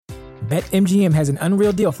BetMGM has an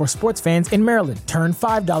unreal deal for sports fans in Maryland. Turn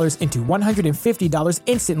 $5 into $150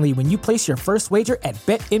 instantly when you place your first wager at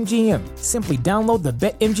BetMGM. Simply download the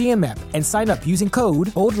BetMGM app and sign up using code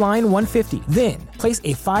OldLine150. Then, place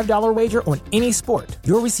a $5 wager on any sport.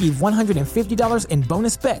 You'll receive $150 in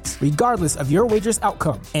bonus bets, regardless of your wager's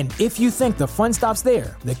outcome. And if you think the fun stops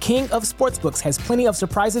there, the King of Sportsbooks has plenty of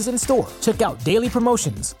surprises in store. Check out daily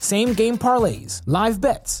promotions, same-game parlays, live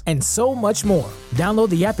bets, and so much more. Download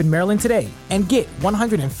the app in Maryland today and get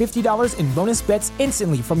 $150 in bonus bets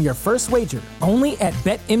instantly from your first wager. Only at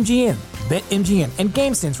BetMGM. BetMGM and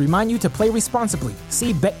GameSense remind you to play responsibly.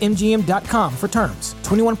 See BetMGM.com for terms.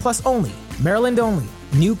 21 plus only. Maryland only.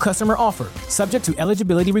 New customer offer. Subject to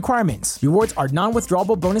eligibility requirements. Rewards are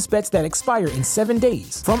non-withdrawable bonus bets that expire in 7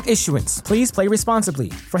 days. From issuance, please play responsibly.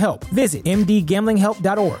 For help, visit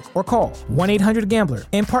mdgamblinghelp.org or call 1-800-GAMBLER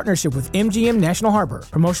in partnership with MGM National Harbor.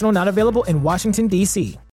 Promotional not available in Washington,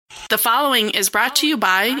 D.C. The following is brought to you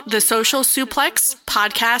by the Social Suplex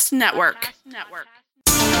Podcast Network.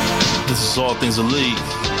 This is All Things Elite.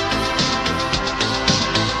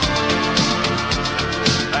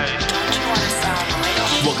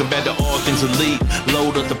 Welcome back to All Things Elite.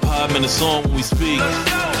 Load up the pod, man, it's on when we speak.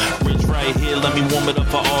 Rich right here, let me warm it up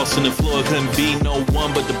for Austin and Floyd. Couldn't be no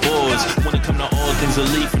one but the boys. When it come to All Things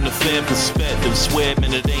Elite from the fan perspective, swear,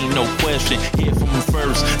 man, it ain't no question. Hear from them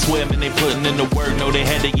first. Swear, man, they putting in the work. No, they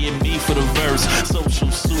had to get me for the verse. Social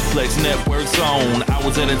Suplex Network's on.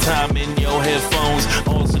 Hours at a time in your headphones.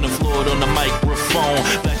 Austin and Floyd on the microphone.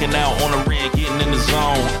 Backing out on the ring, getting in the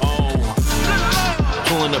zone.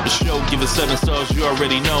 Pulling up the show, give it 7 stars, you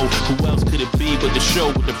already know. Who else could it be but the show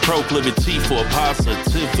with the proclivity for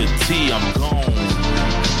positivity? I'm gone.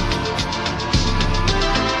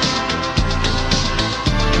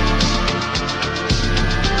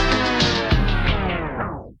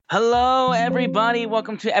 Hello, everybody.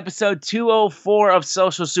 Welcome to episode 204 of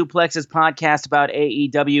Social Suplex's podcast about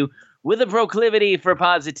AEW with a proclivity for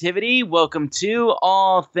positivity. Welcome to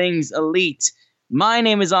All Things Elite. My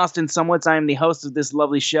name is Austin Sumwitz. I am the host of this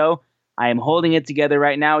lovely show. I am holding it together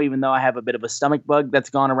right now, even though I have a bit of a stomach bug that's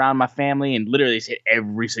gone around my family and literally has hit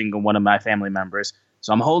every single one of my family members.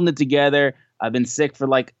 So I'm holding it together. I've been sick for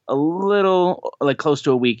close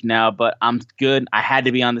to a week now, but I'm good. I had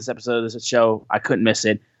to be on this episode of this show. I couldn't miss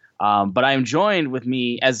it. But I am joined with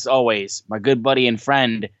me, as always, my good buddy and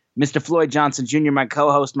friend, Mr. Floyd Johnson Jr., my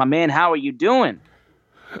co-host. My man, how are you doing?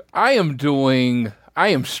 I am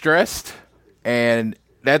stressed. And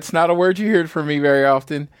that's not a word you hear from me very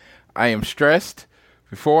often. I am stressed.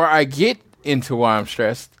 Before I get into why I'm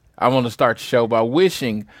stressed, I want to start the show by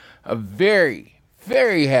wishing a very,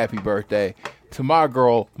 very happy birthday to my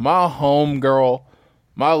girl, my home girl,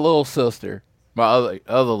 my little sister, my other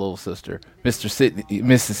little sister,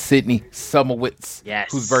 Mrs. Sydney Sumowitz,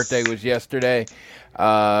 yes, whose birthday was yesterday.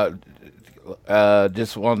 Just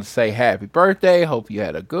want to say happy birthday. Hope you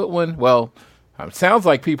had a good one. Well, it sounds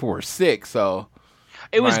like people were sick, so...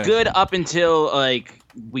 It was good up until,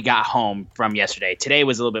 we got home from yesterday. Today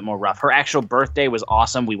was a little bit more rough. Her actual birthday was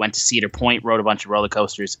awesome. We went to Cedar Point, rode a bunch of roller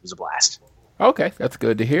coasters. It was a blast. Okay, that's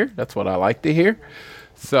good to hear. That's what I like to hear.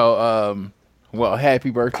 So, happy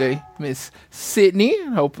birthday, Miss Sydney.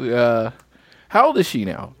 Hope, how old is she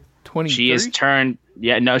now? 23? She has turned...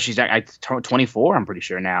 Yeah, no, she's 24, I'm pretty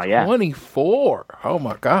sure now, yeah. 24. Oh,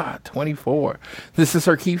 my God, 24. This is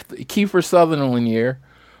her Kiefer Sutherland year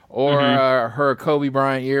or her Kobe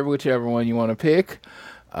Bryant year, whichever one you want to pick.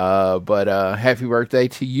 But happy birthday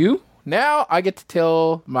to you. Now I get to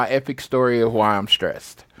tell my epic story of why I'm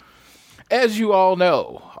stressed. As you all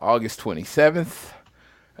know, August 27th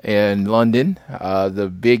in London,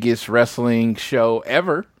 the biggest wrestling show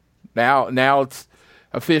ever. Now it's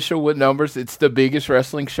official with numbers. It's the biggest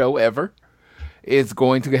wrestling show ever. It's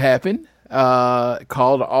going to happen,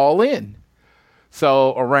 called All In.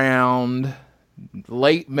 So around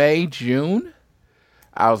late May, June,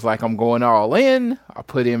 I was like, I'm going all in. I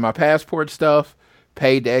put in my passport stuff,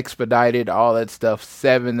 paid to expedite it, all that stuff,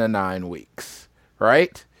 7 to 9 weeks,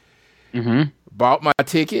 right? Mm-hmm. Bought my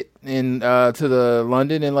ticket to the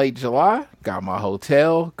London in late July, got my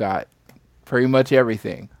hotel, got pretty much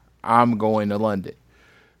everything. I'm going to London.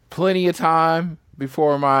 Plenty of time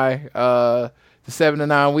before my the 7 to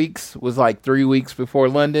 9 weeks was 3 weeks before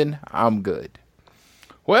London. I'm good.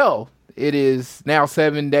 Well, it is now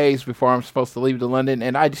 7 days before I'm supposed to leave to London,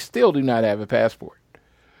 and I still do not have a passport.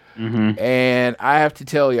 Mm-hmm. And I have to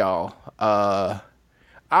tell y'all, I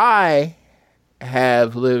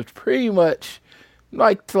have lived pretty much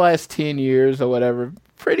the last 10 years or whatever,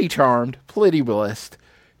 pretty charmed, pretty blessed,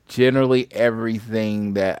 generally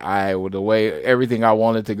everything everything I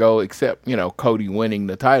wanted to go, except, Cody winning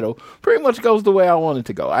the title, pretty much goes the way I wanted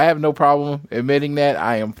to go. I have no problem admitting that.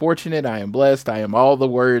 I am fortunate. I am blessed. I am all the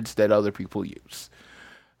words that other people use.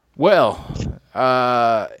 Well,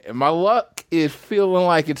 my luck is feeling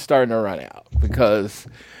like it's starting to run out because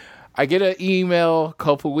I get an email a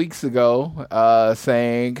couple weeks ago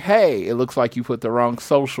saying, hey, it looks like you put the wrong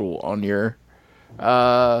social on your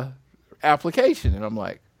application. And I'm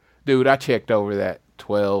like, dude, I checked over that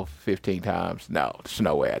 12, 15 times. No, there's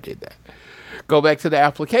no way I did that. Go back to the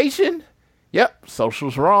application. Yep,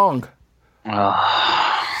 social's wrong.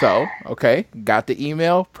 So, okay, got the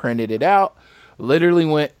email, printed it out, literally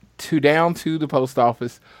went down to the post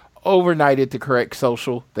office, overnighted the correct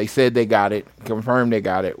social. They said they got it, confirmed they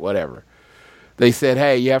got it, whatever. They said,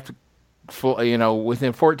 hey, you have to,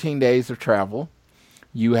 within 14 days of travel,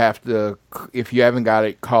 you have to, if you haven't got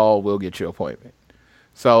it, call, we'll get you an appointment.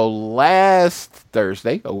 So last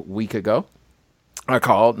Thursday, a week ago, I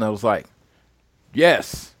called and I was like,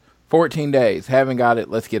 yes, 14 days, haven't got it,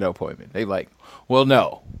 let's get an appointment. They like, well,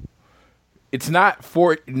 no, it's not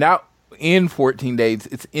in 14 days,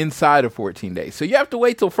 it's inside of 14 days. So you have to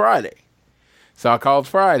wait till Friday. So I called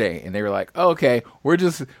Friday and they were like, oh, okay,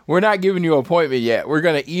 we're not giving you an appointment yet. We're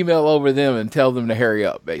going to email over them and tell them to hurry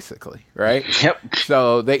up, basically. Right. Yep.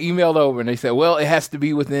 So they emailed over and they said, well, it has to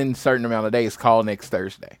be within a certain amount of days. Call next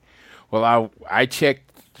Thursday. Well, I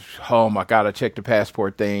checked. Oh my God. I checked the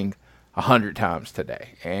passport thing 100 times today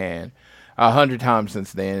and 100 times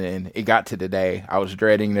since then, and it got to today. I was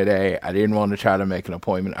dreading the day. I didn't want to try to make an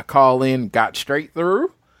appointment. I called in, got straight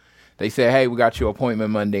through. They said, hey, we got you an appointment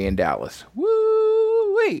Monday in Dallas.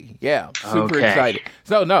 Woo-wee. Yeah, super excited.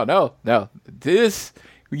 So, no. This,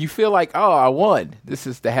 you feel like, oh, I won. This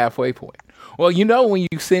is the halfway point. Well, when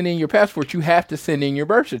you send in your passport, you have to send in your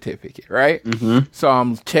birth certificate, right? Mm-hmm. So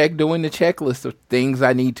I'm doing the checklist of things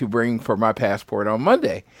I need to bring for my passport on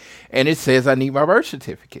Monday. And it says I need my birth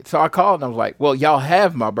certificate. So I called and I was like, well, y'all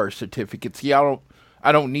have my birth certificates.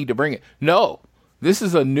 I don't need to bring it. No, this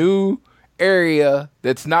is a new area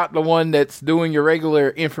that's not the one that's doing your regular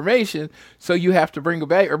information. So you have to bring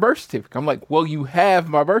your birth certificate. I'm like, well, you have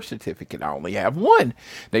my birth certificate. I only have one.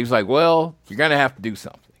 They was like, well, you're going to have to do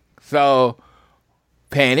something. So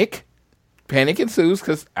panic ensues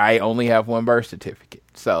because I only have one birth certificate.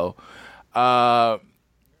 So I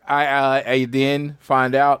then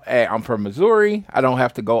find out, hey, I'm from Missouri. I don't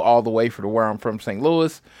have to go all the way to where I'm from, St.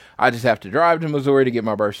 Louis. I just have to drive to Missouri to get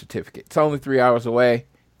my birth certificate. It's only 3 hours away.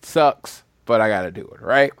 It sucks, but I got to do it,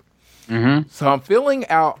 right? Mm-hmm. So I'm filling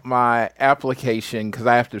out my application because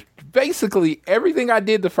I have to, basically everything I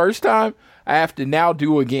did the first time, I have to now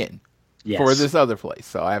do again. Yes. For this other place.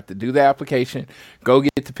 So I have to do the application, go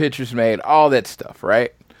get the pictures made, all that stuff,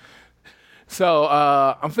 right? So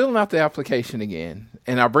I'm filling out the application again,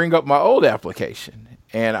 and I bring up my old application,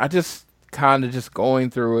 and I just kind of just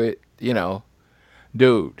going through it,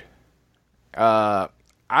 Dude, I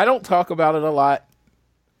don't talk about it a lot.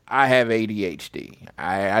 I have ADHD.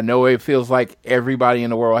 I know it feels like everybody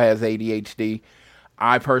in the world has ADHD.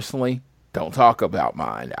 I personally don't talk about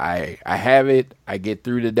mine. I have it. I get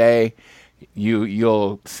through the day.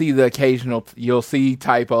 You'll see you'll see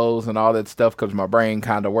typos and all that stuff because my brain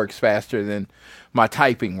kind of works faster than my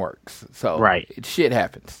typing works. So shit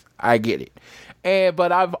happens. I get it.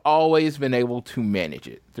 But I've always been able to manage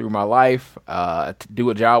it through my life, to do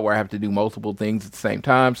a job where I have to do multiple things at the same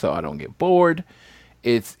time so I don't get bored.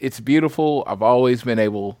 It's beautiful. I've always been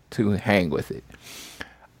able to hang with it.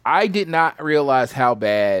 I did not realize how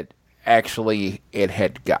bad actually it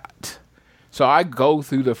had got. So I go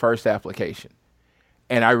through the first application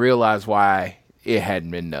and I realize why it hadn't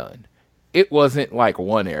been done. It wasn't like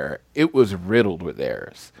one error. It was riddled with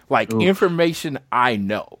errors. Like information I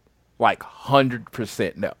know, like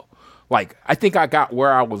 100% know. Like I think I got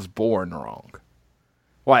where I was born wrong.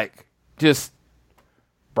 Like just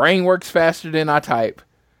brain works faster than I type.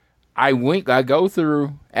 I go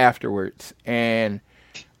through afterwards and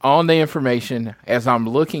on the information, as I'm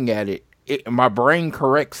looking at it, my brain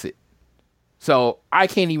corrects it. So I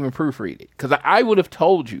can't even proofread it. Because I would have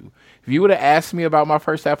told you, if you would have asked me about my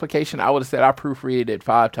first application, I would have said I proofreaded it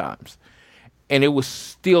 5 times. And it was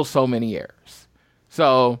still so many errors.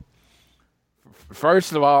 So,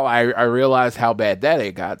 first of all, I realized how bad that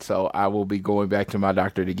it got. So I will be going back to my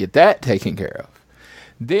doctor to get that taken care of.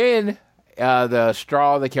 Then, the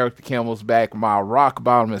straw that carried the camel's back, my rock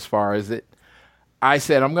bottom as far as it, I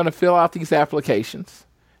said, I'm going to fill out these applications.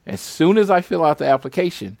 As soon as I fill out the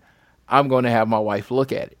application, I'm going to have my wife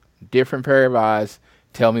look at it. Different pair of eyes,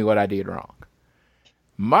 tell me what I did wrong.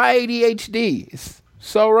 My ADHD is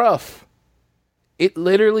so rough. It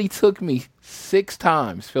literally took me 6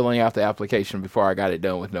 times filling out the application before I got it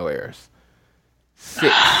done with no errors.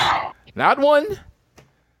 6. Not 1,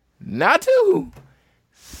 not 2,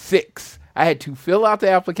 6. I had to fill out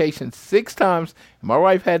the application 6 times. And my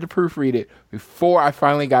wife had to proofread it before I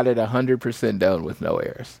finally got it 100% done with no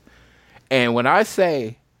errors. And when I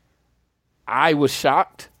say I was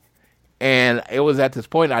shocked, and it was at this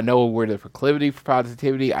point, I know we're the proclivity for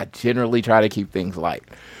positivity. I generally try to keep things light.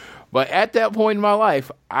 But at that point in my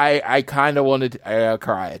life, I kind of wanted to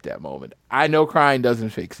cry at that moment. I know crying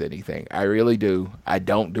doesn't fix anything. I really do. I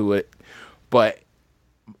don't do it. But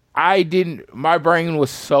my brain was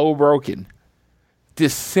so broken.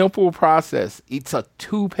 This simple process, it's a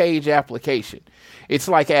 2-page application. It's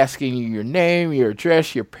like asking you your name, your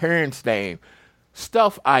address, your parents' name.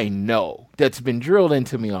 Stuff I know that's been drilled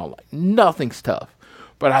into me all life. Nothing's tough.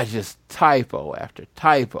 But I just typo after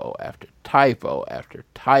typo after typo after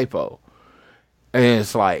typo. And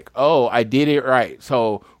it's like, oh, I did it right.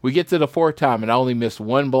 So we get to the 4th time and I only missed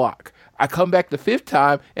 1 block. I come back the 5th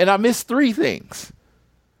time and I missed 3 things.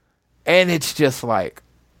 And it's just like,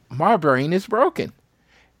 my brain is broken.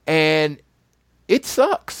 And it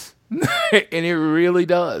sucks. And it really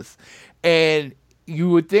does. And you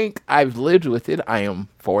would think I've lived with it. I am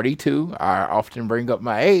 42. I often bring up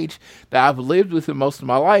my age, that I've lived with it most of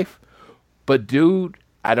my life. But dude,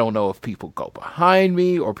 I don't know if people go behind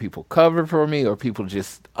me or people cover for me or people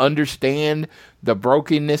just understand the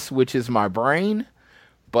brokenness, which is my brain.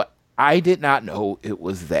 But I did not know it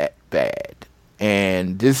was that bad.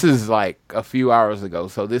 And this is like a few hours ago.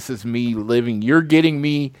 So this is me living. You're getting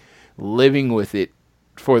me living with it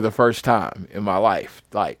for the first time in my life.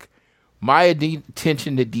 Like, my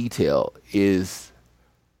attention to detail is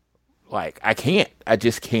like, I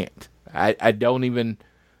just can't. I don't even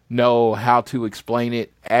know how to explain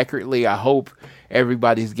it accurately. I hope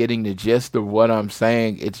everybody's getting the gist of what I'm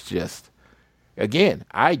saying. It's just, again,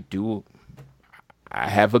 I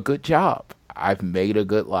have a good job. I've made a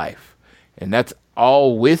good life. And that's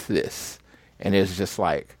all with this. And it's just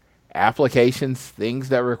like applications, things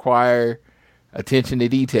that require attention to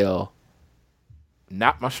detail,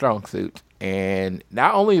 not my strong suit. And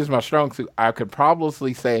not only is my strong suit, I could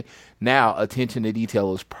probably say now attention to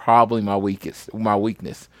detail is probably my weakness.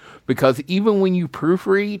 Because even when you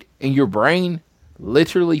proofread and your brain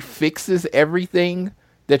literally fixes everything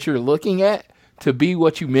that you're looking at to be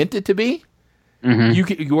what you meant it to be, you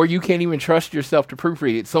can't even trust yourself to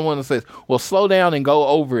proofread it. Someone says, well, slow down and go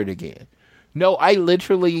over it again. No, I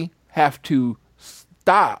literally have to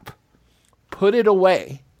stop, put it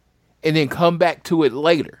away, and then come back to it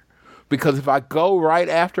later. Because if I go right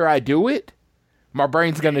after I do it, my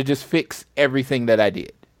brain's going to just fix everything that I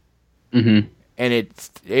did. And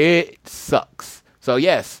it sucks. So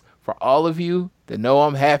yes, for all of you that know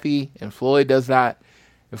I'm happy and Floyd does not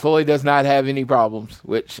have any problems,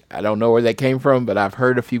 which I don't know where that came from, but I've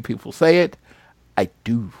heard a few people say it. I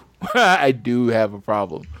do. I do have a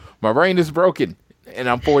problem. My brain is broken and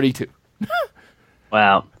I'm 42.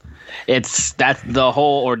 Wow. That's the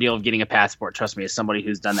whole ordeal of getting a passport. Trust me, as somebody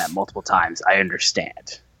who's done that multiple times, I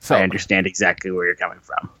understand. So I understand exactly where you're coming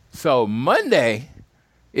from. So Monday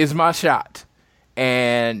is my shot.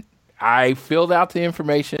 And I filled out the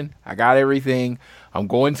information. I got everything. I'm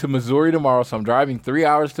going to Missouri tomorrow, so I'm driving 3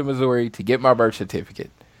 hours to Missouri to get my birth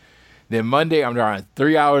certificate. Then Monday, I'm driving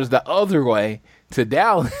 3 hours the other way to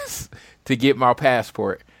Dallas to get my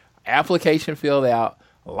passport. Application filled out.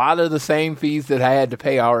 A lot of the same fees that I had to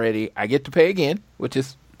pay already, I get to pay again, which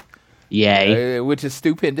is yay, which is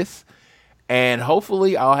stupendous. And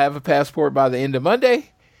hopefully I'll have a passport by the end of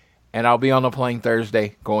Monday, and I'll be on a plane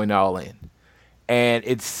Thursday going all in. And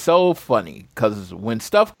it's so funny because when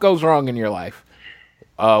stuff goes wrong in your life,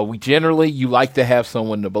 you like to have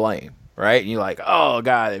someone to blame, right? And you're like, oh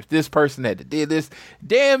God, if this person had to do this,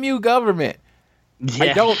 damn you government. Yeah.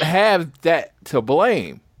 I don't have that to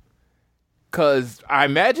blame. Because I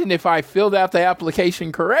imagine if I filled out the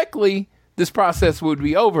application correctly, this process would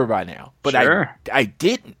be over by now. But sure. I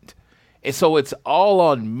didn't. And so it's all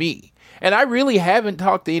on me. And I really haven't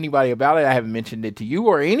talked to anybody about it. I haven't mentioned it to you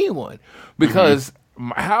or anyone. Because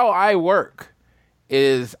how I work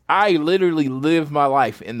is I literally live my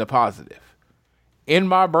life in the positive. In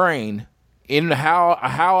my brain, in how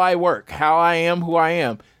I work, how I am who I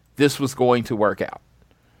am, this was going to work out.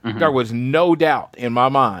 There was no doubt in my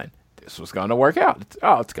mind this was going to work out.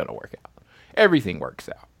 It's going to work out. Everything works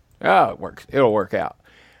out. Oh, it works. It'll work out.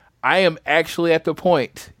 I am actually at the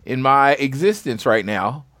point in my existence right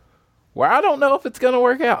now where I don't know if it's going to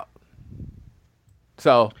work out.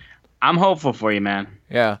 So I'm hopeful for you, man.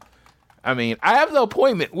 Yeah. I mean, I have the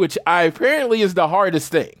appointment, which apparently is the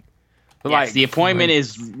hardest thing. Yes, the appointment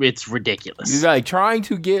it's ridiculous. Like trying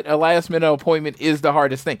to get a last minute appointment is the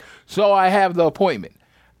hardest thing. So I have the appointment.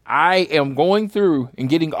 I am going through and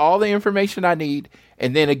getting all the information I need.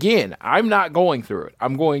 And then again, I'm not going through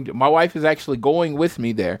it. My wife is actually going with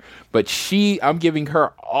me there, but I'm giving her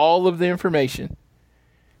all of the information,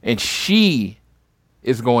 and she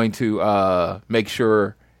is going to make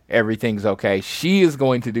sure everything's okay. She is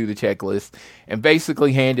going to do the checklist and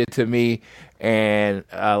basically hand it to me and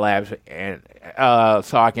labs, and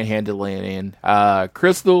so I can handle it in.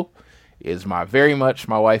 Crystal is my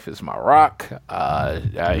wife is my rock.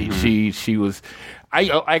 She was.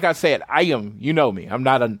 Like I said, I am. You know me. I'm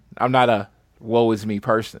not a woe is me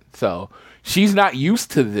person. So she's not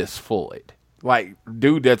used to this Floyd, like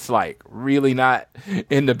dude that's like really not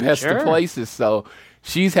in the best of places. So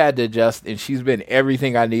she's had to adjust, and she's been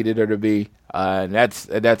everything I needed her to be. And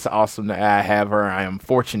that's awesome that I have her. I am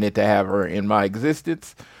fortunate to have her in my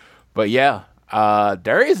existence. But yeah,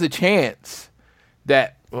 there is a chance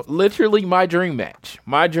that literally my dream match,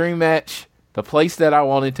 the place that I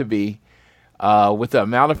wanted to be. With the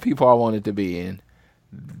amount of people I wanted to be in,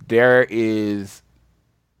 I'd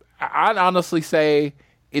honestly say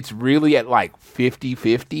it's really at like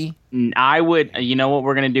 50-50. I would, you know what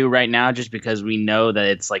we're going to do right now, just because we know that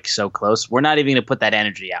it's like so close. We're not even going to put that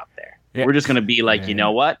energy out there. Yeah. We're just going to be like, you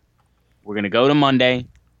know what? We're going to go to Monday.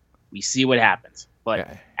 We see what happens. But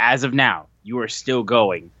as of now, you are still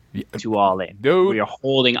going to All In. Dude. We are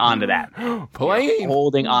holding on to that.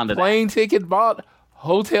 Plane ticket bought.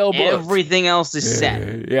 Hotel books. Everything else is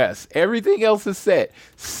set. Yes, everything else is set.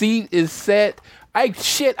 Seat is set. I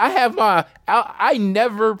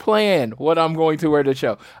never plan what I'm going to wear to the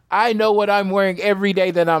show. I know what I'm wearing every day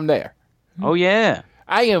that I'm there. Oh, yeah.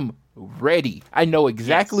 I am ready. I know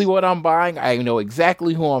exactly what I'm buying. I know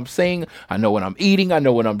exactly who I'm seeing. I know what I'm eating. I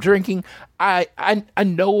know what I'm drinking. I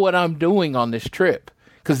know what I'm doing on this trip,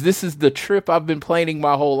 because this is the trip I've been planning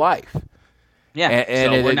my whole life. Yeah,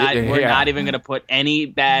 and so we're not even going to put any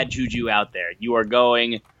bad juju out there. You are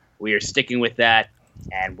going. We are sticking with that,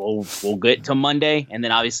 and we'll get to Monday, and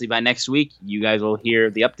then obviously by next week, you guys will hear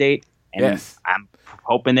the update. And I'm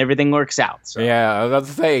hoping everything works out. So. Yeah, I was about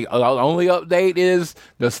to say, the only update is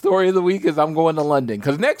the story of the week is I'm going to London.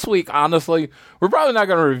 Because next week, honestly, we're probably not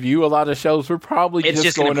going to review a lot of shows. We're probably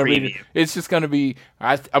just going to preview. It's just going to be,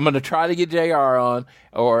 I'm going to try to get JR on,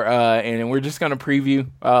 and we're just going to preview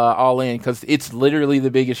All In, because it's literally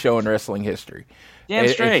the biggest show in wrestling history. Damn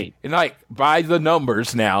straight. And like, by the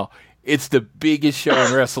numbers now, it's the biggest show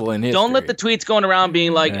in wrestling history. Don't let the tweets going around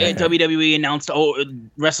being like, hey, WWE announced,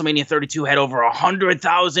 WrestleMania 32 had over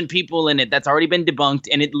 100,000 people in it. That's already been debunked.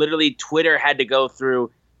 And it literally, Twitter had to go through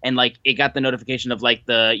and like, it got the notification of like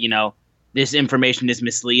this information is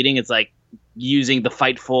misleading. It's like using the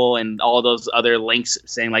Fightful and all those other links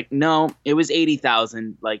saying like, no, it was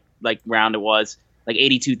 80,000, like round it was, like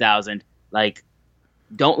 82,000. Like,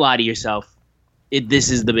 don't lie to yourself. This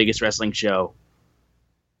is the biggest wrestling show,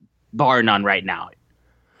 bar none right now.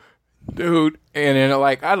 Dude, and then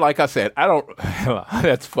like I said, I don't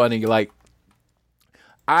that's funny, like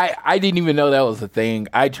I didn't even know that was a thing.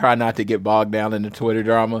 I try not to get bogged down in the Twitter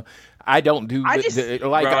drama. I don't do I just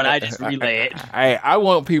relay it. I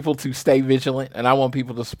want people to stay vigilant, and I want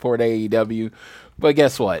people to support AEW. But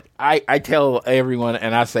guess what? I tell everyone,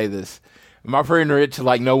 and I say this, my friend Rich,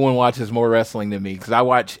 like, no one watches more wrestling than me, because I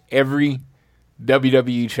watch every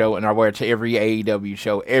WWE show, and I watch every AEW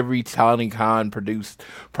show, every Tony Khan produced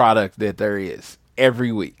product that there is,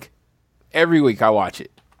 every week. Every week I watch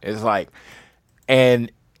it. It's like,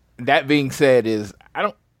 and that being said, is I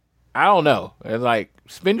don't know. It's like,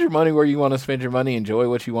 spend your money where you want to spend your money, enjoy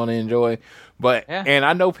what you want to enjoy. But and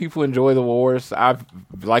I know people enjoy the wars.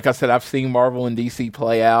 Like I said, I've seen Marvel and DC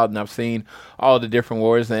play out, and I've seen all the different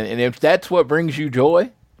wars. And if that's what brings you joy,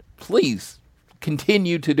 please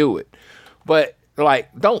continue to do it. But like,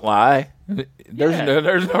 don't lie. There's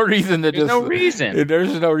no reason to There's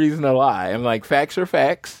no reason to lie. I'm like, facts are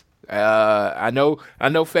facts. I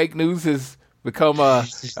know fake news has become a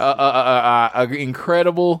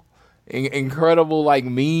incredible like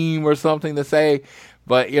meme or something to say,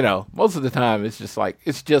 but most of the time it's just like,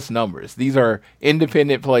 it's just numbers. These are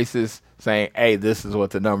independent places saying, hey, this is what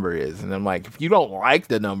the number is. And I'm like, if you don't like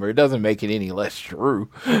the number, it doesn't make it any less true.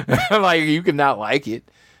 Like, you cannot like it.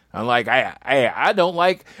 I'm like, I don't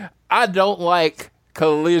like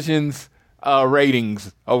Collision's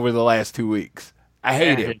ratings over the last 2 weeks. I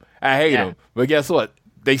hate him. But guess what?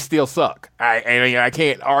 They still suck. I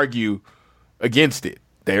can't argue against it.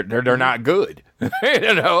 They're not good.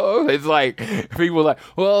 It's like, people are like,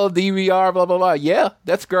 well, DVR, blah blah blah. Yeah,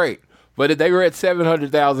 that's great. But if they were at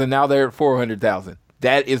 700,000, now they're at 400,000.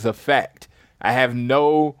 That is a fact. I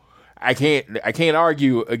can't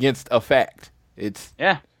argue against a fact.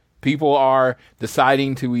 People are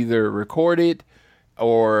deciding to either record it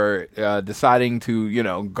or deciding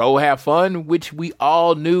to, go have fun, which we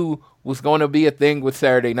all knew was going to be a thing with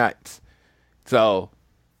Saturday nights. So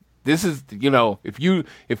this is,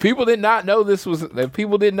 if people did not know this was, if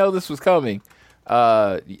people didn't know this was coming,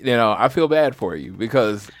 I feel bad for you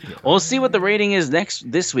because we'll see what the rating is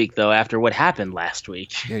this week though after what happened last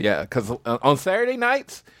week. Yeah, because on Saturday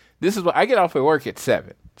nights, this is what I get off at work at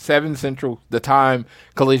 7 Central, the time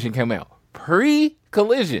Collision came out.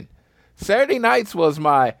 Pre-Collision, Saturday nights was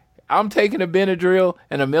I'm taking a Benadryl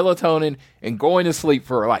and a melatonin and going to sleep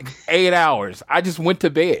for like 8 hours. I just went to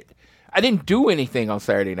bed. I didn't do anything on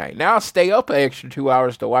Saturday night. Now I stay up an extra 2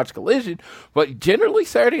 hours to watch Collision, but generally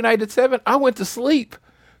Saturday night at 7, I went to sleep.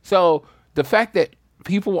 So the fact that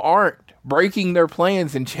people aren't breaking their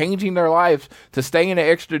plans and changing their lives to stay in an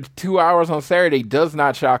extra 2 hours on Saturday does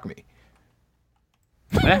not shock me.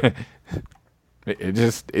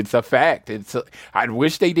 It's a fact. I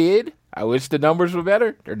wish they did. I wish the numbers were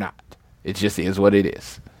better. They're not. It just is what it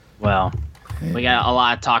is. Well, we got a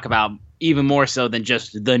lot to talk about, even more so than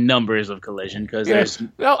just the numbers of Collision, because there's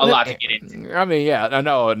a lot to get into. I mean,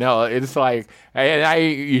 no. It's like,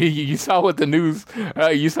 you saw what the news,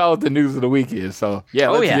 of the week is. So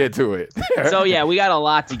let's get to it. So we got a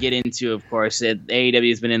lot to get into. Of course, AEW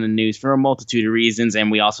has been in the news for a multitude of reasons,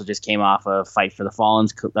 and we also just came off a Fight for the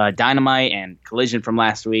Fallen's Dynamite and Collision from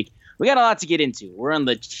last week. We got a lot to get into. We're on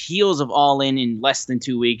the heels of All In less than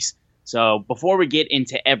 2 weeks. So before we get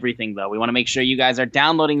into everything, though, we want to make sure you guys are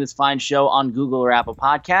downloading this fine show on Google or Apple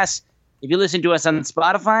Podcasts. If you listen to us on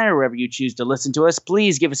Spotify or wherever you choose to listen to us,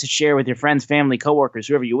 please give us a share with your friends, family, coworkers,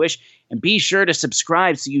 whoever you wish. And be sure to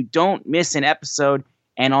subscribe so you don't miss an episode,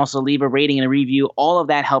 and also leave a rating and a review. All of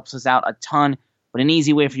that helps us out a ton. But an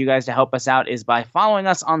easy way for you guys to help us out is by following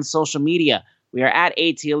us on social media. We are at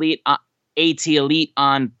We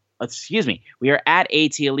are at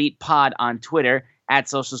AT Elite Pod on Twitter. At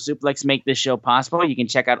Social Suplex make this show possible. You can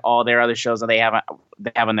check out all their other shows that they have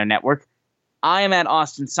on their network. I am at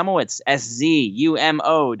Austin Sumowitz,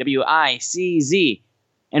 SZUMOWICZ.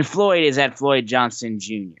 And Floyd is at Floyd Johnson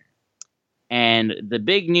Jr. And the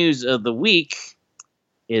big news of the week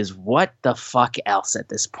is what the fuck else at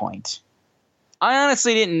this point? I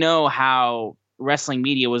honestly didn't know how wrestling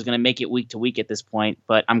media was going to make it week to week at this point,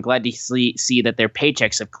 but I'm glad to see that their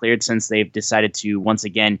paychecks have cleared since they've decided to once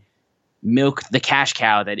again milk the cash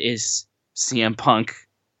cow that is CM Punk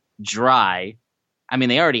dry. I mean,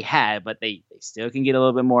 they already had, but they still can get a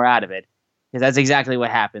little bit more out of it, because that's exactly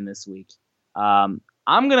what happened this week. I'm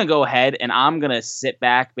going to go ahead and I'm going to sit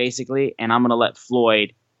back, basically, and I'm going to let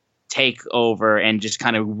Floyd take over and just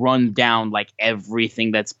kind of run down like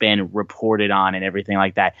everything that's been reported on and everything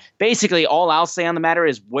like that. Basically, all I'll say on the matter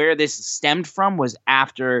is where this stemmed from was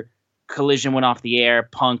after Collision went off the air,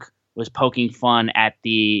 Punk was poking fun at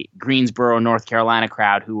the Greensboro, North Carolina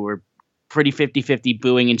crowd, who were pretty 50-50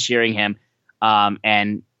 booing and cheering him.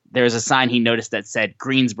 And there was a sign he noticed that said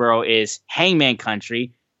Greensboro is Hangman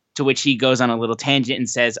country, to which he goes on a little tangent and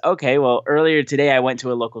says, okay, well, earlier today I went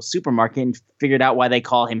to a local supermarket and figured out why they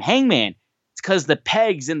call him Hangman. It's because the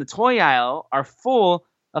pegs in the toy aisle are full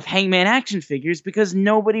of Hangman action figures because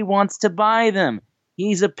nobody wants to buy them.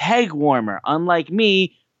 He's a peg warmer, unlike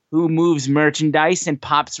me, who moves merchandise and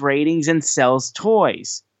pops ratings and sells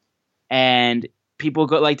toys. And people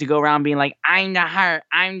like to go around being like, I'm the heart,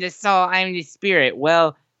 I'm the soul, I'm the spirit.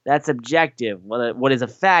 Well, that's objective. What is a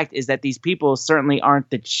fact is that these people certainly aren't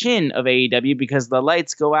the chin of AEW, because the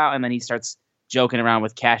lights go out and then he starts joking around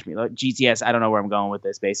with Cashmere. GTS, I don't know where I'm going with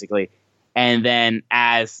this, basically. And then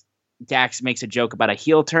as Dax makes a joke about a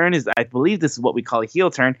heel turn, I believe this is what we call a heel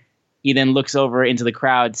turn, he then looks over into the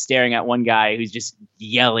crowd staring at one guy who's just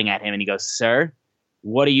yelling at him, and he goes, sir,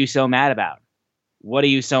 what are you so mad about? What are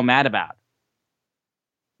you so mad about?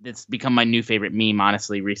 It's become my new favorite meme,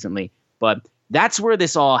 honestly, recently. But that's where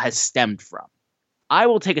this all has stemmed from. I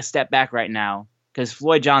will take a step back right now, because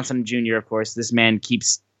Floyd Johnson Jr., of course, this man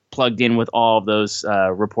keeps plugged in with all of those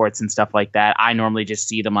reports and stuff like that. I normally just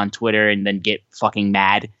see them on Twitter and then get fucking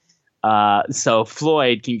mad. So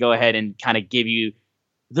Floyd can go ahead and kind of give you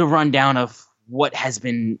the rundown of what has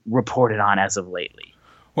been reported on as of lately.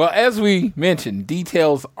 Well, as we mentioned,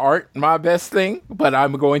 details aren't my best thing, but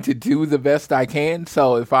I'm going to do the best I can.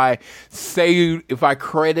 So if I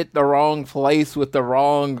credit the wrong place with the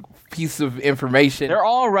wrong piece of information, they're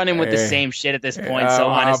all running with the same shit at this point. So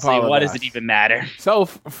honestly, what does it even matter? So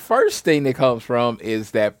first thing that comes from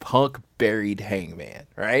is that Punk buried Hangman,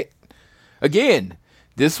 right? Again,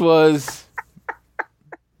 this was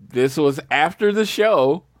this was after the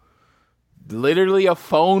show, literally a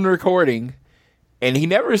phone recording, and he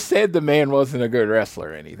never said the man wasn't a good wrestler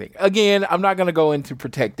or anything. Again, I'm not going to go into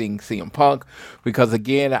protecting CM Punk because,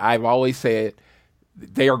 again, I've always said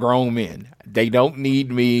they are grown men. They don't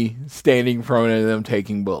need me standing in front of them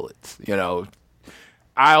taking bullets. You know,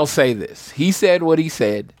 I'll say this. He said what he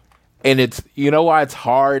said, and it's, you know why it's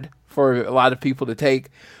hard for a lot of people to take?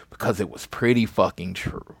 Because it was pretty fucking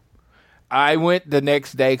true. I went the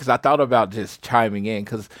next day because I thought about just chiming in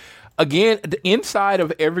because, again, the inside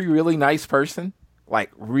of every really nice person, like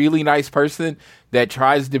really nice person that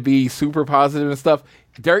tries to be super positive and stuff,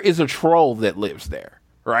 there is a troll that lives there,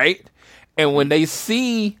 right? And when they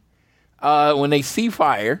see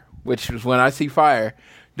fire, which is when I see fire,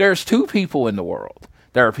 there's two people in the world.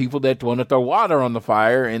 There are people that want to throw water on the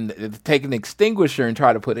fire and take an extinguisher and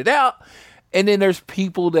try to put it out. And then there's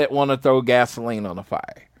people that want to throw gasoline on the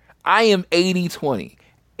fire. I am 80-20.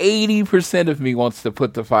 80% of me wants to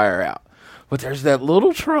put the fire out. But there's that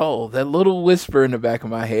little troll, that little whisper in the back of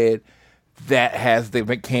my head that has the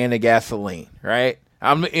can of gasoline, right?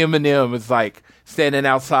 I'm Eminem. It's like standing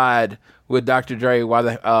outside with Dr. Dre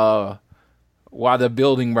while the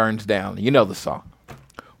building burns down. You know the song.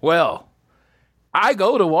 Well, I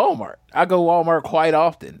go to Walmart. I go to Walmart quite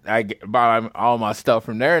often. I buy all my stuff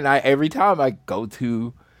from there, and every time I go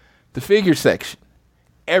to the figure section.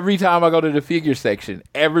 Every time I go to the figure section,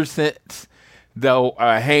 ever since the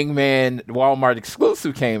Hangman Walmart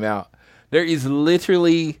exclusive came out, there is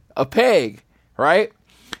literally a peg, right?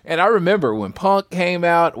 And I remember when Punk came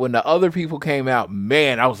out, when the other people came out,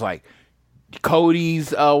 man, I was like,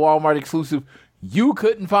 Cody's Walmart exclusive, you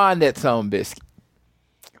couldn't find that son of a biscuit.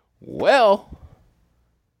 Well,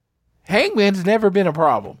 Hangman's never been a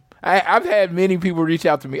problem. I've had many people reach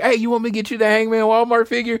out to me, hey, you want me to get you the Hangman Walmart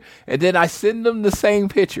figure? And then I send them the same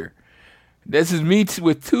picture. This is me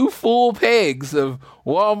with 2 full pegs of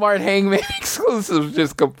Walmart Hangman exclusives,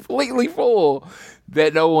 just completely full,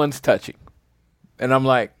 that no one's touching. And I'm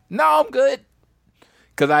like, no, I'm good.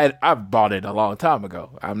 Because I bought it a long time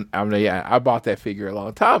ago. I bought that figure a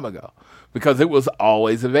long time ago. Because it was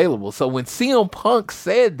always available. So when CM Punk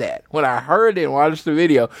said that, when I heard it and watched the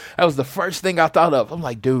video, that was the first thing I thought of. I'm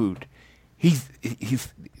like, dude,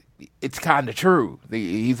 it's kind of true.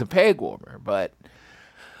 He's a peg warmer. But,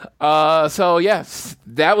 so yes,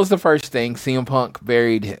 that was the first thing. CM Punk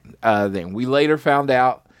buried him. Then we later found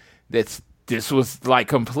out that this was like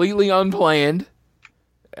completely unplanned.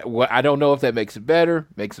 I don't know if that makes it better,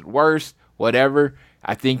 makes it worse, whatever.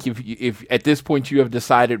 I think if at this point you have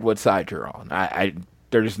decided what side you're on,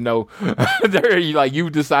 there's no,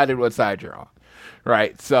 you've decided what side you're on,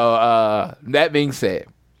 right? So that being said,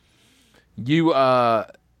 he was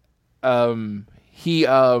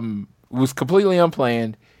completely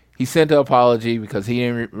unplanned. He sent an apology because he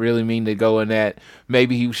didn't really mean to go in that.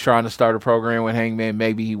 Maybe he was trying to start a program with Hangman.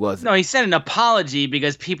 Maybe he wasn't. No, he sent an apology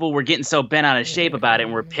because people were getting so bent out of shape about it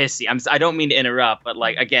and were pissy. I don't mean to interrupt, but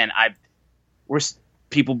like again, we're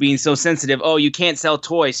people being so sensitive. Oh, you can't sell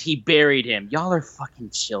toys. He buried him. Y'all are fucking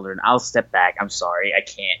children. I'll step back. I'm sorry. I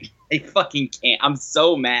can't. I fucking can't. I'm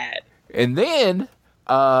so mad. And then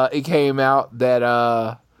it came out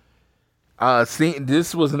that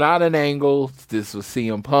this was not an angle. This was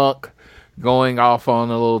CM Punk going off on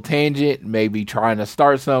a little tangent, maybe trying to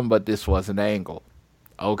start something, but this was an angle.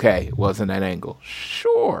 Okay, it wasn't an angle.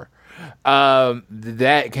 Sure.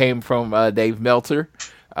 That came from Dave Meltzer.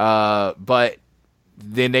 But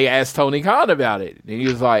then they asked Tony Khan about it, and he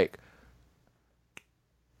was like,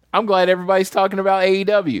 I'm glad everybody's talking about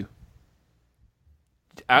AEW.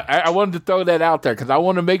 I wanted to throw that out there because I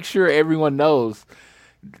want to make sure everyone knows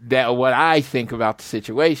that what I think about the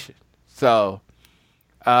situation. So,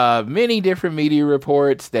 many different media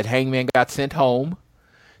reports that Hangman got sent home,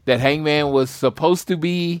 that Hangman was supposed to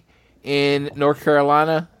be in North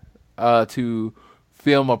Carolina to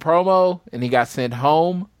film a promo, and he got sent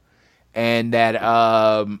home. And that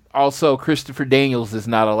also Christopher Daniels is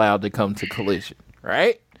not allowed to come to Collision,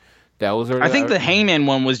 right? That was. I think the Hangman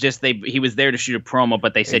one was just he was there to shoot a promo,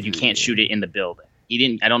 but they said you can't shoot it in the building. He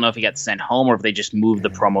didn't. I don't know if he got sent home or if they just moved the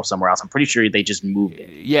promo somewhere else. I'm pretty sure they just moved it.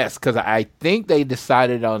 Yes, because I think they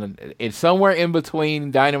decided on it's somewhere in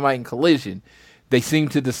between Dynamite and Collision. They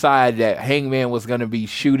seemed to decide that Hangman was going to be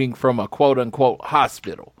shooting from a quote unquote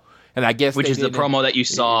hospital. And I guess which is the promo that you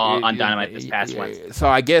saw on Dynamite this past Wednesday. So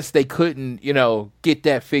I guess they couldn't, get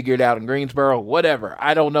that figured out in Greensboro. Whatever.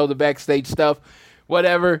 I don't know the backstage stuff.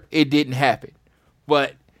 Whatever. It didn't happen.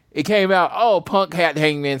 But it came out, Punk had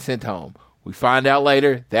Hangman sent home. We find out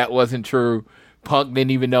later that wasn't true. Punk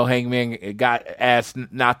didn't even know Hangman got asked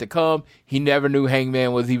not to come. He never knew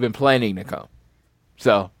Hangman was even planning to come.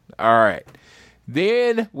 So, all right.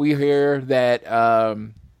 Then we hear that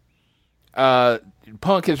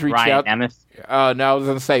Punk has reached out. Ryan Nemeth. No, I was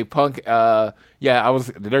going to say Punk.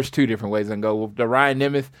 There's two different ways I can go. The Ryan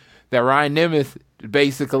Nemeth,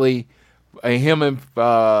 basically, him and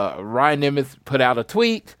Ryan Nemeth put out a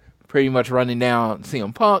tweet pretty much running down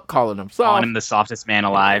CM Punk, calling him soft. Calling him the softest man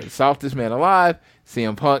alive. Softest man alive.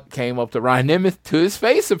 CM Punk came up to Ryan Nemeth to his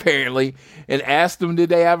face, apparently, and asked him, did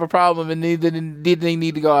they have a problem and did they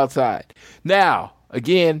need to go outside? Now,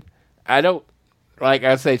 again, like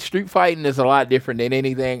I say, street fighting is a lot different than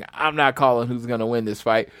anything. I'm not calling who's going to win this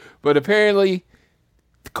fight, but apparently,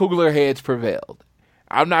 cooler heads prevailed.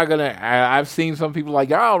 I've seen some people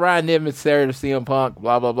like, oh, Ryan Nemeth's there to CM Punk,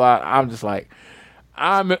 blah, blah, blah. I'm just like,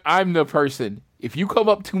 I'm the person. If you come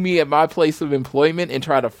up to me at my place of employment and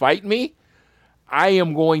try to fight me, I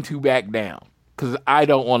am going to back down because I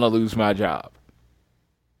don't want to lose my job.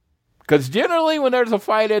 Because generally when there's a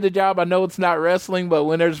fight at a job, I know it's not wrestling, but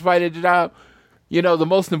when there's a fight at a job, the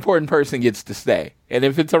most important person gets to stay. And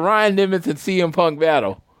if it's a Ryan Nemeth and CM Punk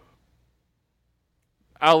battle,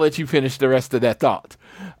 I'll let you finish the rest of that thought.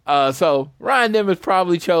 So Ryan Nemeth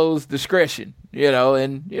probably chose discretion,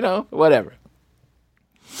 and whatever.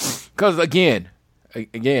 Because again,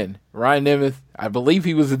 Ryan Nemeth, I believe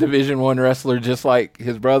he was a Division I wrestler just like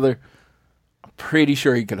his brother. I'm pretty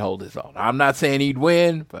sure he could hold his own. I'm not saying he'd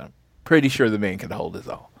win, but I'm pretty sure the man could hold his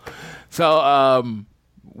own. So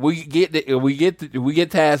we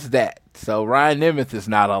get past that. So Ryan Nemeth is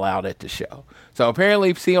not allowed at the show. So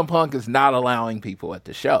apparently CM Punk is not allowing people at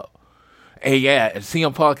the show. And yeah,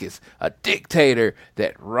 CM Punk is a dictator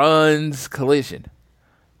that runs Collision.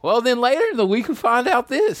 Well, then later in the week we find out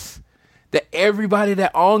this. That everybody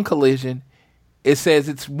that on Collision, it says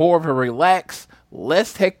it's more of a relaxed,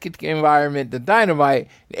 less hectic environment than Dynamite.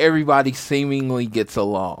 Everybody seemingly gets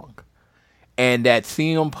along. And that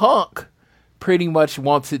CM Punk pretty much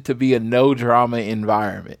wants it to be a no-drama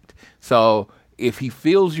environment. So if he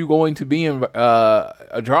feels you're going to be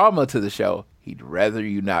a drama to the show, he'd rather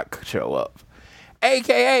you not show up.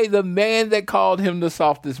 AKA the man that called him the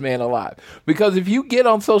softest man alive. Because if you get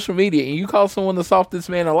on social media and you call someone the softest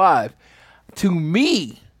man alive, to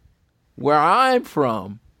me, where I'm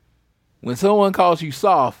from, when someone calls you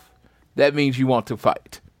soft, that means you want to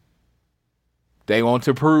fight. They want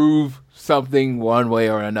to prove something one way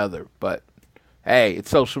or another. But, hey, it's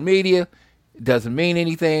social media. It doesn't mean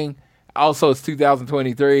anything. Also, it's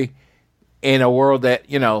 2023 in a world that,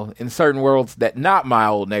 in certain worlds that not my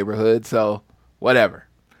old neighborhood. So, whatever.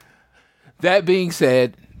 That being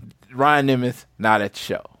said, Ryan Nemeth, not at the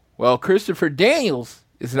show. Well, Christopher Daniels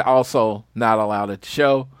is also not allowed at the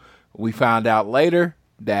show. We found out later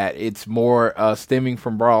that it's more stemming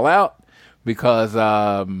from Brawl Out because,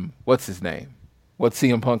 what's his name? What's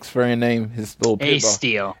CM Punk's friend name? His little Ace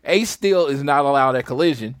Steel. Ace Steel is not allowed at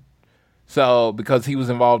Collision. So, because he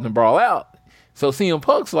was involved in Brawl Out. So CM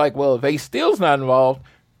Punk's like, well, if Ace Steel's not involved,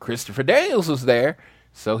 Christopher Daniels was there,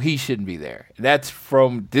 so he shouldn't be there.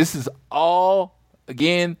 This is all,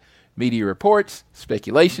 again, media reports,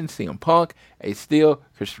 speculation, CM Punk, Ace Steel,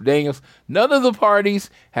 Christopher Daniels. None of the parties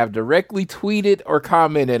have directly tweeted or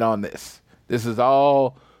commented on this. This is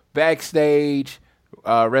all backstage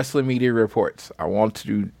wrestling media reports. I want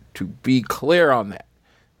to be clear on that.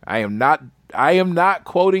 I am not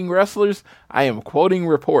quoting wrestlers. I am quoting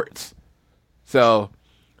reports. So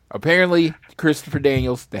apparently Christopher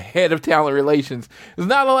Daniels, the head of talent relations, is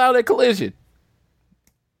not allowed at Collision.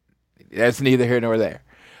 That's neither here nor there.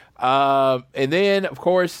 And then, of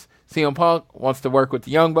course, CM Punk wants to work with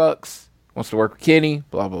the Young Bucks, wants to work with Kenny,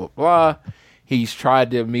 blah, blah, blah. He's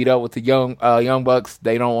tried to meet up with the Young Bucks.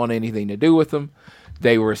 They don't want anything to do with him.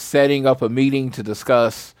 They were setting up a meeting to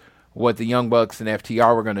discuss what the Young Bucks and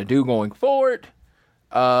FTR were going to do going forward.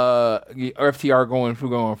 FTR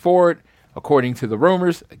going forward, according to the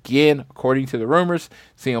rumors. Again, according to the rumors,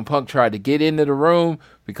 CM Punk tried to get into the room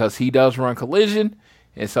because he does run Collision.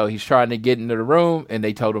 And so he's trying to get into the room, and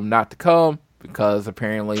they told him not to come because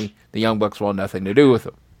apparently the Young Bucks want nothing to do with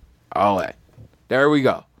him. All right. There we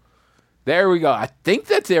go. I think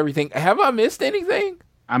that's everything. Have I missed anything?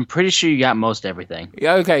 I'm pretty sure you got most everything.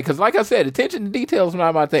 Yeah, okay, because like I said, attention to detail is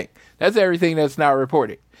not my thing. That's everything that's not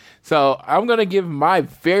reported. So I'm going to give my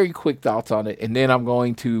very quick thoughts on it, and then I'm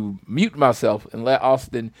going to mute myself and let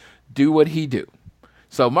Austin do what he do.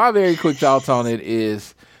 So my very quick thoughts on it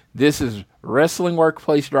is this is wrestling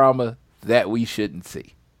workplace drama that we shouldn't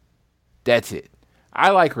see. That's it.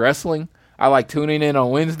 I like wrestling. I like tuning in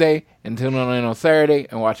on Wednesday and tuning in on Saturday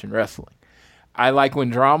and watching wrestling. I like when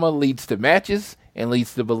drama leads to matches and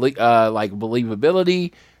leads to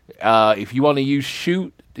believability. If you want to use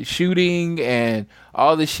shoot the shooting and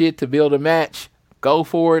all this shit to build a match, go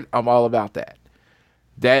for it. I'm all about that.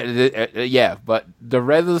 But the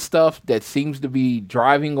rest of the stuff that seems to be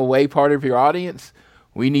driving away part of your audience,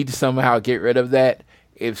 we need to somehow get rid of that.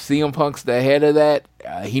 If CM Punk's the head of that,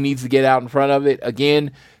 he needs to get out in front of it.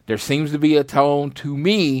 Again, there seems to be a tone to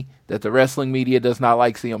me that the wrestling media does not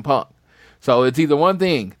like CM Punk. So it's either one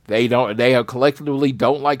thing, they collectively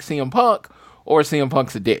don't like CM Punk, or CM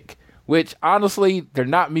Punk's a dick. Which, honestly, they're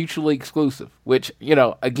not mutually exclusive. Which,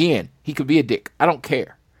 again, he could be a dick. I don't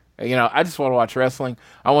care. I just want to watch wrestling.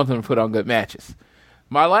 I want them to put on good matches.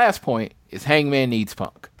 My last point is Hangman needs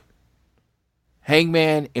Punk.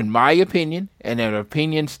 Hangman, in my opinion, and in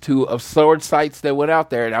opinions of sword sites that went out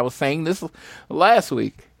there, and I was saying this last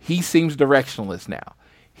week, he seems directionless now.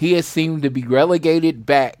 He has seemed to be relegated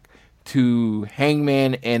back to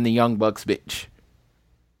Hangman and the Young Bucks bitch.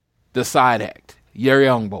 The side act. Your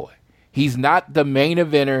young boy. He's not the main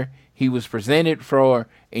eventer he was presented for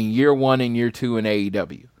in year 1 and year 2 in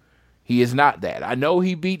AEW. He is not that. I know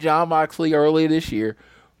he beat Jon Moxley earlier this year,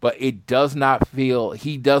 but he doesn't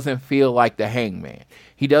feel like the Hangman.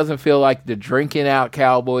 He doesn't feel like the drinking out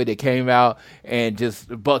cowboy that came out and just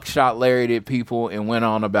buckshot lariated at people and went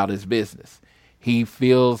on about his business. He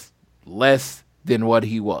feels less than what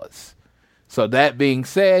he was. So that being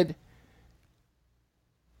said,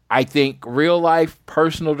 I think real life,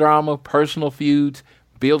 personal drama, personal feuds,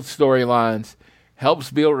 build storylines,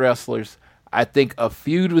 helps build wrestlers. I think a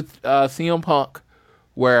feud with CM Punk,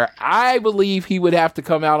 where I believe he would have to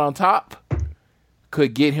come out on top,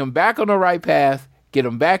 could get him back on the right path, get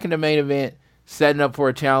him back in the main event, setting up for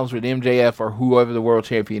a challenge with MJF or whoever the world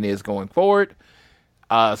champion is going forward.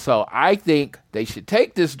 So I think they should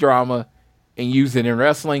take this drama and use it in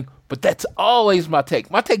wrestling, but that's always my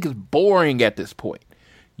take. My take is boring at this point.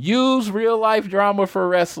 Use real life drama for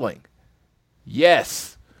wrestling.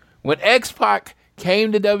 Yes. When X-Pac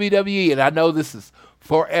came to WWE, and I know this is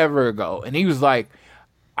forever ago, and he was like,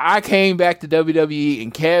 I came back to WWE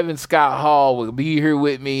and Kevin Scott Hall would be here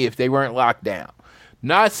with me if they weren't locked down.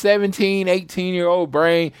 Not 17, 18-year-old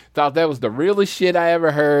brain thought that was the realest shit I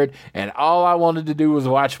ever heard, and all I wanted to do was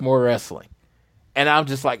watch more wrestling. And I'm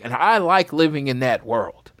just like, and I like living in that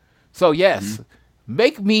world. So yes,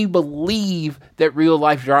 make me believe that real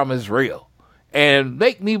life drama is real. And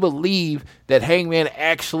make me believe that Hangman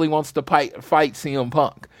actually wants to fight CM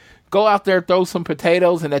Punk. Go out there, throw some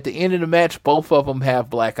potatoes, and at the end of the match, both of them have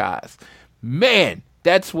black eyes. Man,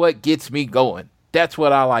 that's what gets me going. That's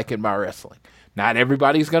what I like in my wrestling. Not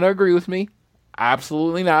everybody's going to agree with me.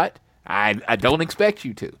 Absolutely not. I don't expect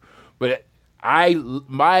you to. But I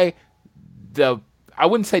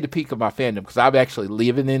wouldn't say the peak of my fandom, because I'm actually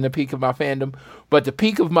living in the peak of my fandom, but the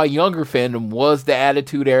peak of my younger fandom was the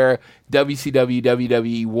Attitude Era WCW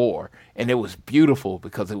WWE war, and it was beautiful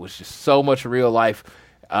because it was just so much real life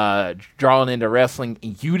drawn into wrestling,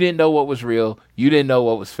 and you didn't know what was real, you didn't know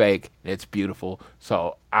what was fake, and it's beautiful.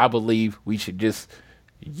 So I believe we should just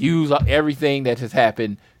use everything that has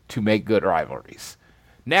happened to make good rivalries.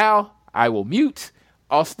 Now I will mute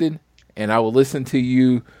Austin, and I will listen to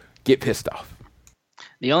you get pissed off.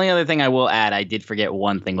 The only other thing I will add, I did forget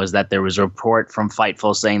one thing, was that there was a report from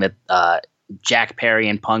Fightful saying that Jack Perry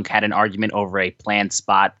and Punk had an argument over a planned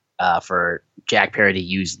spot for Jack Perry to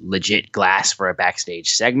use legit glass for a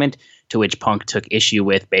backstage segment, to which Punk took issue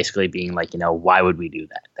with, basically being like, why would we do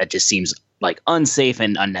that? That just seems like unsafe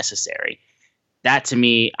and unnecessary. That to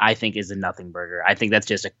me, I think is a nothing burger. I think that's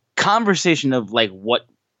just a conversation of like what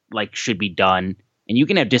like should be done. And you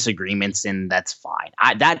can have disagreements, and that's fine.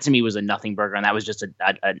 That to me was a nothing burger, and that was just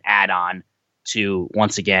an add-on to,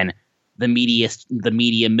 once again, the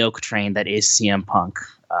media milk train that is CM Punk.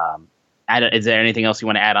 Is there anything else you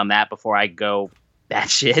want to add on that before I go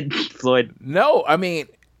batshit, Floyd? No, I mean,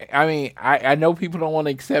 I know people don't want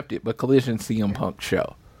to accept it, but Collision CM Punk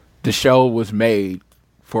show. The show was made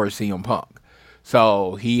for CM Punk,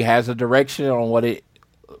 so he has a direction on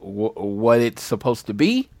what it's supposed to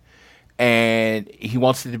be. And he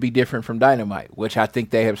wants it to be different from Dynamite, which I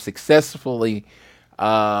think they have successfully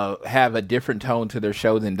have a different tone to their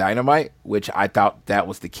show than Dynamite, which I thought that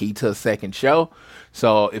was the key to a second show.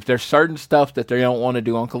 So if there's certain stuff that they don't want to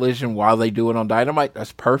do on Collision while they do it on Dynamite,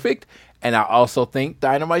 that's perfect. And I also think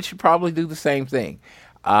Dynamite should probably do the same thing.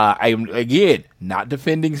 I'm, again, not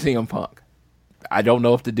defending CM Punk. I don't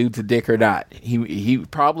know if the dude's a dick or not. He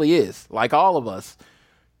probably is, like all of us.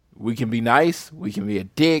 We can be nice, we can be a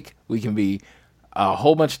dick, we can be a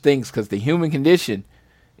whole bunch of things, because the human condition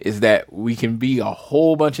is that we can be a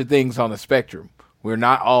whole bunch of things on a spectrum. We're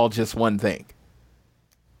not all just one thing.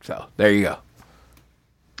 So, there you go.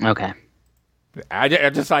 Okay.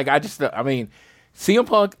 I mean, CM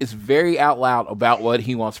Punk is very out loud about what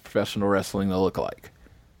he wants professional wrestling to look like.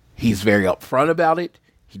 He's very upfront about it.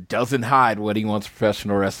 He doesn't hide what he wants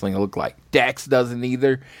professional wrestling to look like. Dax doesn't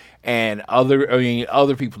either. And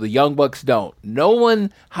other people, the Young Bucks don't. No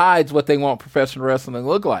one hides what they want professional wrestling to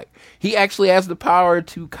look like. He actually has the power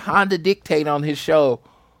to kind of dictate on his show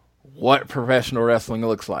what professional wrestling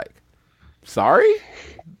looks like. Sorry?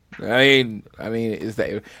 I mean, is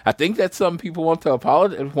that? I think that's something people want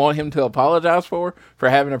him to apologize for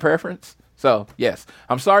having a preference. So yes,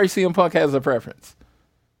 I'm sorry, CM Punk has a preference.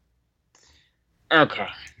 Okay,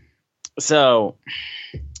 so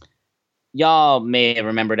y'all may have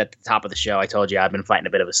remembered at the top of the show, I told you I've been fighting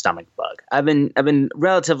a bit of a stomach bug. I've been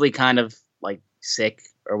relatively kind of like sick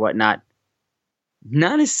or whatnot.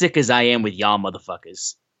 Not as sick as I am with y'all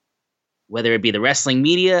motherfuckers, whether it be the wrestling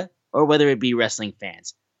media or whether it be wrestling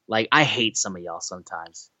fans. Like, I hate some of y'all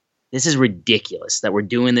sometimes. This is ridiculous that we're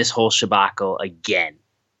doing this whole shabacle again.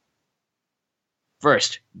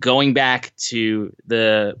 First, going back to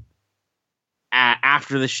the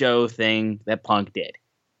after the show thing that Punk did.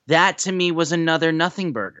 That, to me, was another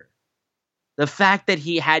nothing burger. The fact that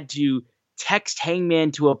he had to text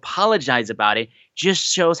Hangman to apologize about it just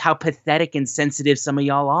shows how pathetic and sensitive some of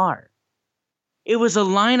y'all are. It was a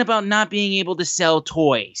line about not being able to sell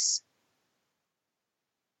toys.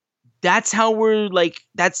 That's how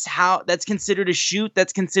that's considered a shoot.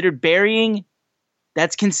 That's considered burying.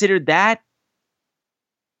 That's considered that.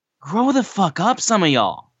 Grow the fuck up, some of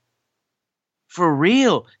y'all. For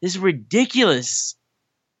real. This is ridiculous.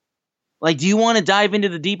 Like, do you want to dive into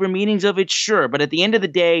the deeper meanings of it? Sure. But at the end of the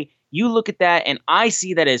day, you look at that and I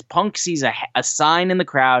see that as Punk sees a sign in the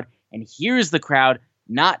crowd and hears the crowd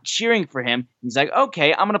not cheering for him. He's like,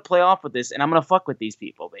 okay, I'm going to play off with this and I'm going to fuck with these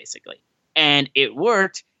people, basically. And it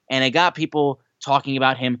worked. And it got people talking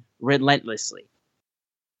about him relentlessly.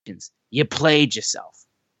 You played yourself.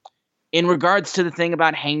 In regards to the thing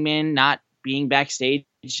about Hangman not being backstage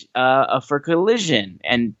for Collision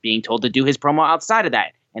and being told to do his promo outside of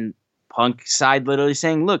that. And Punk side literally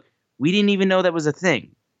saying, look, we didn't even know that was a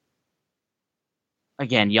thing.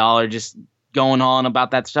 Again, y'all are just going on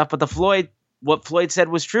about that stuff. But what Floyd said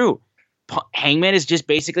was true. Hangman is just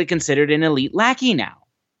basically considered an elite lackey now.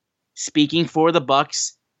 Speaking for the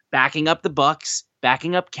Bucks, backing up the Bucks,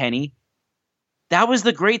 backing up Kenny. That was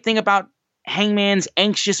the great thing about Hangman's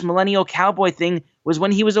anxious millennial cowboy thing, was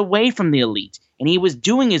when he was away from the elite and he was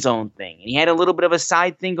doing his own thing and he had a little bit of a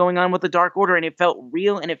side thing going on with the Dark Order and it felt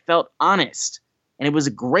real and it felt honest and it was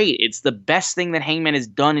great. It's the best thing that Hangman has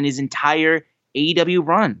done in his entire AEW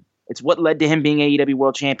run. It's what led to him being AEW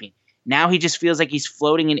World Champion. Now he just feels like he's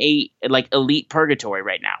floating in elite purgatory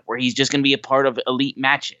right now, where he's just going to be a part of elite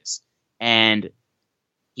matches and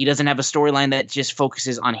he doesn't have a storyline that just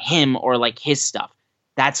focuses on him or like his stuff.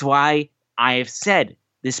 That's why I have said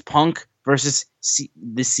this Punk versus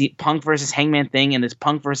Punk versus Hangman thing and this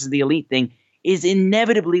Punk versus the Elite thing is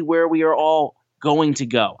inevitably where we are all going to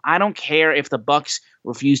go. I don't care if the Bucks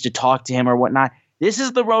refuse to talk to him or whatnot. This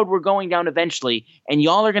is the road we're going down eventually, and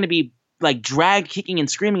y'all are going to be like dragged, kicking and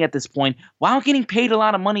screaming at this point while getting paid a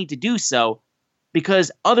lot of money to do so,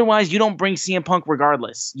 because otherwise you don't bring CM Punk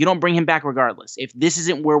regardless. You don't bring him back regardless if this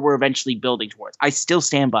isn't where we're eventually building towards. I still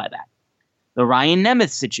stand by that. The Ryan Nemeth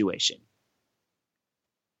situation.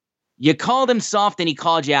 You called him soft and he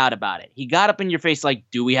called you out about it. He got up in your face like,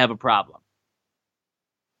 do we have a problem?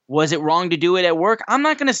 Was it wrong to do it at work? I'm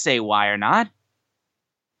not going to say why or not.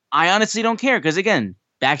 I honestly don't care because, again,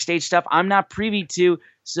 backstage stuff I'm not privy to,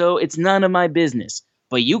 so it's none of my business.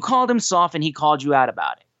 But you called him soft and he called you out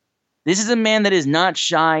about it. This is a man that is not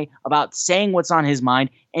shy about saying what's on his mind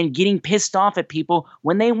and getting pissed off at people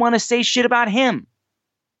when they want to say shit about him.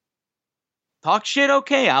 Talk shit,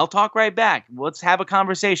 okay, I'll talk right back. Let's have a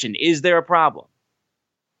conversation. Is there a problem?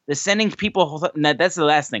 The sending people, that's the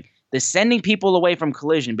last thing. The sending people away from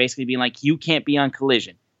Collision, basically being like, you can't be on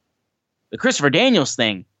Collision. The Christopher Daniels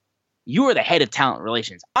thing, you are the head of talent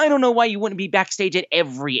relations. I don't know why you wouldn't be backstage at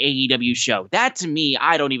every AEW show. That, to me,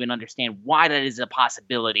 I don't even understand why that is a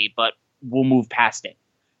possibility, but we'll move past it.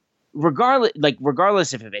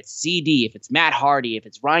 Regardless if it's CD, if it's Matt Hardy, if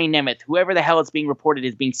it's Ryan Nemeth, whoever the hell it's being reported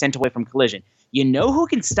is being sent away from Collision, you know who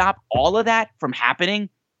can stop all of that from happening?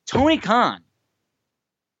 Tony Khan.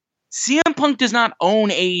 CM Punk does not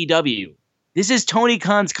own AEW. This is Tony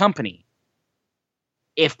Khan's company.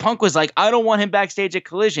 If Punk was like, I don't want him backstage at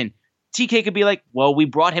Collision, TK could be like, well, we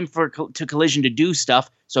brought him to Collision to do stuff,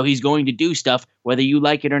 so he's going to do stuff, whether you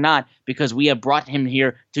like it or not, because we have brought him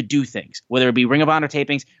here to do things, whether it be Ring of Honor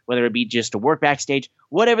tapings, whether it be just to work backstage,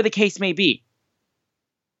 whatever the case may be.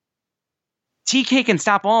 TK can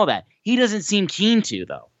stop all that. He doesn't seem keen to,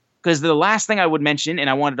 though. Because the last thing I would mention, and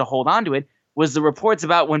I wanted to hold on to it, was the reports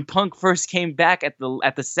about when Punk first came back at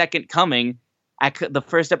the Second Coming, at the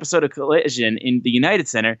first episode of Collision in the United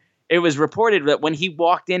Center. It was reported that when he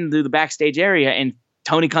walked into the backstage area and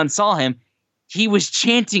Tony Khan saw him, he was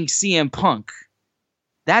chanting CM Punk.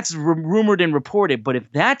 That's rumored and reported, but if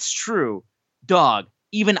that's true, dog,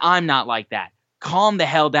 even I'm not like that. Calm the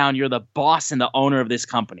hell down. You're the boss and the owner of this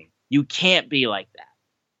company. You can't be like that.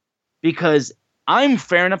 Because I'm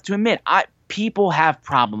fair enough to admit, people have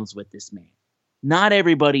problems with this man. Not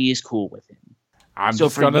everybody is cool with him. I'm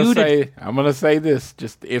gonna say this,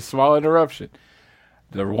 just a small interruption.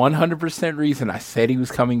 The 100% reason I said he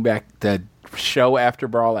was coming back the show after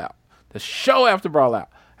Brawl Out. I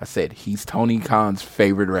said he's Tony Khan's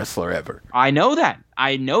favorite wrestler ever. I know that.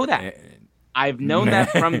 I've known that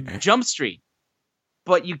from Jump Street.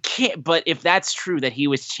 But you can't. But if that's true that he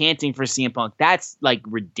was chanting for CM Punk, that's like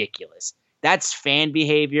ridiculous. That's fan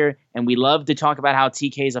behavior, and we love to talk about how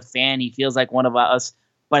TK is a fan. He feels like one of us.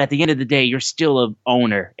 But at the end of the day, you're still an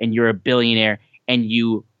owner, and you're a billionaire, and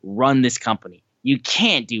you run this company. You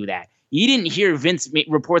can't do that. You didn't hear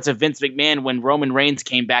reports of Vince McMahon when Roman Reigns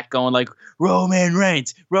came back going like, Roman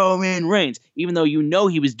Reigns, even though you know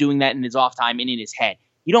he was doing that in his off time and in his head.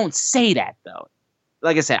 You don't say that, though.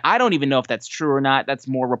 Like I said, I don't even know if that's true or not. That's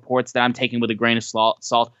more reports that I'm taking with a grain of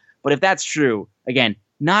salt. But if that's true, again,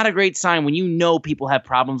 not a great sign when you know people have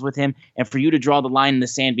problems with him, and for you to draw the line in the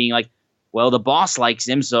sand being like, well, the boss likes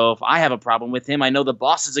him, so if I have a problem with him, I know the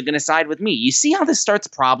bosses are going to side with me. You see how this starts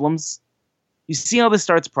problems?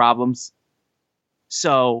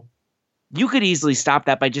 So you could easily stop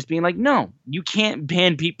that by just being like, no, you can't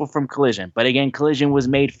ban people from Collision. But again, Collision was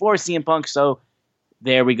made for CM Punk, so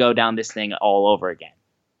there we go down this thing all over again.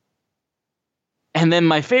 And then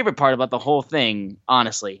my favorite part about the whole thing,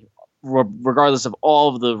 honestly, regardless of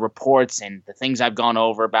all of the reports and the things I've gone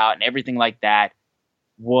over about and everything like that,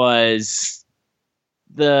 was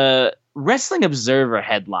the Wrestling Observer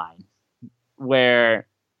headline where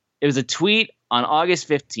it was a tweet on August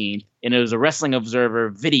 15th, and it was a Wrestling Observer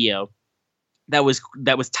video that was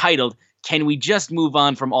titled, "Can we just move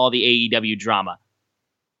on from all the AEW drama?"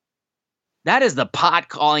 That is the pot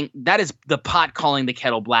calling the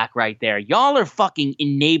kettle black right there. Y'all are fucking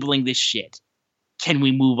enabling this shit. Can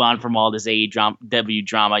we move on from all this AEW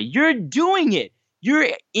drama? You're doing it. You're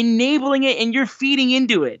enabling it and you're feeding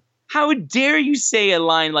into it. How dare you say a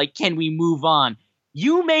line like, can we move on?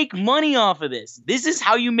 You make money off of this. This is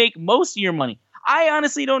how you make most of your money. I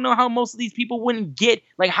honestly don't know how most of these people wouldn't get,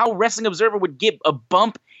 like how Wrestling Observer would get a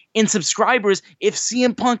bump in subscribers if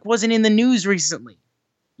CM Punk wasn't in the news recently.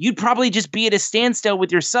 You'd probably just be at a standstill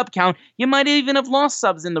with your sub count. You might even have lost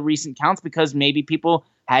subs in the recent counts because maybe people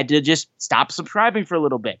had to just stop subscribing for a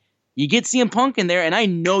little bit. You get CM Punk in there, and I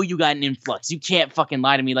know you got an influx. You can't fucking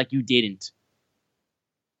lie to me like you didn't.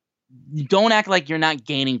 Don't act like you're not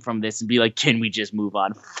gaining from this and be like, can we just move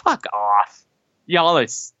on? Fuck off. Y'all are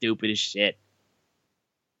stupid as shit.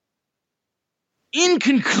 In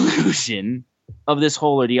conclusion of this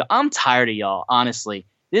whole ordeal, I'm tired of y'all, honestly.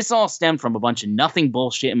 This all stemmed from a bunch of nothing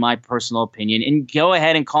bullshit in my personal opinion. And go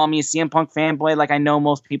ahead and call me a CM Punk fanboy like I know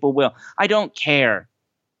most people will. I don't care.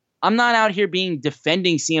 I'm not out here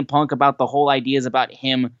defending CM Punk about the whole ideas about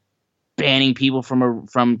him banning people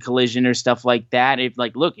from Collision or stuff like that. If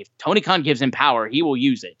Tony Khan gives him power, he will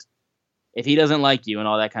use it. If he doesn't like you and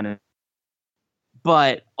all that kind of.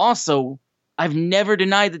 But also, I've never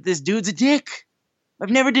denied that this dude's a dick.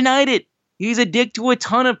 I've never denied it. He's a dick to a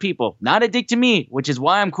ton of people. Not a dick to me, which is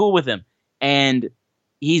why I'm cool with him. And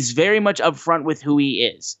he's very much upfront with who he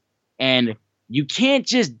is. And you can't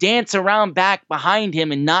just dance around back behind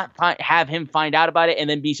him and not have him find out about it and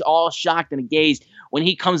then be all shocked and amazed when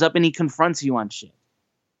he comes up and he confronts you on shit.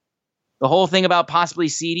 The whole thing about possibly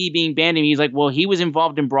CD being banned, and he's like, well, he was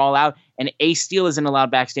involved in Brawl Out, and Ace Steel isn't allowed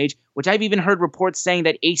backstage, which I've even heard reports saying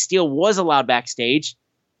that Ace Steel was allowed backstage,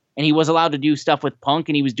 and he was allowed to do stuff with Punk,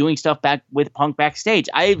 and he was doing stuff with Punk backstage.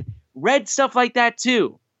 I've read stuff like that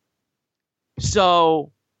too.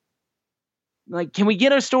 So, can we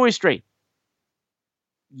get our story straight?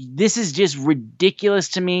 This is just ridiculous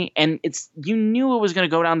to me, and you knew it was going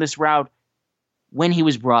to go down this route when he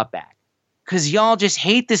was brought back. Because y'all just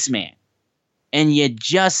hate this man. And you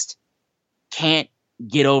just can't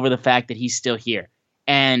get over the fact that he's still here.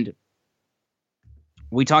 And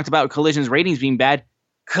we talked about Collision's ratings being bad.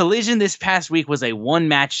 Collision this past week was a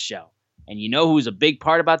one-match show. And you know who's a big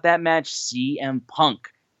part about that match? CM Punk.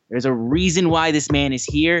 There's a reason why this man is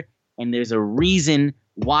here, and there's a reason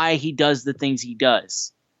why he does the things he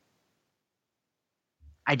does.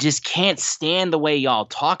 I just can't stand the way y'all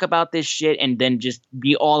talk about this shit and then just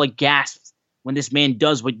be all aghast when this man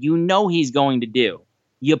does what you know he's going to do.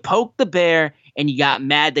 You poke the bear and you got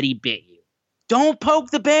mad that he bit you. Don't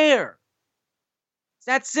poke the bear. It's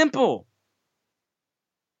that simple.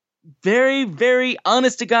 Very, very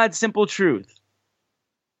honest to God, simple truth.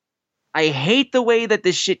 I hate the way that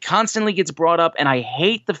this shit constantly gets brought up, and I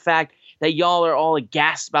hate the fact that y'all are all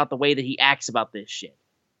aghast about the way that he acts about this shit.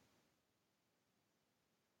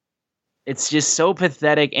 It's just so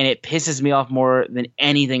pathetic, and it pisses me off more than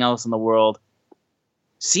anything else in the world.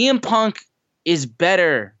 CM Punk is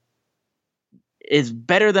better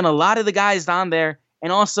than a lot of the guys on there,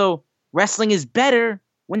 and also wrestling is better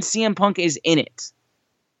when CM Punk is in it.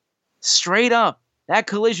 Straight up, that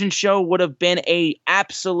Collision show would have been a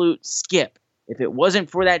absolute skip if it wasn't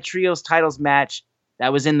for that Trios titles match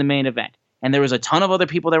that was in the main event. And there was a ton of other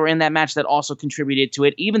people that were in that match that also contributed to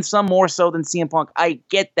it, even some more so than CM Punk. I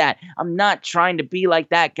get that. I'm not trying to be like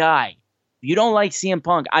that guy. If you don't like CM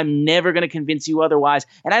Punk, I'm never going to convince you otherwise,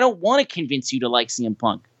 and I don't want to convince you to like CM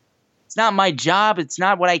Punk. It's not my job. It's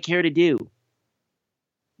not what I care to do.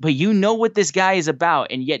 But you know what this guy is about,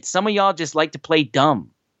 and yet some of y'all just like to play dumb.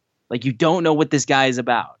 Like you don't know what this guy is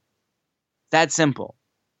about. That simple.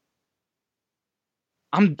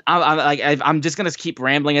 I'm just gonna keep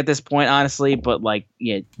rambling at this point, honestly. But like,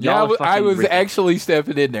 yeah. I was actually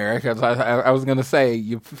stepping in there because I was gonna say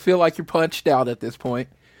you feel like you're punched out at this point.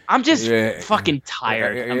 I'm just fucking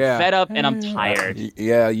tired. I'm fed up and I'm tired.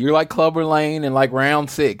 Yeah, you're like Clubber Lane in like round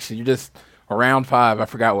 6. You're just round 5. I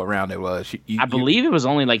forgot what round it was. I believe it was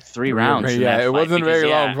only like 3 rounds. Yeah, it wasn't a very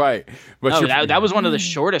long fight. But no, that was one of the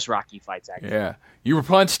shortest Rocky fights. Actually. Yeah, you were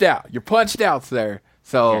punched out. You're punched out there.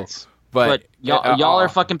 So. Yes. But y'all are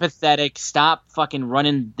fucking pathetic. Stop fucking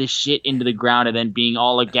running this shit into the ground and then being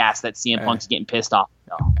all aghast that CM Punk's getting pissed off.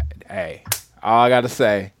 No. Hey, all I got to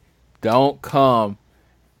say, don't come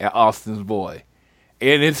at Austin's boy.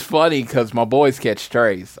 And it's funny because my boys catch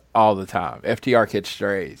strays all the time. FTR catch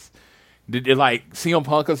strays. Like, CM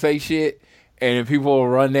Punk will say shit, and people will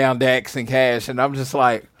run down Dax and Cash, and I'm just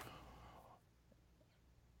like,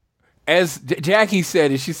 as Jackie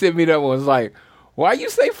said it, she sent me that one, was like, why you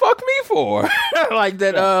say fuck me for? Like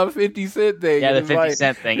that 50 Cent thing. Yeah, the 50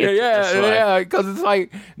 Cent thing. Yeah, because it's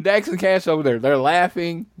like Dax and Cash over there. They're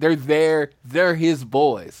laughing. They're there. They're his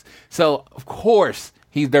boys. So, of course,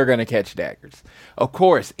 they're going to catch daggers. Of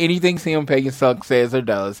course, anything CM Punk says or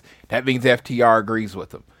does, that means FTR agrees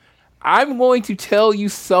with him. I'm going to tell you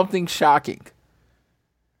something shocking.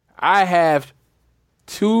 I have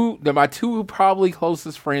my two probably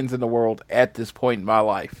closest friends in the world at this point in my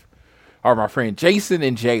life are my friend Jason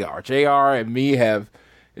and JR. JR and me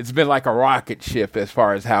it's been like a rocket ship as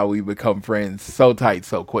far as how we become friends so tight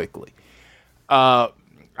so quickly. I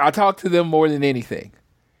talk to them more than anything.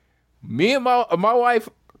 Me and my wife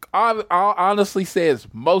honestly says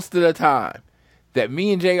most of the time that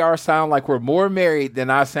me and JR sound like we're more married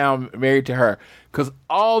than I sound married to her. Because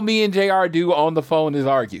all me and JR do on the phone is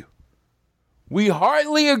argue. We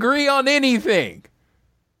hardly agree on anything.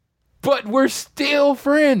 But we're still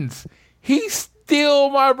friends. He's still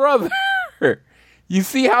my brother. You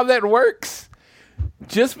see how that works?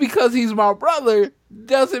 Just because he's my brother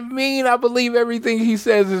doesn't mean I believe everything he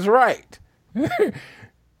says is right.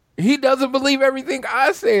 He doesn't believe everything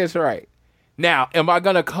I say is right. Now, am I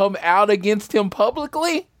going to come out against him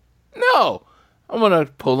publicly? No. I'm going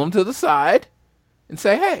to pull him to the side and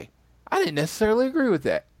say, hey, I didn't necessarily agree with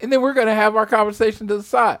that. And then we're going to have our conversation to the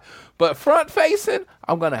side. But front facing,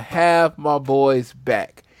 I'm going to have my boys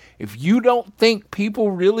back. If you don't think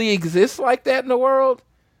people really exist like that in the world,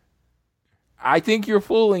 I think you're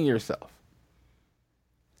fooling yourself.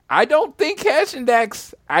 I don't think Cash and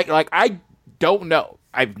Dax, I don't know.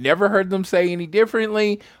 I've never heard them say any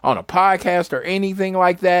differently on a podcast or anything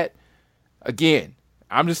like that. Again,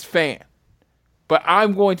 I'm just a fan. But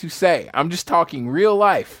I'm going to say, I'm just talking real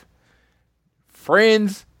life.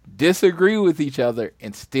 Friends disagree with each other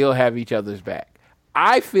and still have each other's back.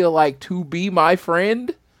 I feel like to be my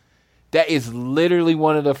friend, that is literally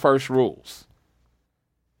one of the first rules.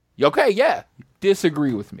 Okay, yeah,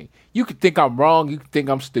 disagree with me. You could think I'm wrong. You could think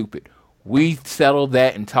I'm stupid. We settle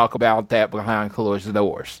that and talk about that behind closed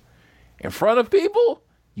doors. In front of people,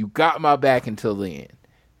 you got my back until the end.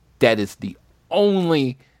 That is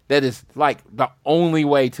like the only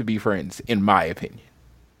way to be friends, in my opinion.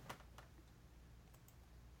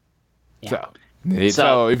 Yeah.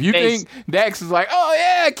 So if you think Dax is like, oh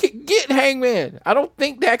yeah, get Hangman. I don't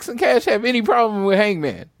think Dax and Cash have any problem with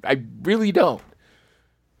Hangman. I really don't.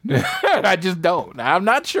 I just don't. I'm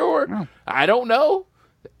not sure. No. I don't know.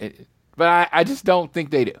 But I just don't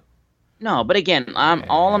think they do. No, but again,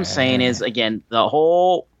 all I'm saying is, again, the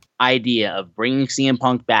whole idea of bringing CM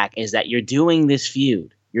Punk back is that you're doing this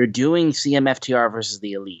feud. You're doing CMFTR versus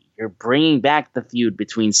the Elite. You're bringing back the feud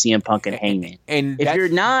between CM Punk and Hangman. And if you're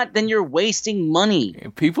not, then you're wasting money.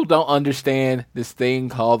 People don't understand this thing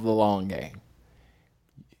called the long game.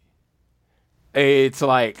 It's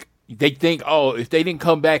like they think, if they didn't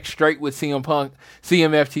come back straight with CM Punk,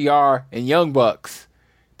 CMFTR, and Young Bucks,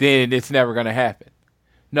 then it's never going to happen.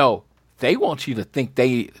 No, they want you to think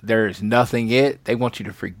there's nothing yet. They want you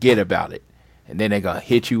to forget about it. And then they're going to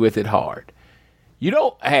hit you with it hard.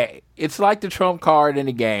 It's like the trump card in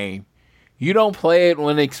the game. You don't play it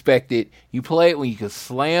when expected. You play it when you can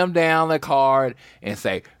slam down the card and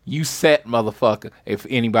say, you set, motherfucker. If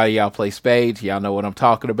anybody y'all play spades, y'all know what I'm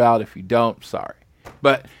talking about. If you don't, sorry.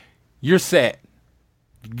 But you're set.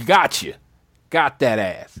 Got you. Got that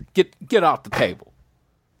ass. Get off the table.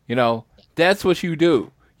 That's what you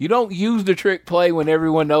do. You don't use the trick play when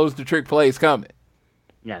everyone knows the trick play is coming.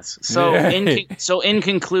 Yes. So in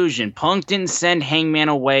conclusion, Punk didn't send Hangman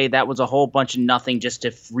away. That was a whole bunch of nothing just to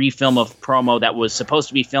refilm a promo that was supposed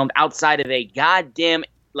to be filmed outside of a goddamn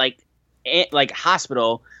like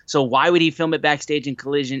hospital. So why would he film it backstage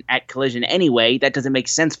at Collision anyway? That doesn't make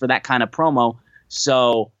sense for that kind of promo.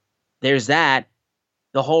 So there's that.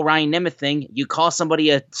 The whole Ryan Nemeth thing, you call somebody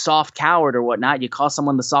a soft coward or whatnot, you call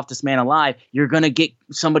someone the softest man alive, you're going to get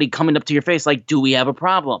somebody coming up to your face like, do we have a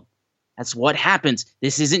problem? That's what happens.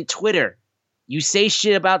 This isn't Twitter. You say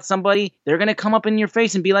shit about somebody, they're going to come up in your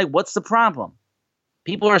face and be like, what's the problem?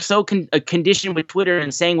 People are so conditioned with Twitter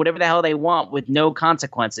and saying whatever the hell they want with no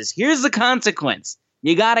consequences. Here's the consequence.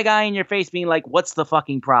 You got a guy in your face being like, what's the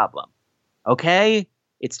fucking problem? Okay?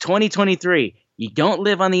 It's 2023. You don't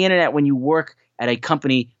live on the internet when you work at a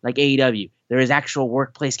company like AEW. There is actual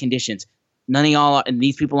workplace conditions. None of y'all, and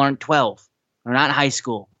these people aren't 12. They're not in high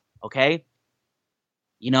school. Okay?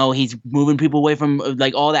 He's moving people away from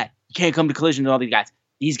like all that. You can't come to Collision with all these guys.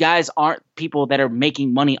 These guys aren't people that are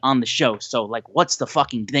making money on the show. So like, what's the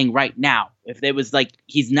fucking thing right now? If there was like,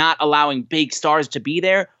 he's not allowing big stars to be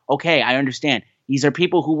there. Okay, I understand. These are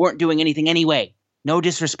people who weren't doing anything anyway. No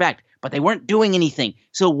disrespect, but they weren't doing anything.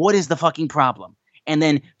 So what is the fucking problem? And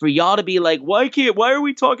then for y'all to be like, why are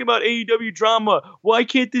we talking about AEW drama? Why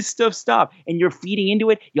can't this stuff stop? And you're feeding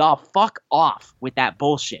into it. Y'all fuck off with that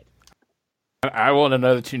bullshit. I want to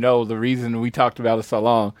know that the reason we talked about it so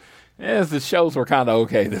long is the shows were kind of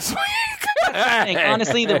okay this week.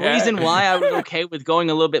 Honestly, the reason why I was okay with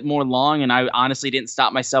going a little bit more long, and I honestly didn't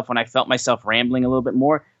stop myself when I felt myself rambling a little bit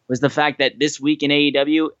more, was the fact that this week in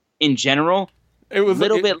AEW, in general, it was a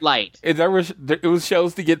little bit light. It was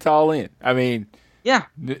shows to get to All In. I mean... Yeah,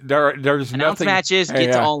 there's announce nothing. Matches,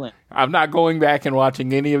 get to All In. I'm not going back and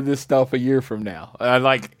watching any of this stuff a year from now.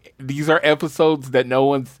 These are episodes that no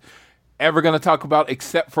one's ever going to talk about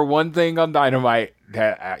except for one thing on Dynamite.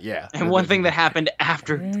 And one thing that happened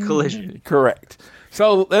after Collision. Correct.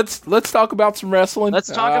 So let's talk about some wrestling. Let's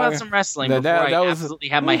talk about some wrestling before I absolutely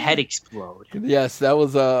have my head explode. Yes, that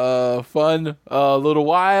was a fun little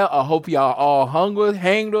while. I hope y'all all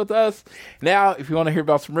hanged with us. Now, if you want to hear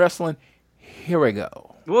about some wrestling, here we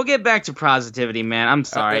go. We'll get back to positivity, man. I'm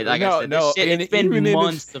sorry. I said, it's been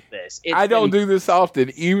months of this. I don't do this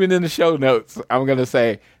often. Even in the show notes, I'm going to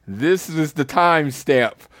say, this is the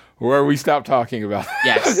timestamp where we stop talking about it.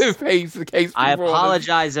 Yes. I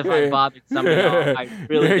apologize if I bothered some of y'all. I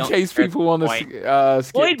really don't. In case people want to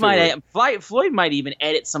skip Floyd might even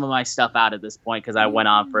edit some of my stuff out at this point because I went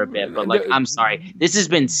on for a bit. But I'm sorry. This has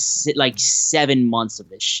been 7 months of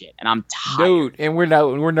this shit, and I'm tired. Dude, and we're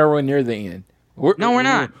nowhere near the end. We're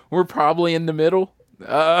not. We're probably in the middle,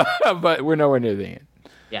 but we're nowhere near the end.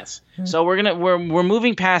 Yes. So we're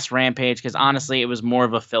moving past Rampage because honestly, it was more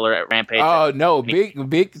of a filler at Rampage. Oh no,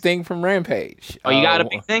 big thing from Rampage. Oh, you got a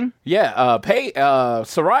big thing? Yeah.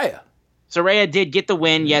 Saraya. Saraya did get the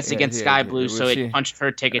win, against Sky Blue, so it punched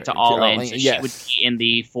her ticket to All In. So she would be in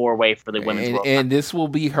the 4-way for the Women's World Cup. And this will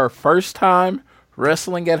be her first time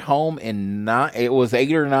wrestling at home in it was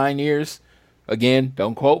 8 or 9 years. Again,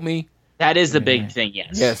 don't quote me. That is the big thing,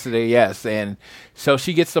 yes. Yes. And so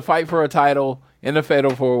she gets to fight for a title in the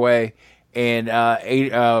Fatal 4-Way, and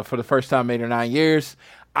for the first time in 8 or 9 years.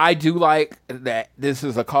 I do like that this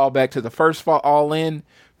is a callback to the first All In,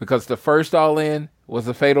 because the first All In was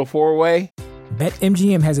a Fatal 4-Way.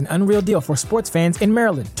 BetMGM has an unreal deal for sports fans in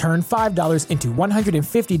Maryland. Turn $5 into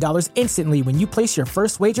 $150 instantly when you place your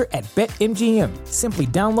first wager at BetMGM. Simply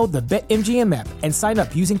download the BetMGM app and sign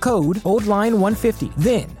up using code OldLine150.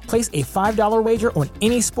 Then, place a $5 wager on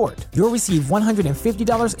any sport. You'll receive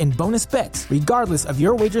 $150 in bonus bets, regardless of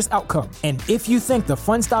your wager's outcome. And if you think the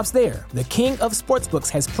fun stops there, the king of sportsbooks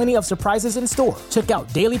has plenty of surprises in store. Check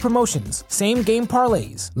out daily promotions, same-game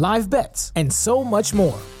parlays, live bets, and so much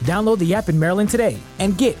more. Download the app in Maryland today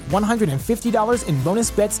and get $150 in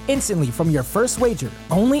bonus bets instantly from your first wager.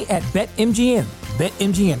 Only at BetMGM.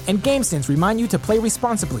 BetMGM and GameSense remind you to play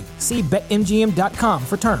responsibly. See BetMGM.com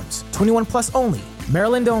for terms. 21 plus only.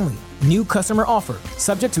 Maryland only. New customer offer.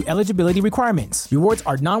 Subject to eligibility requirements. Rewards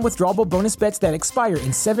are non-withdrawable bonus bets that expire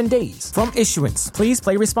in 7 days. From issuance, please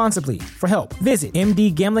play responsibly. For help, visit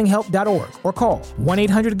mdgamblinghelp.org or call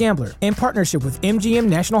 1-800-GAMBLER in partnership with MGM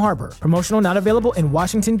National Harbor. Promotional not available in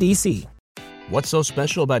Washington, D.C. What's so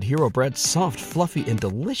special about Hero Bread's soft, fluffy, and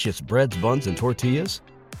delicious breads, buns, and tortillas?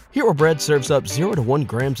 Hero Bread serves up 0 to 1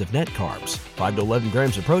 grams of net carbs, 5 to 11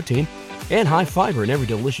 grams of protein, and high fiber in every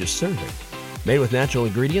delicious serving. Made with natural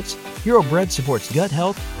ingredients, Hero Bread supports gut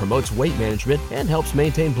health, promotes weight management, and helps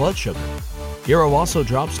maintain blood sugar. Hero also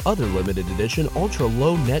drops other limited edition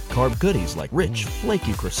ultra-low net carb goodies like rich,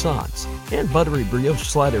 flaky croissants and buttery brioche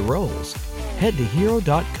slider rolls. Head to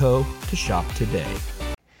hero.co to shop today.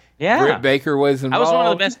 Yeah. Britt Baker was involved. That was one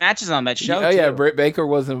of the best matches on that show, Yeah, Britt Baker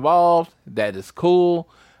was involved. That is cool.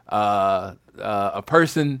 A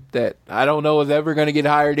person that I don't know is ever going to get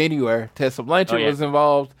hired anywhere. Tessa Blanchard was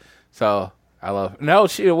involved. So I love. No,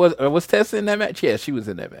 she was Tessa in that match. Yeah, she was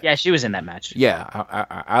in that match. Yeah, she was in that match.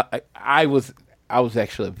 Yeah, I was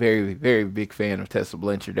actually a very, very big fan of Tessa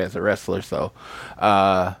Blanchard as a wrestler. So,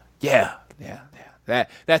 yeah,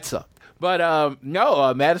 that sucked. But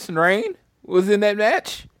no, Madison Rain was in that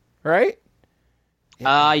match, right?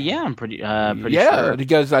 Yeah, I'm pretty sure. Yeah,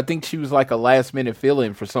 because I think she was like a last-minute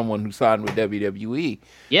fill-in for someone who signed with WWE.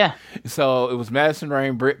 Yeah. So it was Madison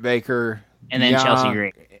Rain, Britt Baker, and then Chelsea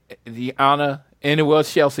Green. Deanna, and it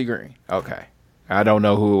was Chelsea Green. Okay. I don't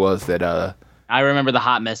know who it was that... I remember the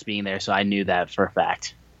hot mess being there, so I knew that for a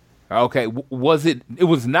fact. Okay. Was it... It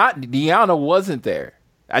was not... Deanna wasn't there.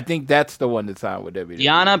 I think that's the one that signed with WWE.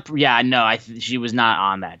 Deanna, yeah, no, she was not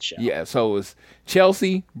on that show. Yeah, so it was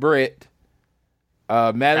Chelsea, Britt,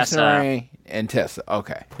 Madison Rain, and Tessa.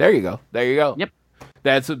 Okay. There you go. Yep.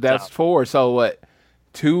 That's 4. So what?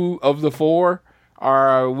 2 of the 4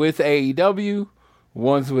 are with AEW.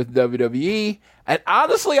 One's with WWE. And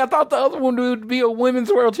honestly, I thought the other one would be a women's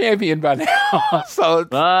world champion by now.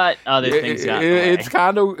 But other things got it's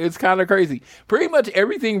kind of crazy. Pretty much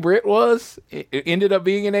everything Britt was, it ended up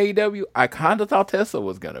being in AEW. I kind of thought Tessa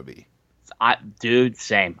was gonna be. Dude,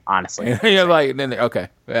 same, honestly. You're like, then okay,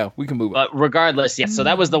 well, we can move on. But regardless, yeah. So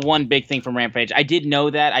that was the one big thing from Rampage. I did know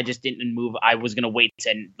that. I just didn't move. I was gonna wait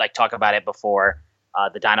and talk about it before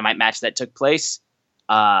the Dynamite match that took place.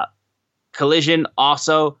 Collision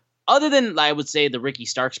also, other than I would say the Ricky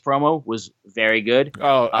Starks promo was very good.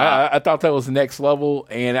 Oh, I thought that was next level,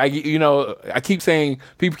 and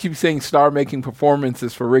people keep saying star-making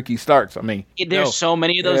performances for Ricky Starks. I mean, there's so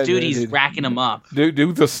many of those dudes. He's racking them up.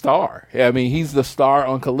 Dude's the star. Yeah, I mean, he's the star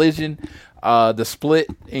on Collision. The split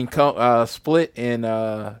in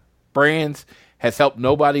brands has helped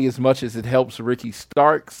nobody as much as it helps Ricky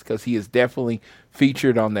Starks because he is definitely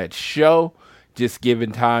featured on that show. Just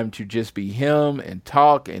given time to just be him and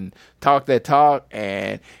talk that talk.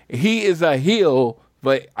 And he is a heel,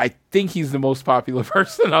 but I think he's the most popular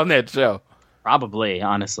person on that show. Probably,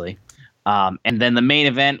 honestly. And then the main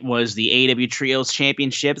event was the AEW Trios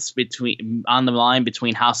Championships on the line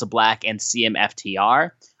between House of Black and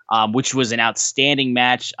CMFTR, which was an outstanding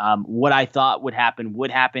match. What I thought would happen.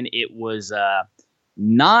 It was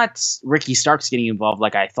not Ricky Starks getting involved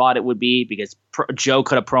like I thought it would be, because Joe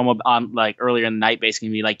could have promo on earlier in the night, basically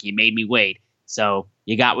be like, "You made me wait, so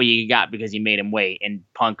you got what you got because you made him wait." And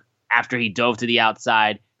Punk, after he dove to the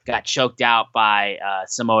outside, got choked out by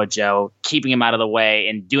Samoa Joe, keeping him out of the way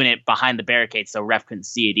and doing it behind the barricade so ref couldn't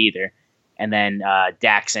see it either. And then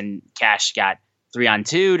Dax and Cash got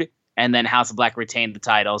 3-on-2'd, and then House of Black retained the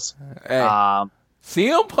titles. Hey,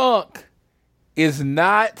 CM Punk is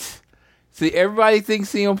not... See, everybody thinks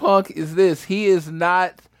CM Punk is this. He is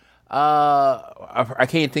not... I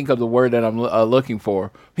can't think of the word that I'm looking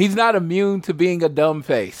for. He's not immune to being a dumb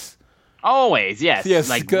face. Always, yes.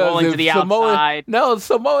 Rolling to the outside. No,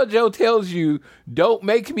 Samoa Joe tells you, "Don't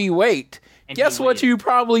make me wait." And guess what you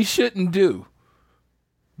probably shouldn't do?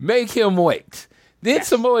 Make him wait. Then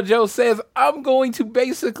Samoa Joe says, earlier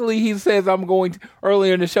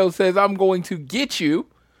in the show says, "I'm going to get you."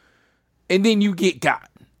 and then you get got.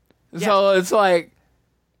 Yeah. So it's like,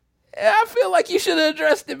 I feel like you should have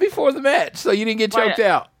addressed it before the match so you didn't get choked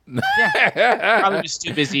out. Yeah. Probably just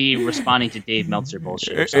too busy responding to Dave Meltzer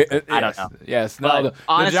bullshit or something. I don't know. Yes. But No,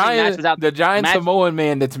 honestly, the giant Samoan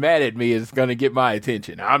man that's mad at me is going to get my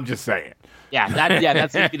attention. I'm just saying.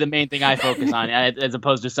 That's going to be the main thing I focus on, as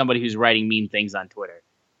opposed to somebody who's writing mean things on Twitter.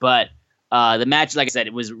 But the match, like I said,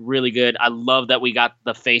 it was really good. I love that we got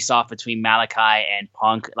the face-off between Malachi and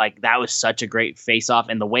Punk. Like, that was such a great face-off,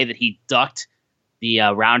 and the way that he ducked the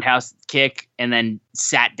roundhouse kick and then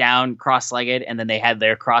sat down cross-legged, and then they had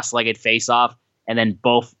their cross-legged face-off, and then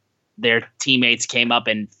both their teammates came up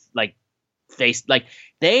and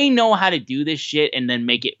they know how to do this shit and then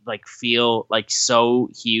make it like feel like so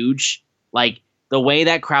huge. Like the way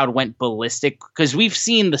that crowd went ballistic, because we've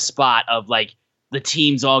seen the spot of like the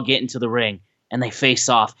teams all get into the ring and they face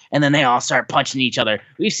off and then they all start punching each other.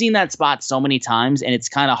 We've seen that spot so many times, and it's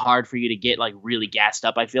kind of hard for you to get like really gassed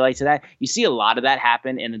up, I feel like, to that. You see a lot of that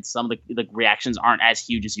happen, and then some of the reactions aren't as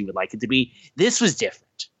huge as you would like it to be. This was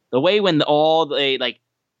different. The way when all the like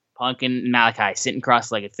Punk and Malachi sitting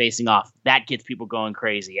cross-legged facing off, that gets people going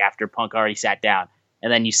crazy after Punk already sat down.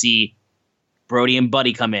 And then you see Brody and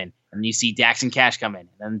Buddy come in, and you see Dax and Cash come in,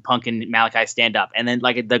 and then Punk and Malachi stand up, and then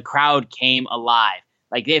like the crowd came alive.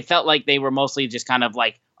 Like, it felt like they were mostly just kind of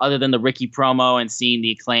like, other than the Ricky promo and seeing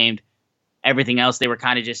the Acclaimed, everything else, they were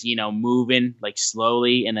kind of just, moving like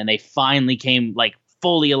slowly. And then they finally came like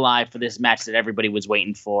fully alive for this match that everybody was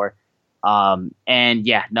waiting for.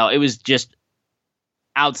 It was just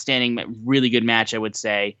outstanding, really good match, I would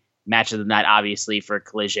say. Match of the night, obviously, for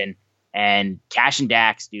Collision. And Cash and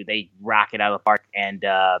Dax, dude, they rock it out of the park. And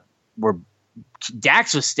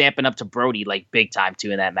Dax was stamping up to Brody like big time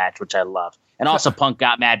too in that match, which I love. And also Punk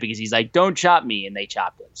got mad because he's like, "Don't chop me," and they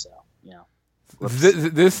chopped him. So,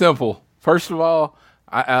 this simple. First of all,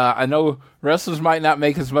 I know wrestlers might not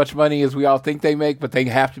make as much money as we all think they make, but they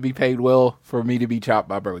have to be paid well for me to be chopped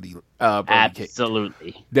by Brody.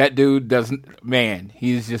 Absolutely. King. That dude doesn't. Man,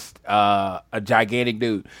 he's just a gigantic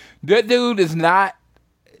dude. That dude is not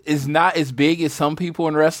as big as some people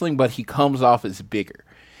in wrestling, but he comes off as bigger.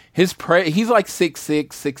 He's like 6'6",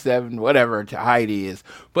 6'7", whatever height he is,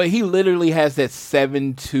 but he literally has that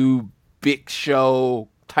 7'2" Big Show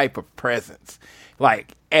type of presence.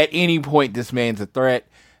 Like, at any point, this man's a threat.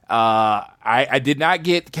 I did not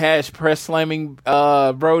get Cash press slamming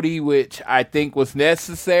Brody, which I think was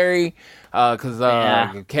necessary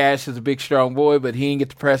because Cash is a big, strong boy, but he didn't get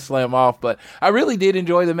the press slam off. But I really did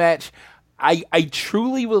enjoy the match. I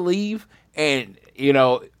truly believe, and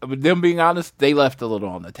them being honest, they left a little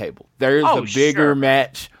on the table. There's a bigger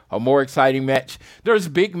match, a more exciting match. There's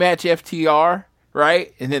big match FTR,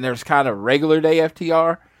 right? And then there's kind of regular day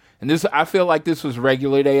FTR. And I feel like this was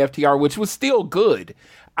regular day FTR, which was still good.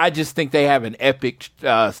 I just think they have an epic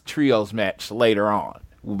trios match later on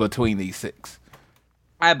between these six.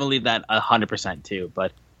 I believe that 100% too.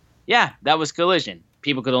 But yeah, that was Collision.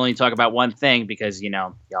 People could only talk about one thing because,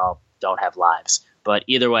 y'all don't have lives. But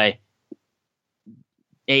either way,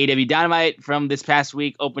 AEW Dynamite from this past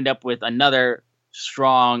week opened up with another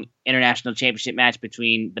strong international championship match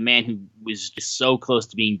between the man who was just so close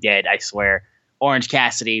to being dead, I swear, Orange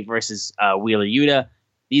Cassidy versus Wheeler Yuta.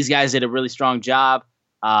 These guys did a really strong job.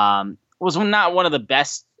 It was not one of the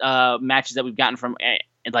best matches that we've gotten from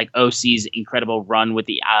OC's incredible run with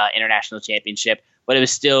the international championship, but it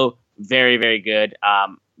was still very, very good.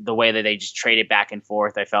 The way that they just traded back and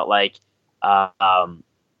forth, I felt like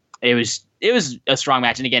it was a strong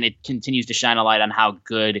match. And again, it continues to shine a light on how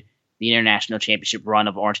good the international championship run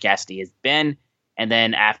of Orange Cassidy has been. And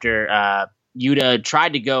then after Yuta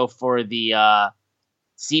tried to go for the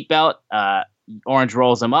seatbelt, Orange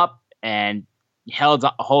rolls him up and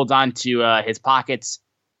holds on to his pockets,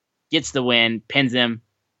 gets the win, pins him.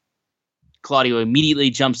 Claudio immediately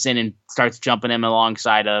jumps in and starts jumping him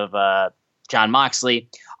alongside of Jon Moxley.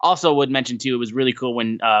 Also would mention, too, it was really cool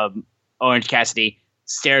when Orange Cassidy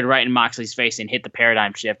stared right in Moxley's face and hit the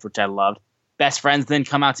paradigm shift, which I loved. Best friends then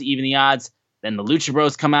come out to even the odds. Then the Lucha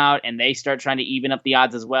Bros come out and they start trying to even up the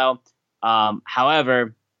odds as well.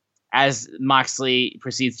 However, as Moxley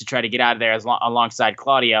proceeds to try to get out of there alongside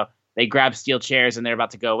Claudio, they grab steel chairs and they're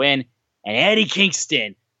about to go in. And Eddie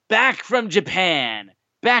Kingston, back from Japan,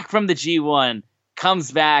 back from the G1,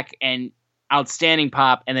 comes back and outstanding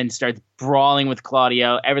pop and then starts brawling with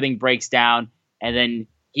Claudio. Everything breaks down. And then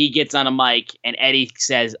he gets on a mic and Eddie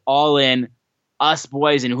says, "All in, us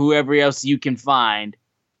boys and whoever else you can find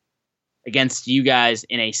against you guys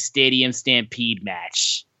in a Stadium Stampede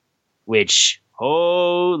match." Which,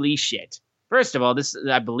 holy shit. First of all, this,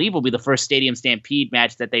 I believe, will be the first Stadium Stampede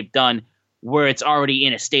match that they've done where it's already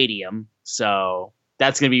in a stadium. So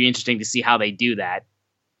that's going to be interesting to see how they do that.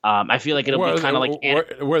 I feel like it'll be kind of like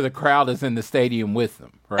where the crowd is in the stadium with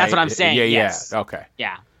them, right? That's what I'm saying. Yeah, yes. Yeah. Okay.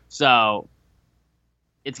 Yeah. So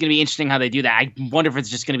it's going to be interesting how they do that. I wonder if it's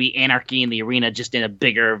just going to be anarchy in the arena, just in a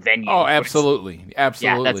bigger venue. Oh, absolutely.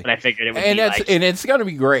 Absolutely. Yeah, that's what I figured it would and be like. And it's going to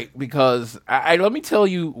be great because let me tell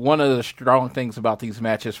you one of the strong things about these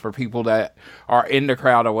matches for people that are in the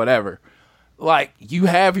crowd or whatever. Like, you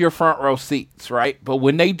have your front row seats, right? But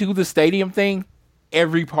when they do the stadium thing,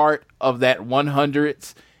 every part of that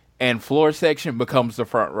 100s and floor section becomes the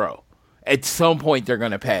front row. At some point, they're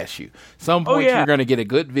going to pass you. Some point, you're going to get a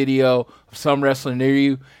good video of some wrestler near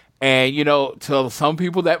you. And, to some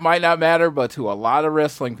people, that might not matter, but to a lot of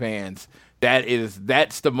wrestling fans,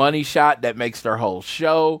 that's the money shot that makes their whole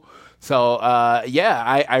show. So, I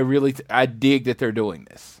dig that they're doing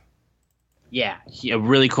this. Yeah, a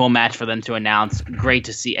really cool match for them to announce. Great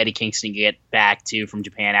to see Eddie Kingston get back, too, from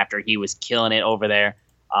Japan after he was killing it over there.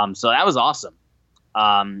 So that was awesome.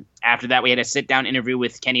 After that, we had a sit-down interview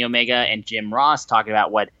with Kenny Omega and Jim Ross talking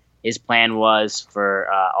about what his plan was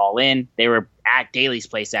for All In. They were at Daly's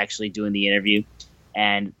place, actually, doing the interview.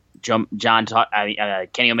 And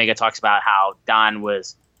Kenny Omega talks about how Don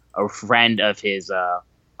was a friend of his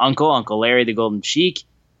Uncle Larry the Golden Sheik,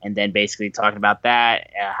 and then basically talking about that,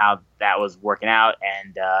 how that was working out,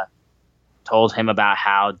 and told him about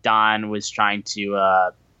how Don was trying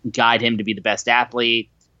to guide him to be the best athlete,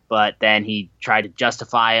 but then he tried to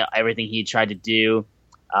justify everything he tried to do.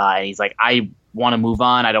 And he's like, I want to move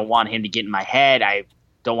on. I don't want him to get in my head. I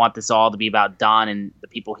don't want this all to be about Don and the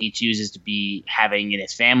people he chooses to be having in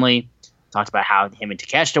his family. Talked about how him and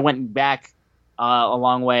Takeshita went back a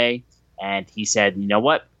long way. And he said, you know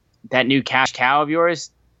what? That new cash cow of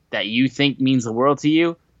yours that you think means the world to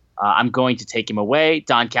you, I'm going to take him away.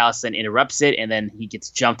 Don Callis then interrupts it, and then he gets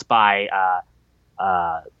jumped by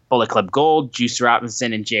Bullet Club Gold, Juice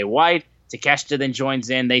Robinson, and Jay White. Takeshita then joins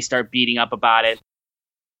in. They start beating up about it.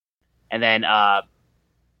 And then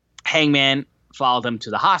Hangman followed them to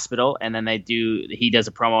the hospital, and then he does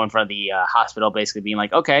a promo in front of the hospital, basically being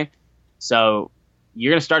like, okay, so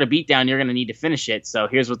you're going to start a beatdown. You're going to need to finish it. So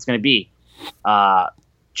here's what's going to be.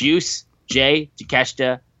 Juice, Jay,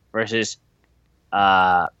 Takeshita versus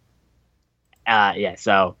so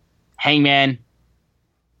Hangman,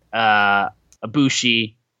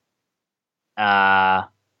 Ibushi, and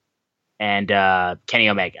Kenny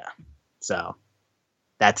Omega. So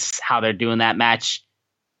that's how they're doing that match.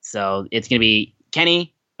 So it's going to be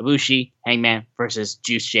Kenny, Ibushi, Hangman versus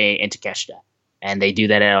Juice, Jay, and Takeshita. And they do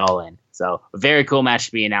that at All In. So a very cool match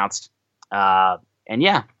to be announced.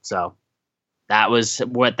 So that was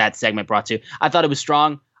what that segment brought to. I thought it was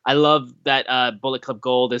strong. I love that Bullet Club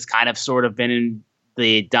Gold has kind of sort of been in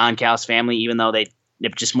the Don Callis family, even though they've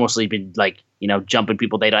just mostly been jumping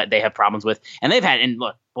people they have problems with. And they've had, and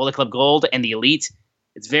look, Bullet Club Gold and the Elite,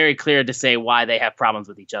 it's very clear to say why they have problems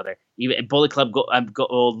with each other. Even Bullet Club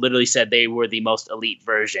Gold literally said they were the most elite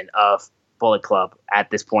version of Bullet Club at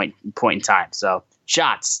this point in time. So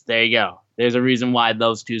shots, there you go. There's a reason why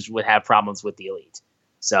those two would have problems with the Elite.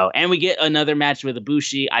 So, and we get another match with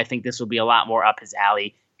Ibushi. I think this will be a lot more up his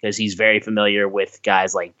alley because he's very familiar with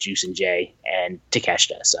guys like Juice and Jay and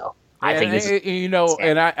Takeshita. So I think this is,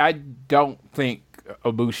 and I don't think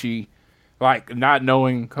Ibushi, like not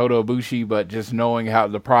knowing Kota Ibushi, but just knowing how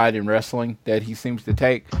the pride in wrestling that he seems to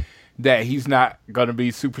take, that he's not going to be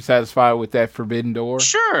super satisfied with that Forbidden Door.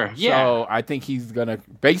 Sure, yeah. So I think he's going to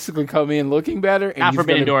basically come in looking better. And not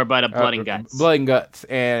Forbidden Door, but a Blood and Guts. Blood and Guts.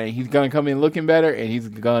 And he's going to come in looking better, and he's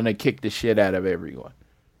going to kick the shit out of everyone.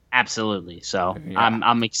 Absolutely. So yeah.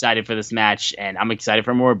 I'm excited for this match, and I'm excited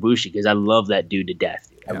for more Ibushi because I love that dude to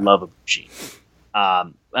death. I love Ibushi.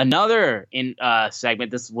 Another segment,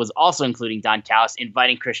 this was also including Don Callis,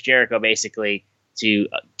 inviting Chris Jericho basically to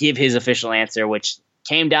give his official answer, which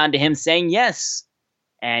came down to him saying yes.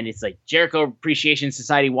 And it's like, Jericho Appreciation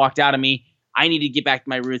Society walked out of me. I need to get back to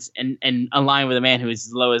my roots and align with a man who is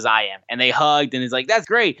as low as I am. And they hugged, and he's like, that's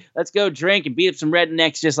great. Let's go drink and beat up some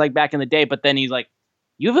rednecks just like back in the day. But then he's like,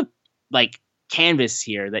 you have a canvas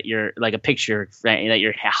here that you're like a picture that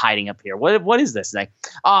you're hiding up here. What is this? Like,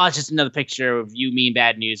 oh, it's just another picture of you, me, and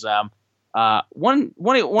Bad News. One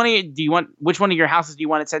of you, do you want, which one of your houses do you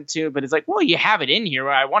want it sent to? But it's like, well, you have it in here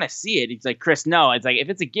where I want to see it. He's like, Chris, no. It's like, if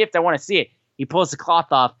it's a gift, I want to see it. He pulls the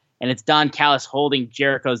cloth off, and it's Don Callis holding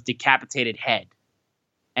Jericho's decapitated head.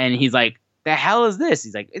 And he's like, the hell is this?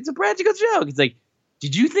 He's like, it's a practical joke. He's like,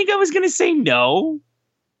 did you think I was going to say no?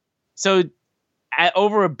 So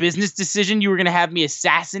over a business decision, you were going to have me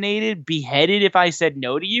assassinated, beheaded if I said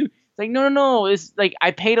no to you? It's like, no. It's like,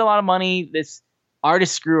 I paid a lot of money.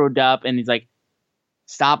 Artist screwed up, and he's like,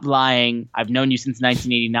 stop lying. I've known you since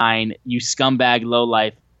 1989. You scumbag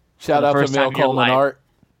lowlife. Shout out to Mel Coleman Art.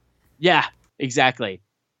 Yeah, exactly.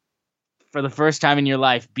 For the first time in your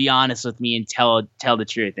life, be honest with me and tell the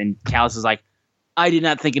truth. And Callis is like, I did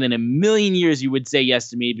not think in a million years you would say yes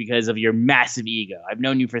to me because of your massive ego. I've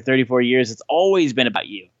known you for 34 years. It's always been about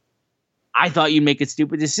you. I thought you'd make a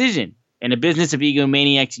stupid decision. In a business of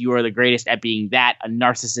egomaniacs, you are the greatest at being that, a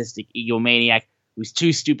narcissistic egomaniac who's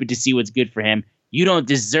too stupid to see what's good for him. You don't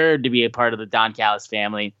deserve to be a part of the Don Callis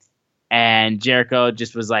family. And Jericho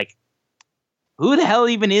just was like, who the hell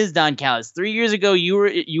even is Don Callis? 3 years ago,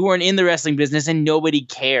 you weren't in the wrestling business and nobody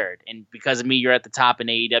cared. And because of me, you're at the top in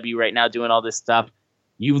AEW right now doing all this stuff.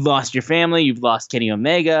 You've lost your family. You've lost Kenny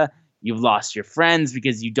Omega. You've lost your friends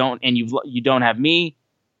because you don't have me.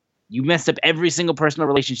 You messed up every single personal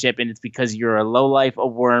relationship, and it's because you're a lowlife, a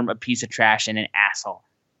worm, a piece of trash, and an asshole.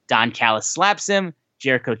 Don Callis slaps him.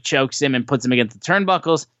 Jericho chokes him and puts him against the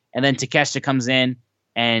turnbuckles. And then Takeshita comes in,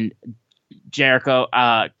 and Jericho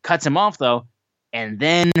cuts him off, though. And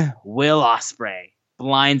then Will Ospreay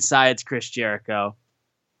blindsides Chris Jericho,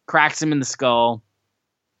 cracks him in the skull,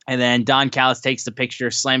 and then Don Callis takes the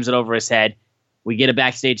picture, slams it over his head. We get a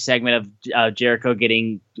backstage segment of Jericho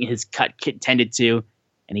getting his cut tended to,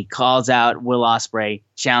 and he calls out Will Ospreay,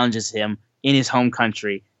 challenges him in his home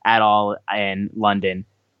country at All in London.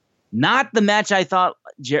 Not the match I thought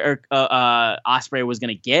Ospreay was going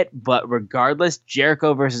to get, but regardless,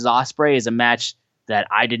 Jericho versus Ospreay is a match that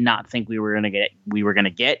I did not think we were going to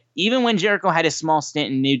get. Even when Jericho had a small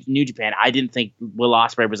stint in New Japan, I didn't think Will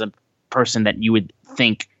Ospreay was a person that you would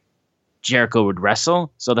think Jericho would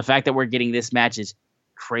wrestle. So the fact that we're getting this match is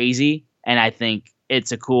crazy, and I think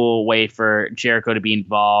it's a cool way for Jericho to be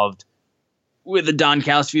involved with the Don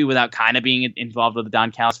Callis feud without kind of being involved with the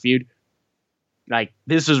Don Callis feud. Like,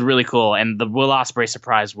 this was really cool, and the Will Ospreay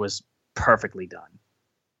surprise was perfectly done.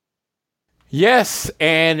 Yes,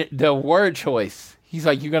 and the word choice. He's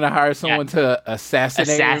like, you're going to hire someone to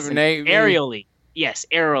assassinate me? Aerially. Yes,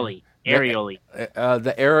 aerially.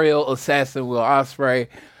 The aerial assassin, Will Ospreay.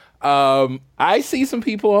 I see some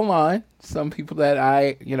people online, some people that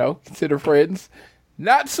I, consider friends,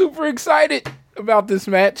 not super excited about this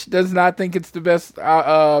match. Does not think it's the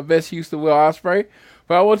best use of Will Ospreay.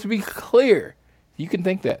 But I want to be clear. You can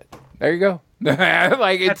think that. There you go.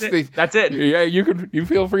 That's it. Yeah, you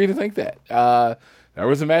feel free to think that. There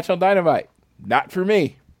was a match on Dynamite. Not for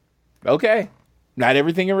me. Okay. Not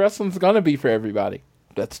everything in wrestling is gonna be for everybody.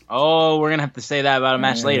 We're gonna have to say that about a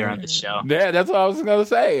match later on this show. Yeah, that's what I was gonna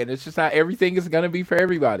say. And it's just not everything is gonna be for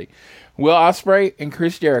everybody. Will Ospreay and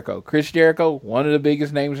Chris Jericho. Chris Jericho, one of the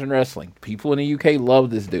biggest names in wrestling. People in the UK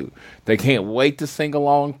love this dude. They can't wait to sing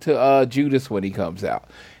along to Judas when he comes out.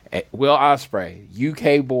 Will Ospreay,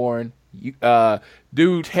 UK born.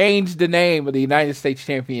 Dude changed the name of the United States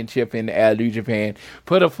Championship in New Japan,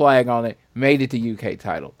 put a flag on it, made it the UK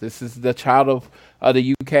title. This is the child of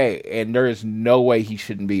the UK, and there is no way he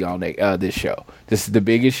shouldn't be on this show. This is the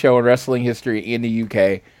biggest show in wrestling history in the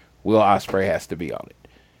UK. Will Ospreay has to be on it.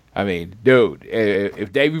 I mean, dude,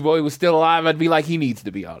 if Davey Boy was still alive, I'd be like, he needs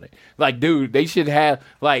to be on it. Like, dude, they should have,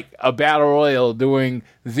 like, a battle royal doing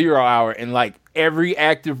 0 Hour, and, like, every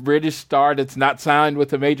active British star that's not signed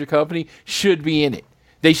with a major company should be in it.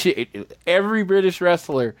 Every British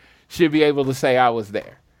wrestler should be able to say, I was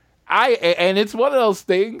there. And it's one of those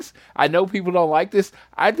things, I know people don't like this,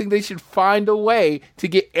 I think they should find a way to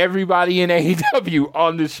get everybody in AEW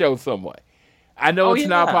on this show some way. I know it's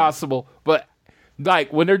not possible, but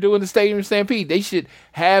like, when they're doing the Stadium Stampede, they should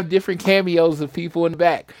have different cameos of people in the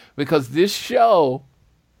back. Because this show,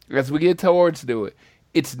 as we get towards to it,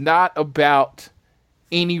 it's not about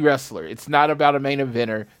any wrestler. It's not about a main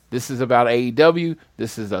eventer. This is about AEW.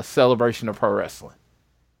 This is a celebration of pro wrestling.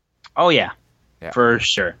 Oh, yeah. For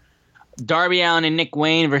sure. Darby Allin and Nick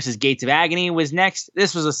Wayne versus Gates of Agony was next.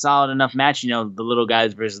 This was a solid enough match, the little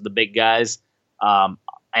guys versus the big guys.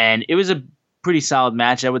 And it was a pretty solid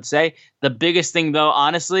match, I would say. The biggest thing, though,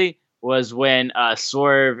 honestly, was when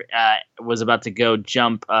Swerve was about to go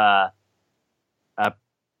jump Darby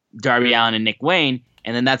Allin and Nick Wayne,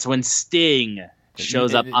 and then that's when Sting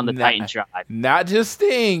shows up on the Titantron. Not just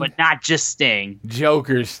Sting. But not just Sting.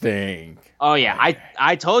 Joker Sting. Oh, yeah.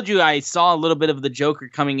 I told you I saw a little bit of the Joker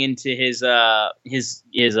coming into his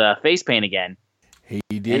face paint again. He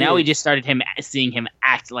did. And now we just started seeing him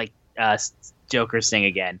act like Joker Sting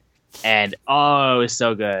again. And, it was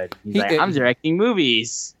so good. He's like, I'm directing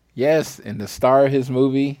movies. Yes, and the star of his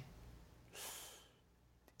movie,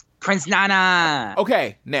 Prince Nana.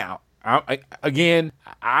 Okay, now,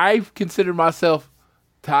 I've considered myself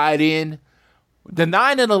tied in. The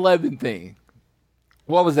 9 and 11 thing,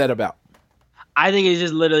 What was that about? I think it's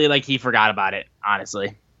just literally like he forgot about it,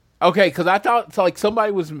 honestly. Okay, because I thought like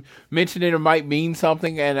somebody was mentioning it might mean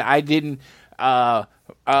something, and I didn't. If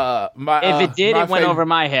it did, it went over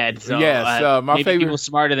my head. So yes, my maybe favorite people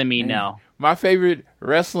smarter than me know. My favorite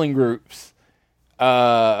wrestling groups.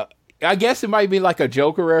 I guess it might be like a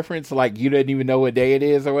Joker reference, like you didn't even know what day it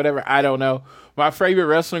is or whatever. I don't know. My favorite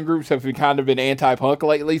wrestling groups have been anti-punk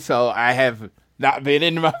lately, so I have not been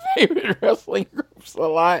into my favorite wrestling groups a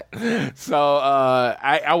lot. So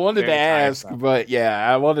I wanted to ask, but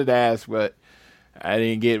I wanted to ask, but I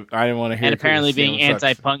didn't want to hear. And apparently being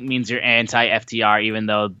anti-punk means you're anti-FTR, even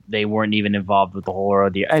though they weren't even involved with the whole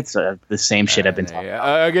ordeal. It's the same shit I've been talking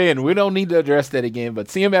about. Again, we don't need to address that again, but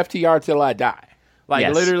CMFTR till I die.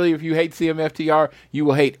 Like, literally, if you hate CMFTR, you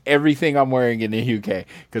will hate everything I'm wearing in the UK,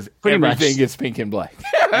 because everything is pink and black.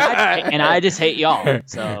 and I just hate y'all.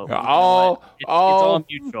 So it's all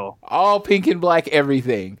mutual. All pink and black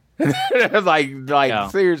everything.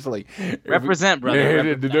 Seriously. Represent, brother.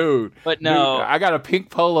 Represent. Dude. But no. Dude, I got a pink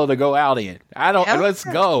polo to go out in. Let's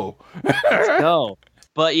go. Let's go.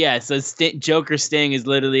 But yeah, so Joker Sting is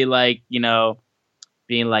literally like,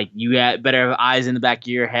 being like, you better have eyes in the back of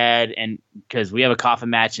your head, and because we have a coffin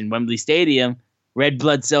match in Wembley Stadium, red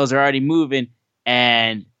blood cells are already moving,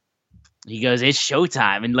 and he goes, it's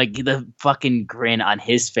showtime, and like the fucking grin on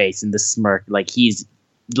his face and the smirk, like he's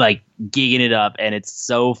like gigging it up, and it's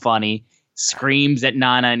so funny. Screams at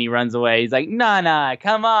Nana, and he runs away. He's like, Nana,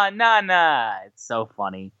 come on, Nana. It's so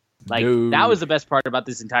funny. Like, dude. That was the best part about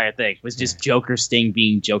this entire thing, was just Joker Sting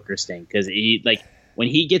being Joker Sting, because he like. When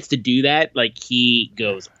he gets to do that, like, he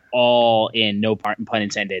goes all in, no pun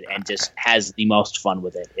intended, and just has the most fun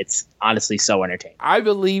with it. It's honestly so entertaining. I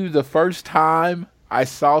believe the first time I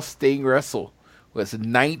saw Sting wrestle was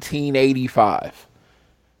 1985.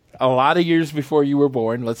 A lot of years before you were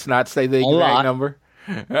born. Let's not say the exact number.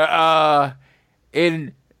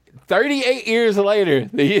 In 38 years later,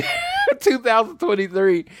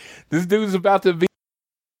 2023, this dude's about to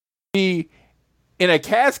be in a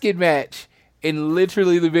casket match in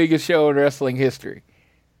literally the biggest show in wrestling history.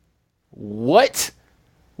 What?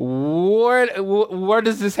 Where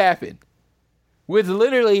does this happen? With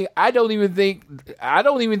literally, I don't even think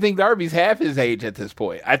Darby's half his age at this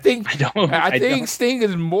point. I think Sting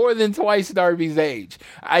is more than twice Darby's age.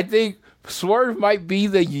 I think Swerve might be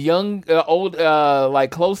the young, old,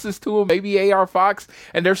 like closest to him, maybe AR Fox,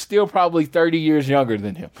 and they're still probably 30 years younger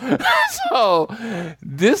than him. So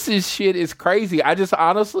this shit is crazy. I just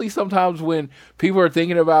honestly, sometimes when people are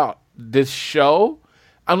thinking about this show,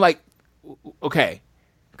 I'm like, okay,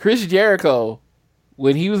 Chris Jericho,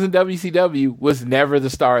 when he was in WCW, was never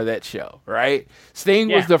the star of that show, right? Sting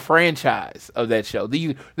was the franchise of that show.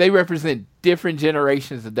 They represent different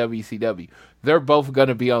generations of WCW. They're both going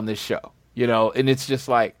to be on this show, and it's just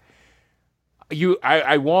like,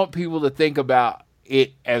 I want people to think about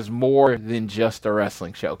it as more than just a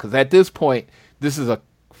wrestling show. Because at this point, this is a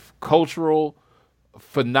cultural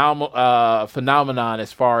phenomenon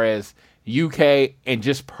as far as UK and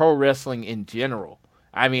just pro wrestling in general.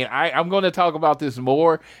 I mean, I'm going to talk about this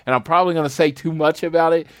more, and I'm probably going to say too much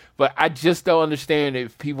about it, but I just don't understand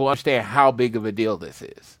if people understand how big of a deal this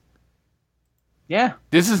is. Yeah.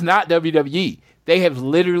 This is not WWE. They have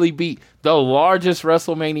literally beat the largest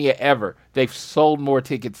WrestleMania ever. They've sold more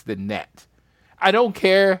tickets than that. I don't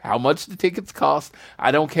care how much the tickets cost.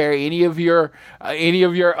 I don't care any of your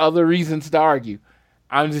other reasons to argue.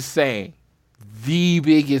 I'm just saying, the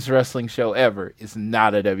biggest wrestling show ever is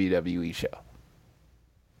not a WWE show.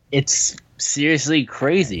 It's seriously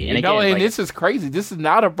crazy. And again, this is crazy. This is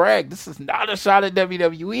not a brag. This is not a shot at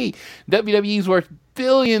WWE. WWE's worth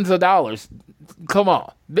billions of dollars. Come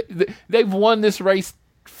on. They've won this race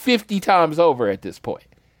 50 times over at this point.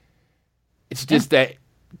 It's just that,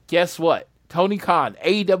 guess what? Tony Khan,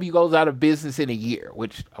 AEW goes out of business in a year,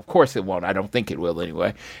 which of course it won't. I don't think it will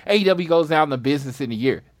anyway. AEW goes out of business in a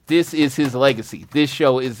year. This is his legacy. This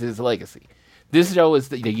show is his legacy. This show is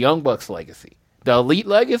the Young Bucks legacy. The Elite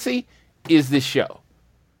legacy is this show.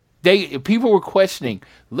 People were questioning,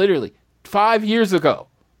 literally, 5 years ago.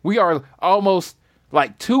 We are almost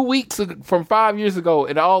like 2 weeks from 5 years ago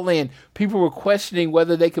at All In. People were questioning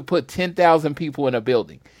whether they could put 10,000 people in a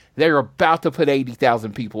building. They're about to put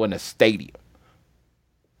 80,000 people in a stadium.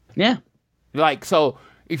 Yeah. So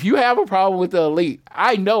if you have a problem with the Elite,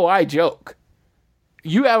 I know I joke.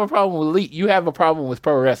 You have a problem with Elite, you have a problem with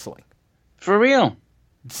pro wrestling. For real.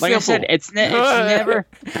 Like Simple. I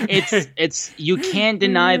said, it's you can't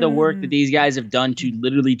deny the work that these guys have done to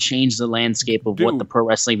literally change the landscape of what the pro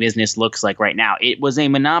wrestling business looks like right now. It was a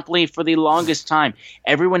monopoly for the longest time.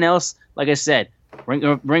 Everyone else, like I said,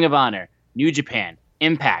 Ring of Honor, New Japan,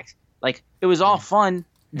 Impact. Like, it was all fun,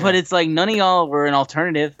 but it's like none of y'all were an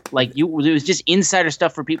alternative. Like, it was just insider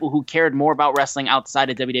stuff for people who cared more about wrestling outside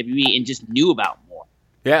of WWE and just knew about more.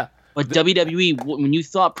 Yeah. But WWE, when you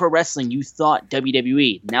thought pro wrestling, you thought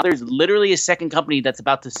WWE. Now there's literally a second company that's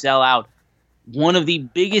about to sell out one of the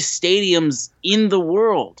biggest stadiums in the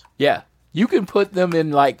world. Yeah. You can put them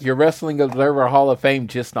in, like, your Wrestling Observer Hall of Fame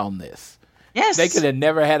just on this. Yes. They could have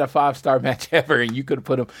never had a 5-star match ever, and you could have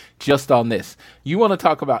put them just on this. You want to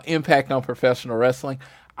talk about impact on professional wrestling?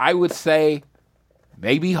 I would say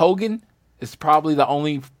maybe Hogan is probably the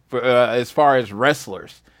only, as far as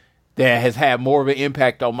wrestlers, that has had more of an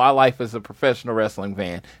impact on my life as a professional wrestling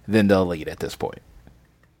fan than the Elite at this point.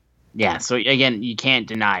 Yeah, so again, you can't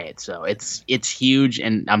deny it. So it's huge,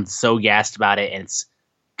 and I'm so gassed about it, and it's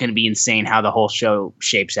going to be insane how the whole show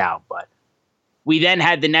shapes out. But we then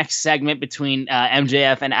had the next segment between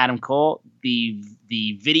MJF and Adam Cole. The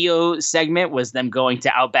video segment was them going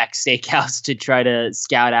to Outback Steakhouse to try to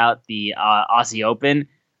scout out the Aussie Open,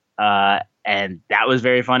 and that was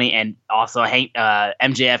very funny. And also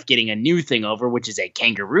MJF getting a new thing over, which is a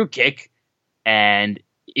kangaroo kick, and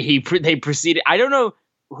they proceeded. I don't know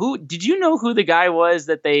who. Did you know who the guy was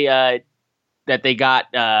that they got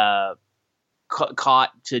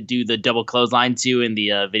caught to do the double clothesline to in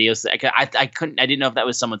the video? I didn't know if that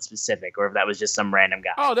was someone specific or if that was just some random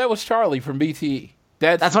guy. Oh, that was Charlie from BTE.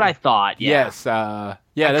 That's what I thought. Yeah. Yes. That's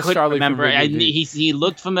Charlie remember. from BTE. He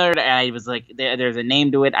looked familiar, and I was like, there's a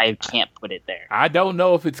name to it. I can't put it there. I don't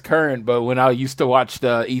know if it's current, but when I used to watch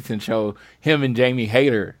the Ethan show, him and Jamie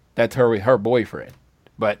Hayter, that's her boyfriend.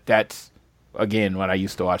 But that's, again, when I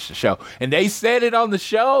used to watch the show. And they said it on the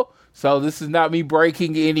show, so this is not me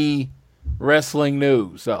breaking any wrestling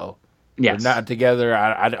news. So yes. We're not together.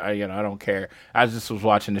 I don't care. I just was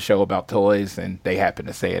watching the show about toys, and they happened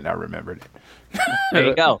to say it, and I remembered it. There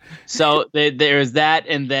you go. So there's that,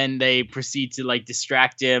 and then they proceed to like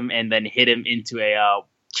distract him and then hit him into a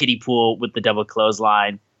kiddie pool with the double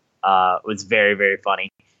clothesline. It was very, very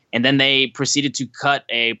funny. And then they proceeded to cut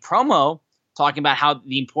a promo talking about how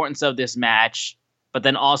the importance of this match, but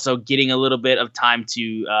then also getting a little bit of time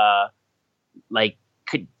to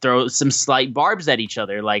could throw some slight barbs at each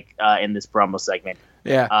other, like in this promo segment.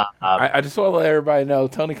 Yeah. I just want to let everybody know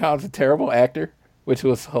Tony Khan's a terrible actor, which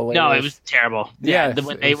was hilarious. No, it was terrible. Yeah.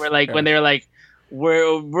 When they were like,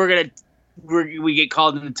 we get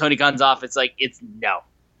called into Tony Khan's office, like no,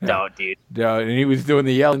 dude. No, and he was doing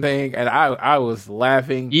the yelling thing, and I was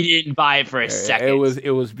laughing. You didn't buy it for a second.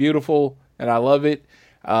 It was beautiful, and I love it.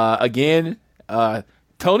 Again,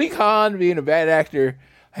 Tony Khan being a bad actor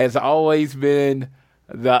has always been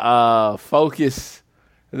the focus.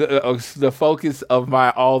 The focus of my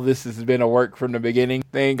all this has been a work from the beginning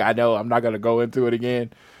thing. I know I'm not going to go into it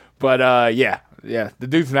again, but yeah, the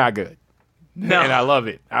dude's not good. No. And I love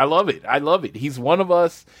it. He's one of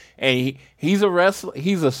us, and he's a wrestler.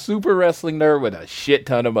 He's a super wrestling nerd with a shit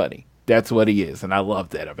ton of money. That's what he is, and I love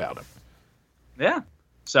that about him. Yeah.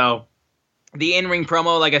 So the in-ring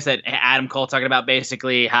promo, like I said, Adam Cole talking about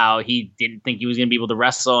basically how he didn't think he was going to be able to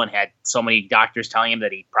wrestle and had so many doctors telling him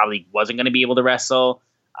that he probably wasn't going to be able to wrestle.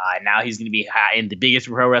 Now he's going to be in the biggest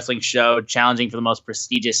pro wrestling show, challenging for the most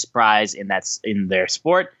prestigious prize in their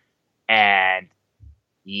sport. And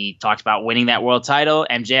he talks about winning that world title.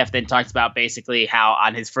 MJF then talks about basically how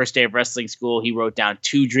on his first day of wrestling school, he wrote down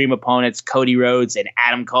 2 dream opponents, Cody Rhodes and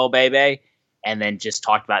Adam Cole, baby. And then just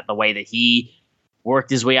talked about the way that he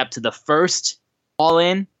worked his way up to the first All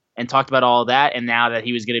In and talked about all of that. And now that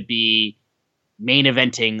he was going to be main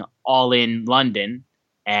eventing All In London.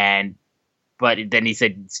 But then he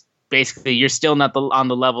said, basically, you're still not on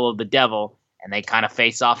the level of the devil. And they kind of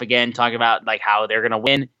face off again, talking about like how they're going to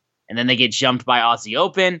win. And then they get jumped by Aussie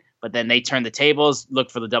Open. But then they turn the tables,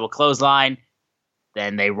 look for the double clothesline.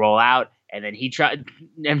 Then they roll out. And then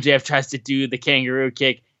MJF tries to do the kangaroo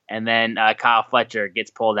kick. And then Kyle Fletcher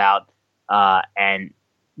gets pulled out. And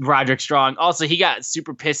Roderick Strong, also, he got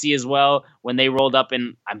super pissy as well when they rolled up,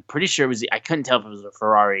 and I'm pretty sure I couldn't tell if it was a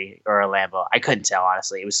Ferrari or a Lambo. I couldn't tell,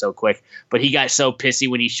 honestly. It was so quick. But he got so pissy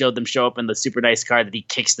when he showed them show up in the super nice car that he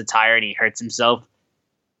kicks the tire and he hurts himself.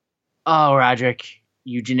 Oh, Roderick,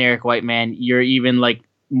 you generic white man. You're even, like,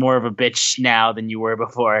 more of a bitch now than you were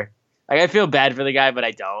before. Like, I feel bad for the guy, but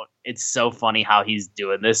I don't. It's so funny how he's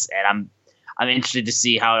doing this, and I'm interested to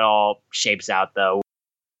see how it all shapes out, though,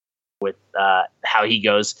 with how he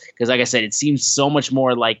goes, because like I said, it seems so much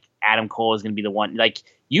more like Adam Cole is going to be the one. Like,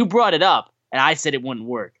 you brought it up and I said it wouldn't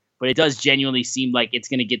work, but it does genuinely seem like it's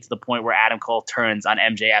going to get to the point where Adam Cole turns on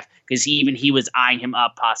MJF, because he was eyeing him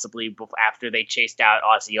up possibly after they chased out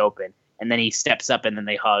Aussie Open, and then he steps up and then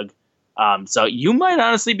they hug. So you might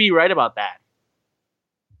honestly be right about that.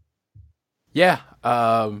 Yeah.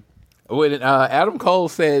 When Adam Cole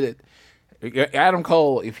said, Adam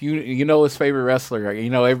Cole, if you know his favorite wrestler,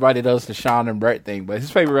 everybody does the Shawn and Brett thing, but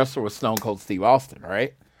his favorite wrestler was Stone Cold Steve Austin,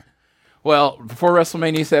 right? Well, before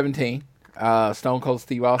WrestleMania 17, Stone Cold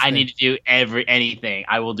Steve Austin. I need to do anything.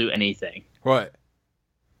 I will do anything. What?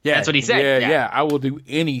 Yeah, that's what he said. Yeah. I will do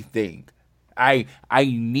anything. I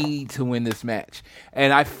need to win this match.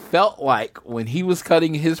 And I felt like when he was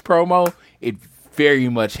cutting his promo, it very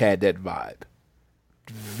much had that vibe.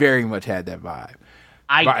 Very much had that vibe.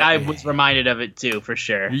 I was reminded of it too, for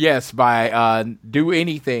sure. Yes, by do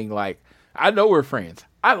anything. Like, I know we're friends.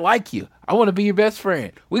 I like you. I want to be your best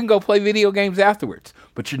friend. We can go play video games afterwards.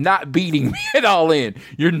 But you're not beating me at All In.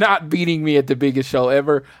 You're not beating me at the biggest show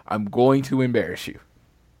ever. I'm going to embarrass you.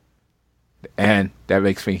 And that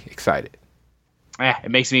makes me excited. Yeah,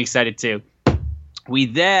 it makes me excited too. We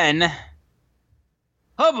then...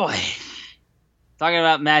 Oh boy. Talking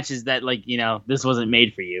about matches that, this wasn't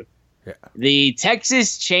made for you. Yeah. The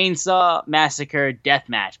Texas Chainsaw Massacre death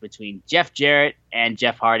match between Jeff Jarrett and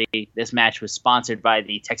Jeff Hardy. This match was sponsored by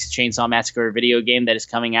the Texas Chainsaw Massacre video game that is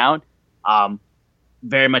coming out.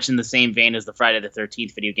 Very much in the same vein as the Friday the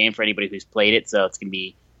 13th video game for anybody who's played it. So it's going to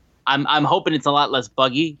be... I'm hoping it's a lot less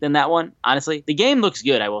buggy than that one, honestly. The game looks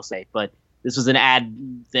good, I will say, but this was an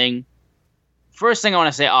ad thing. First thing I want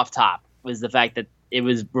to say off top was the fact that it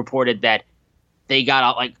was reported that they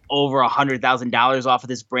got over $100,000 off of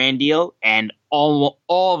this brand deal, and all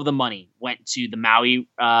of the money went to the Maui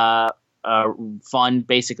fund,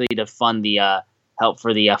 basically to fund the help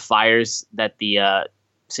for the fires that the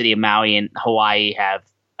city of Maui and Hawaii have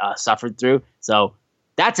suffered through. So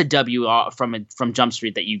that's a W from Jump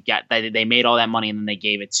Street that you get. That they made all that money and then they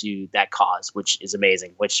gave it to that cause, which is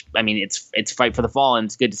amazing. Which, I mean, it's Fight for the Fallen.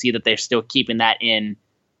 It's good to see that they're still keeping that in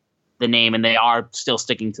the name, and they are still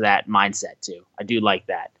sticking to that mindset too. I do like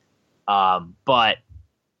that. But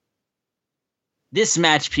this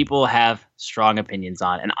match, people have strong opinions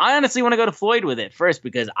on, and I honestly want to go to Floyd with it first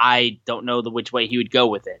because I don't know which way he would go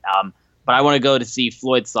with it. But I want to go to see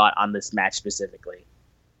Floyd's thought on this match specifically.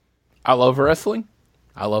 I love wrestling.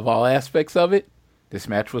 I love all aspects of it. This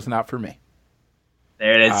match was not for me.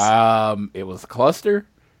 There it is. It was a cluster.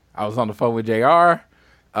 I was on the phone with JR.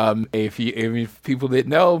 If people didn't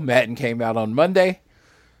know, Madden came out on Monday.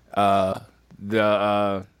 I'm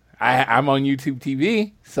on YouTube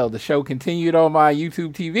TV, so the show continued on my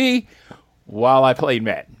YouTube TV while I played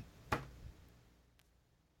Madden.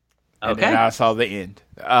 And then I saw the end.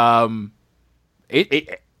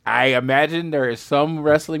 I imagine there is some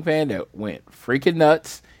wrestling fan that went freaking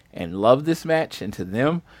nuts and loved this match, and to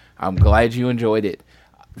them, I'm glad you enjoyed it.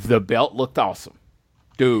 The belt looked awesome.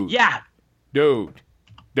 Dude. Yeah. Dude.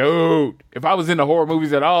 If I was into horror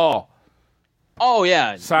movies at all. Oh,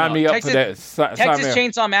 yeah. Sign me up for that. Texas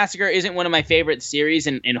Chainsaw Massacre isn't one of my favorite series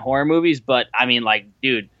in horror movies, but, I mean,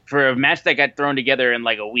 dude, for a match that got thrown together in,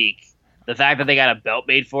 a week, the fact that they got a belt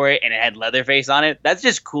made for it and it had Leatherface on it, that's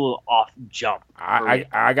just cool off jump.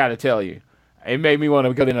 I got to tell you, it made me want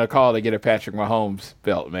to go in a call to get a Patrick Mahomes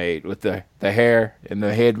belt made with the hair and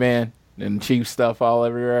the headband and Chief stuff all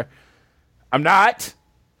everywhere. I'm not,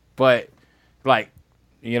 but, my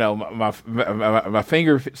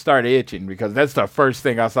finger started itching because that's the first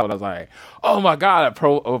thing I saw. I was like, oh, my God,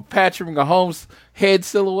 a Patrick Mahomes head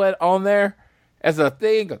silhouette on there as a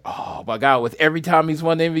thing. Oh, my God, with every time he's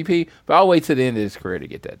won the MVP. But I'll wait to the end of his career to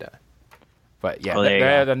get that done. But,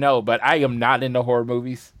 yeah, no, but I am not into horror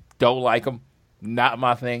movies. Don't like them. Not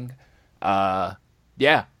my thing. I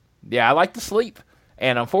like to sleep.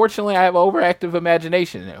 And unfortunately, I have overactive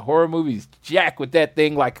imagination. And horror movies jack with that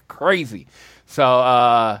thing like crazy.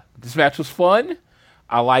 So this match was fun.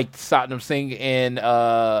 I liked Satnam Singh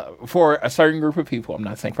for a certain group of people. I'm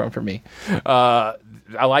not saying for me. I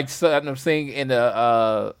liked Satnam Singh in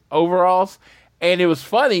the overalls. And it was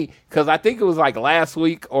funny because I think it was last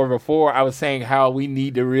week or before I was saying how we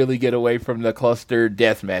need to really get away from the cluster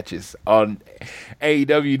death matches on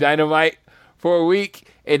AEW Dynamite for a week.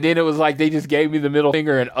 And then it was they just gave me the middle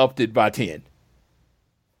finger and upped it by 10.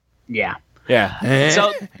 Yeah. Yeah.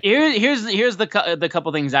 So here's the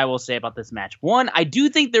couple things I will say about this match. One, I do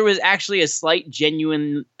think there was actually a slight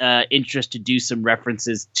genuine interest to do some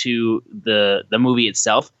references to the movie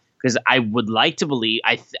itself, because I would like to believe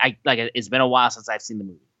it's been a while since I've seen the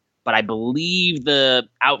movie, but I believe the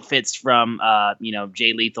outfits from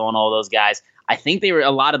Jay Lethal and all those guys, I think a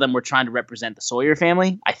lot of them were trying to represent the Sawyer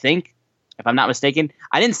family. I think, if I'm not mistaken,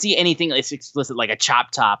 I didn't see anything explicit like a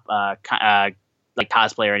Chop Top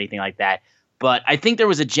cosplay or anything like that. But I think there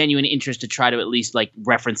was a genuine interest to try to at least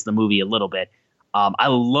reference the movie a little bit. I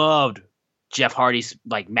loved Jeff Hardy's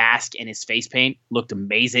like mask and his face paint looked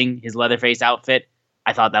amazing. His Leatherface outfit,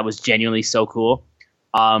 I thought that was genuinely so cool.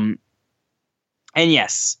 And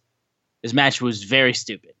yes, this match was very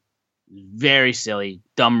stupid, very silly,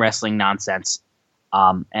 dumb wrestling nonsense.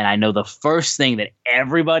 And I know the first thing that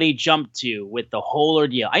everybody jumped to with the whole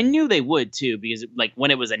ordeal, I knew they would too, because like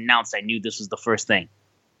when it was announced, I knew this was the first thing.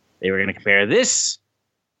 They were going to compare this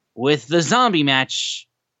with the zombie match,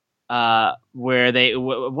 where they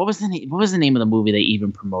what was the name of the movie they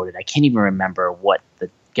even promoted? I can't even remember what the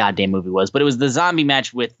goddamn movie was, but it was the zombie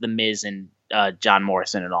match with The Miz and John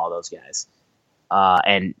Morrison and all those guys,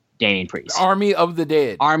 and Damian Priest. Army of the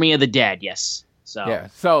Dead. Army of the Dead, yes. So yeah,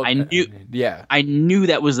 so I knew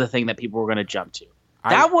that was the thing that people were going to jump to.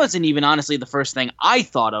 That wasn't even honestly the first thing I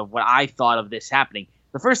thought of when I thought of this happening.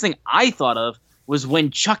 The first thing I thought of was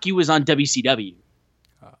when Chucky was on WCW.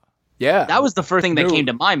 Yeah. That was the first thing that came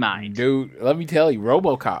to my mind. Dude, let me tell you,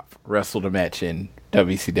 RoboCop wrestled a match in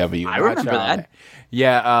WCW. I remember that.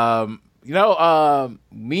 Yeah,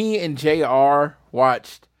 me and JR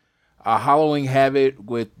watched Halloween Havoc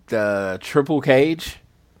with Triple Cage.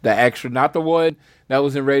 The extra, not the one that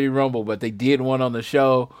was in Ready to Rumble, but they did one on the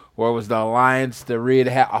show where it was the Alliance, the Red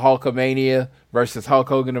Hulkamania versus Hulk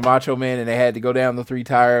Hogan and Macho Man, and they had to go down the 3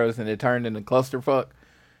 tires and it turned into clusterfuck.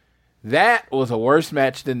 That was a worse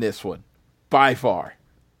match than this one, by far.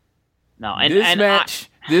 No,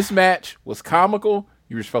 this match was comical.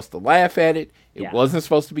 You were supposed to laugh at it. It wasn't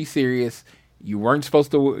supposed to be serious. You weren't supposed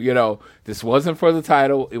to, this wasn't for the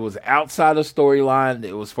title. It was outside of storyline.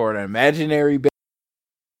 It was for an imaginary belt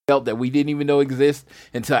that we didn't even know exist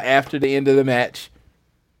until after the end of the match.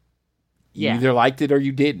 You either liked it or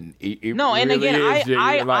you didn't. No, and really again,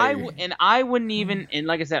 I wouldn't even, and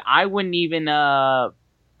like I said, I wouldn't even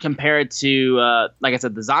compare it to, like I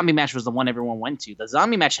said, the zombie match was the one everyone went to. The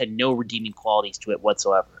zombie match had no redeeming qualities to it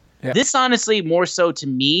whatsoever. Yeah. This, honestly, more so to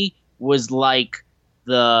me, was like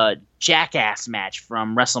the Jackass match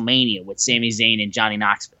from WrestleMania with Sami Zayn and Johnny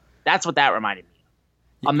Knoxville. That's what that reminded me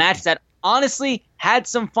of. A match that honestly had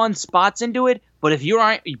some fun spots into it, but if you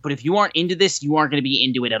aren't into this, you aren't going to be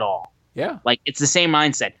into it at all. Yeah. Like, it's the same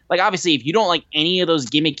mindset. Like, obviously, if you don't like any of those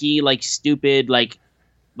gimmicky, like, stupid, like,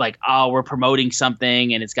 oh, we're promoting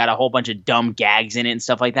something and it's got a whole bunch of dumb gags in it and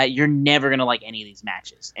stuff like that, you're never going to like any of these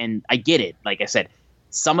matches. And I get it. Like I said,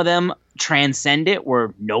 some of them transcend it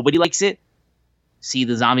where nobody likes it. See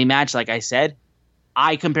the zombie match, like I said.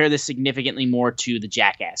 I compare this significantly more to the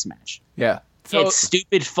Jackass match. Yeah. So, it's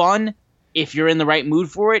stupid fun. If you're in the right mood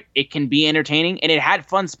for it, it can be entertaining. And it had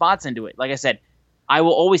fun spots into it. Like I said, I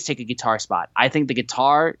will always take a guitar spot. I think the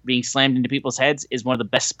guitar being slammed into people's heads is one of the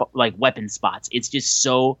best weapon spots. It's just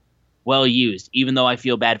so well used, even though I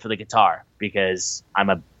feel bad for the guitar because I'm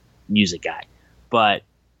a music guy. But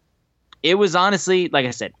it was honestly, like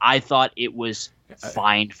I said, I thought it was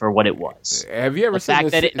fine for what it was. Have you ever seen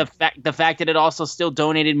the fact that it also still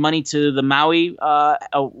donated money to the Maui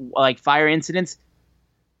fire incidents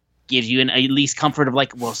gives you at least comfort of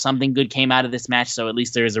like, well, something good came out of this match, so at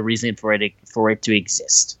least there is a reason for it to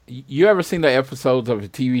exist. You ever seen the episodes of a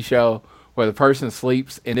TV show where the person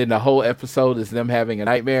sleeps and then the whole episode is them having a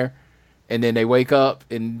nightmare and then they wake up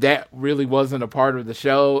and that really wasn't a part of the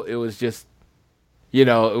show? It was just, it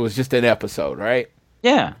was just an episode, right?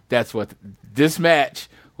 Yeah. That's what this match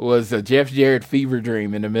was, a Jeff Jarrett fever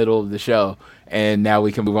dream in the middle of the show, and now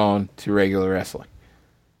we can move on to regular wrestling.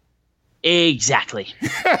 Exactly.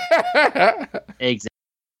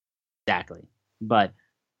 Exactly. But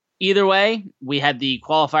either way, we had the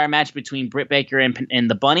qualifier match between Britt Baker and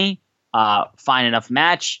the Bunny. Fine enough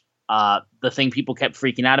match. The thing people kept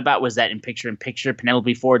freaking out about was that in picture,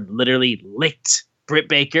 Penelope Ford literally licked Britt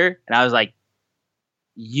Baker. And I was like,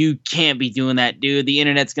 you can't be doing that, dude. The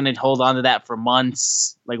internet's going to hold on to that for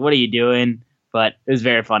months. Like, what are you doing? But it was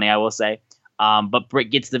very funny, I will say. But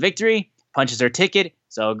Britt gets the victory, punches her ticket.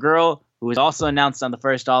 So a girl who was also announced on the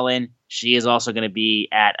first All In, she is also going to be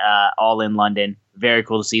at All In London. Very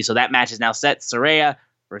cool to see. So that match is now set. Saraya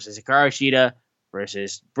versus Hikaru Shida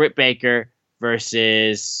versus Britt Baker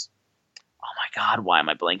versus... Oh my God, why am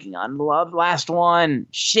I blanking on the last one?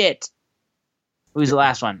 Shit. Who's the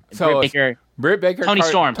last one? So Britt Baker, Tony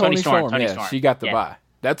Storm. She got the bye.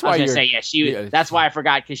 That's why that's why I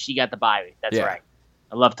forgot, because she got the bye. That's right.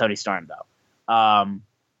 I love Tony Storm though.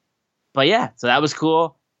 But yeah, so that was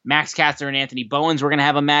cool. Max Caster and Anthony Bowens were gonna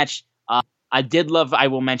have a match. I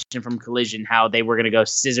will mention from Collision how they were gonna go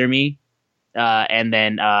scissor me, and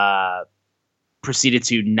then proceeded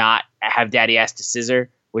to not have Daddy Ass to scissor,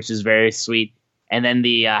 which is very sweet. And then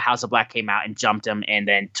the House of Black came out and jumped him and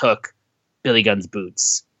then took Billy Gunn's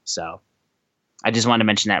boots. So I just wanted to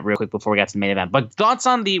mention that real quick before we got to the main event. But thoughts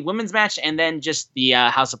on the women's match and then just the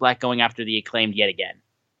House of Black going after the Acclaimed yet again?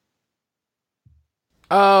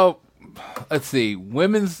 Let's see.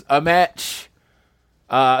 Women's match.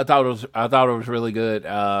 I thought it was really good.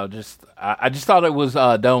 I just thought it was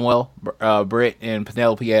done well. Britt and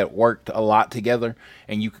Penelope had worked a lot together,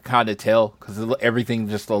 and you could kind of tell because everything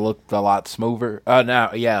just looked a lot smoother.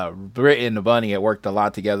 Britt and the Bunny had worked a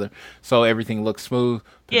lot together, so everything looked smooth.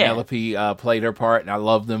 Penelope played her part, and I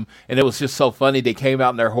loved them. And it was just so funny. They came out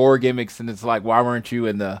in their horror gimmicks, and it's like, why wasn't you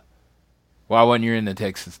in the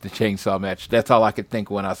Texas Chainsaw match? That's all I could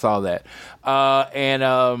think when I saw that.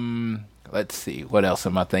 Let's see. What else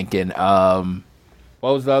am I thinking? What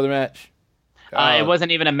was the other match? It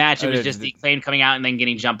wasn't even a match. It was just the Acclaimed coming out and then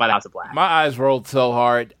getting jumped by the House of Black. My eyes rolled so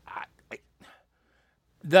hard.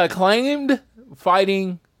 The Acclaimed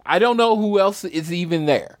fighting, I don't know who else is even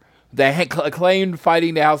there. The Acclaimed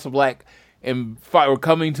fighting the House of Black and were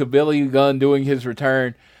coming to Billy Gunn doing his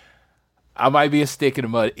return. I might be a stick in the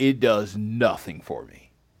mud. It does nothing for me.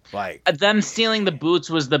 Like them stealing the boots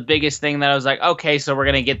was the biggest thing that I was like, okay, so we're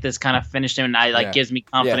gonna get this kind of finished, and gives me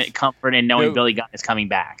comfort in knowing Billy Gunn is coming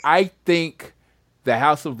back. I think the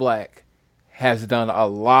House of Black has done a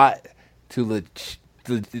lot to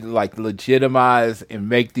legitimize and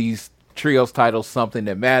make these trios titles something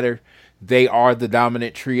that matter. They are the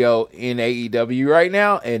dominant trio in AEW right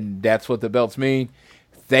now, and that's what the belts mean.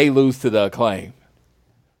 They lose to the Acclaim.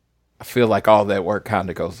 I feel like all that work kind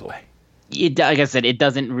of goes away. Like I said, it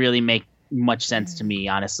doesn't really make much sense to me,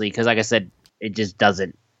 honestly, because like I said, it just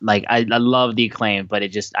doesn't. Like I love the Acclaim, but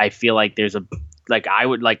I feel like there's I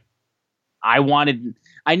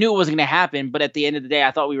knew it wasn't going to happen, but at the end of the day,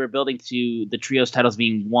 I thought we were building to the trios titles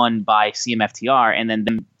being won by CMFTR and then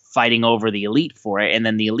them fighting over the Elite for it, and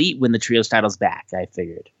then the Elite win the trios titles back. I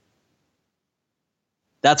figured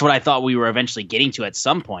that's what I thought we were eventually getting to at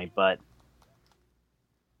some point, but.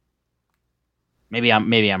 Maybe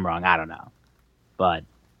I'm wrong. I don't know. But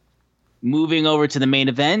moving over to the main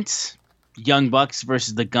event, Young Bucks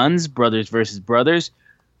versus the Guns, brothers versus brothers.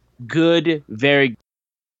 Good, very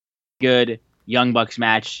good Young Bucks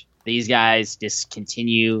match. These guys just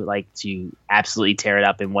continue to absolutely tear it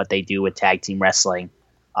up in what they do with tag team wrestling.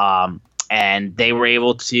 And they were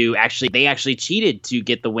able to actually cheated to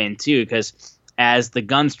get the win too, because as the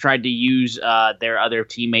Guns tried to use their other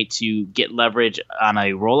teammate to get leverage on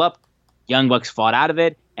a roll up, Young Bucks fought out of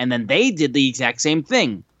it, and then they did the exact same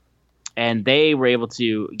thing. And they were able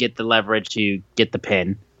to get the leverage to get the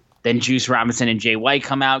pin. Then Juice Robinson and Jay White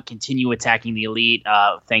come out, continue attacking the Elite,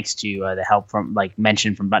 thanks to the help from,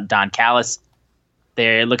 mentioned, from Don Callis.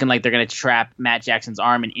 They're looking like they're going to trap Matt Jackson's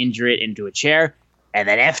arm and injure it into a chair. And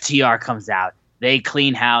then FTR comes out. They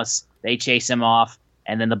clean house. They chase him off.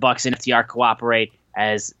 And then the Bucks and FTR cooperate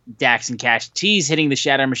as Dax and Cash tease hitting the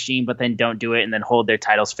Shatter Machine, but then don't do it and then hold their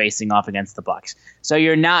titles facing off against the Bucks. So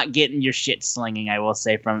you're not getting your shit slinging, I will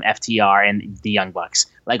say, from FTR and the Young Bucks.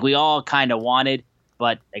 Like we all kind of wanted,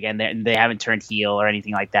 but again, they haven't turned heel or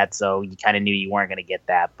anything like that, so you kind of knew you weren't going to get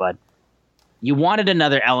that. But you wanted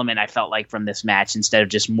another element, I felt like, from this match instead of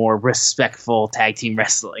just more respectful tag team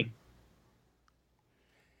wrestling.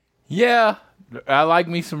 Yeah, I like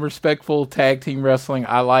me some respectful tag team wrestling.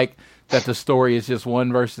 I like that the story is just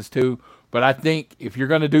 1 versus 2. But I think if you're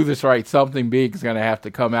going to do this right, something big is going to have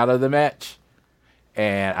to come out of the match.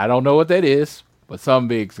 And I don't know what that is, but something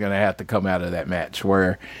big is going to have to come out of that match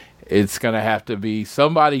where it's going to have to be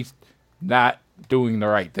somebody not doing the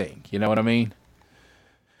right thing. You know what I mean?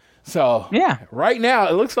 So, yeah. Right now,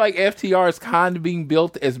 it looks like FTR is kind of being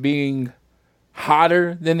built as being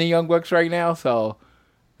hotter than the Young Bucks right now. So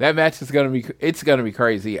that match is going to be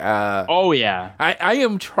crazy. Oh, yeah. I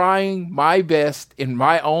am trying my best in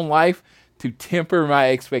my own life to temper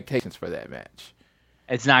my expectations for that match.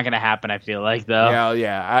 It's not going to happen, I feel like, though.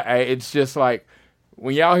 Yeah. It's just like,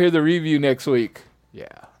 when y'all hear the review next week,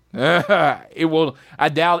 it will. I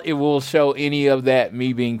doubt it will show any of that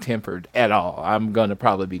me being tempered at all. I'm going to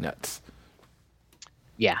probably be nuts.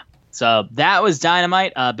 Yeah. So that was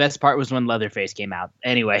Dynamite. Best part was when Leatherface came out.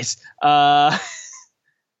 Anyways,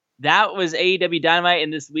 that was AEW Dynamite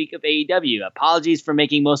in this week of AEW. Apologies for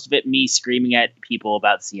making most of it me screaming at people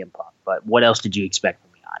about CM Punk. But what else did you expect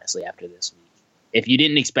from me, honestly, after this week? If you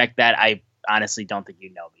didn't expect that, I honestly don't think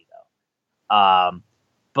you know me, though.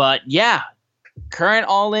 But yeah, current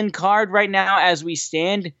All-In card right now as we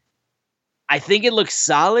stand, I think it looks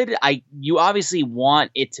solid. You obviously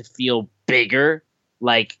want it to feel bigger,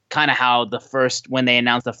 like kind of how when they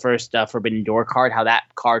announced the first Forbidden Door card, how that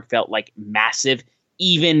card felt like massive.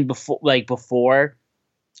 Even before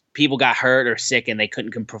people got hurt or sick and they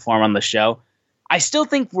couldn't perform on the show. I still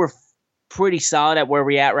think we're pretty solid at where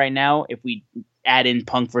we're at right now. If we add in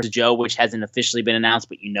Punk versus Joe, which hasn't officially been announced,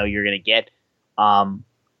 but you know you're going to get.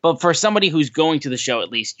 But for somebody who's going to the show, at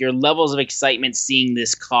least, your levels of excitement seeing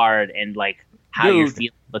this card and like how you're feeling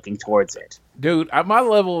looking towards it. Dude, my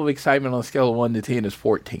level of excitement on a scale of 1 to 10 is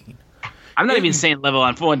 14. I'm not even saying level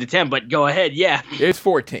on 1 to 10, but go ahead, yeah. It's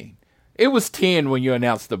 14. It was 10 when you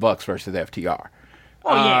announced the Bucks versus FTR.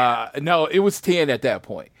 Oh, yeah. No, it was 10 at that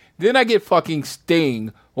point. Then I get fucking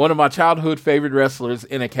Sting, one of my childhood favorite wrestlers,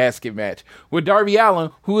 in a casket match with Darby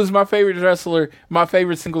Allin, who is my favorite wrestler, my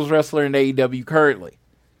favorite singles wrestler in AEW currently.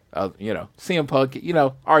 CM Punk,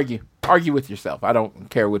 argue with yourself. I don't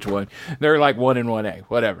care which one. They're like 1 and 1A,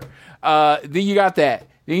 whatever. Then you got that.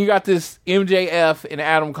 Then you got this MJF and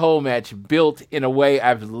Adam Cole match built in a way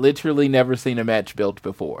I've literally never seen a match built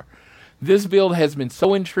before. This build has been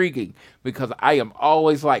so intriguing because I am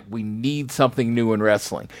always like, we need something new in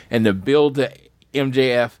wrestling. And the build to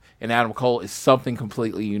MJF and Adam Cole is something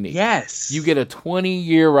completely unique. Yes. You get a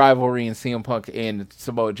 20-year rivalry in CM Punk and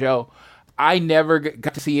Samoa Joe. I never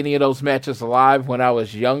got to see any of those matches live when I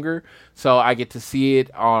was younger, so I get to see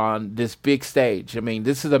it on this big stage. I mean,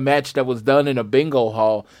 this is a match that was done in a bingo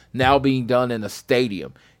hall, now being done in a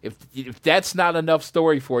stadium. If that's not enough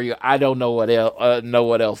story for you, I don't know what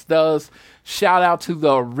else does. Shout out to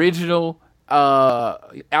the original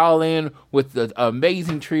All-In with the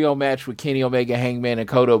amazing trio match with Kenny Omega, Hangman, and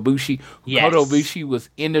Kota Ibushi. Yes. Kota Ibushi was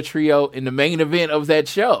in the trio in the main event of that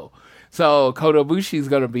show. So Kota Ibushi is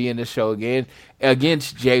going to be in the show again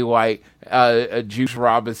against Jay White, Juice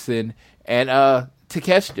Robinson, and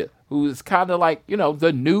Takeshita, who is kind of like,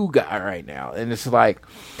 the new guy right now. And it's like,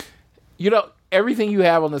 everything you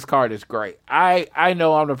have on this card is great. I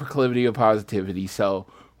know I'm the proclivity of positivity, so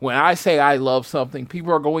when I say I love something,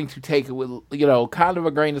 people are going to take it with, kind of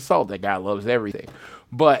a grain of salt. That guy loves everything.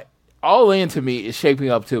 But All In to me is shaping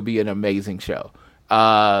up to be an amazing show.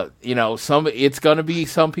 It's going to be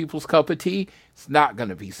some people's cup of tea. It's not going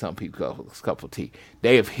to be some people's cup of tea.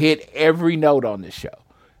 They have hit every note on this show.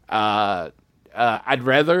 I'd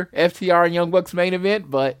rather FTR and Young Bucks main event,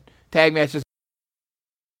 but tag matches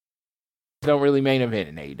don't really main event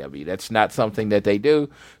in AEW. That's not something that they do.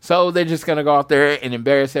 So they're just going to go out there and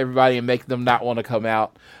embarrass everybody and make them not want to come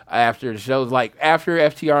out after the shows. Like, after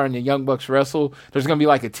FTR and the Young Bucks wrestle, there's going to be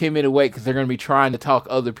like a 10-minute wait because they're going to be trying to talk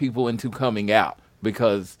other people into coming out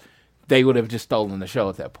because they would have just stolen the show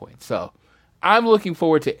at that point. So I'm looking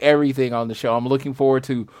forward to everything on the show. I'm looking forward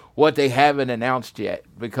to what they haven't announced yet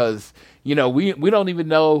because, we don't even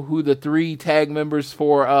know who the 3 tag members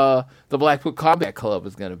for the Blackpool Combat Club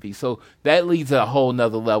is going to be. So that leads a whole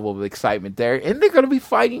nother level of excitement there. And they're going to be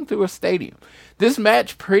fighting through a stadium. This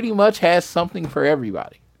match pretty much has something for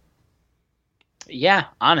everybody. Yeah,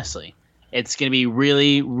 honestly. It's going to be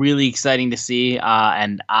really, really exciting to see,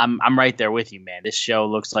 and I'm right there with you, man. This show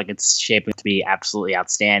looks like it's shaping to be absolutely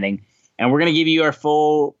outstanding, and we're going to give you our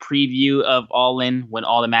full preview of All In when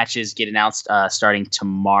all the matches get announced starting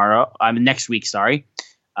next week, sorry.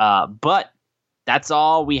 But that's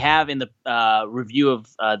all we have in the review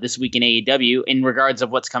of this week in AEW in regards of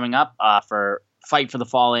what's coming up for Fight for the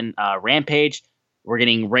Fallen Rampage. We're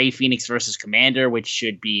getting Rey Fenix versus Commander, which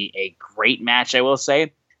should be a great match, I will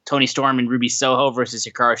say. Tony Storm and Ruby Soho versus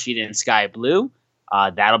Hikaru Shida and Sky Blue.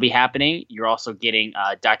 That'll be happening. You're also getting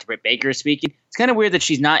Dr. Britt Baker speaking. It's kind of weird that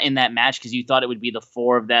she's not in that match because you thought it would be the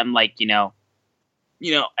 4 of them. Like,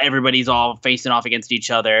 everybody's all facing off against each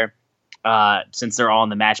other since they're all in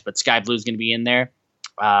the match. But Sky Blue's going to be in there.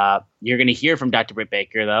 You're going to hear from Dr. Britt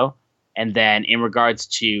Baker, though. And then in regards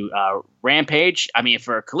to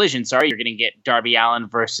for Collision, you're going to get Darby Allin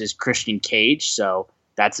versus Christian Cage. So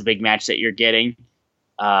that's a big match that you're getting.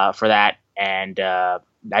 For that, and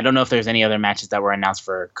I don't know if there's any other matches that were announced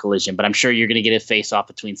for Collision, but I'm sure you're going to get a face-off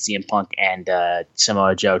between CM Punk and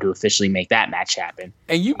Samoa Joe to officially make that match happen.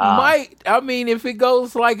 And you might, if it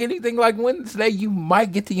goes like anything like Wednesday, you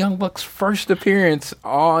might get the Young Bucks' first appearance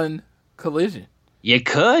on Collision. You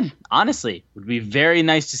could, honestly. It would be very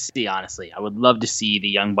nice to see, honestly. I would love to see the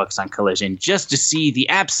Young Bucks on Collision just to see the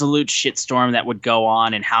absolute shitstorm that would go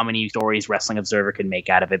on and how many stories Wrestling Observer could make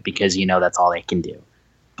out of it because, that's all they can do.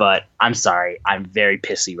 But I'm sorry, I'm very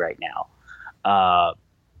pissy right now.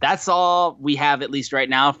 That's all we have, at least right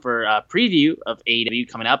now, for a preview of AEW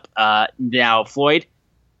coming up. Now, Floyd,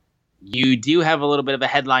 you do have a little bit of a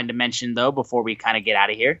headline to mention, though, before we kind of get out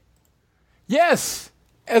of here. Yes,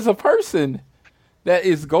 as a person that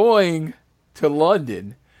is going to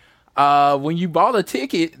London, when you bought a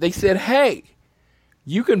ticket, they said, hey,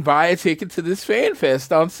 you can buy a ticket to this fan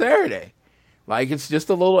fest on Saturday. Like, it's just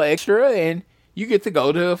a little extra, and you get to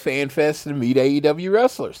go to a fan fest and meet AEW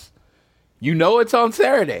wrestlers. It's on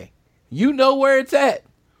Saturday. You know where it's at.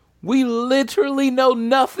 We literally know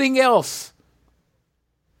nothing else.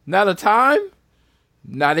 Not a time,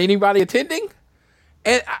 not anybody attending.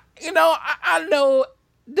 And, I know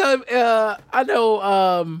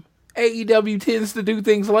AEW tends to do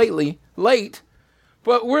things late,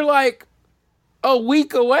 but we're like a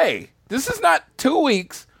week away. This is not 2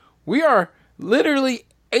 weeks. We are literally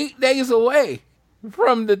 8 days away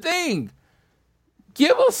from the thing.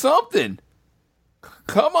 Give us something.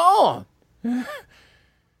 Come on.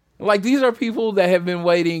 Like, these are people that have been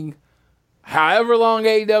waiting however long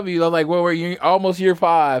AEW, like, we're almost year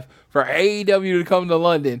 5 for AEW to come to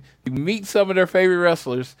London to meet some of their favorite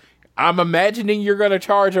wrestlers. I'm imagining you're going to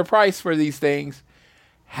charge a price for these things.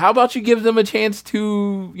 How about you give them a chance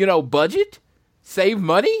to, budget, save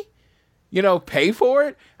money, pay for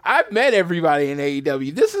it? I've met everybody in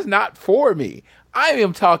AEW. This is not for me. I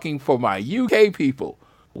am talking for my UK people.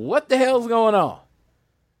 What the hell's going on?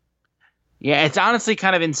 Yeah, it's honestly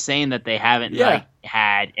kind of insane that they haven't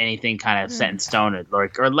had anything kind of set in stone or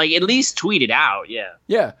at least tweeted out. Yeah.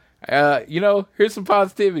 Yeah. Here's some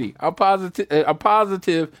positivity. I'm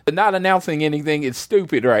positive that not announcing anything is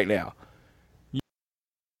stupid right now.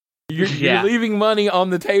 You're leaving money on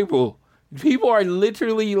the table. People are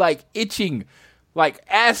literally itching,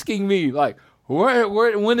 asking me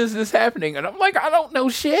when is this happening? And I'm like, I don't know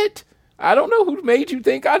shit. I don't know who made you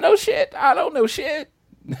think I know shit. I don't know shit.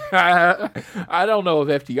 I don't know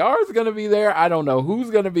if FTR is going to be there. I don't know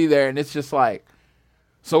who's going to be there. And it's just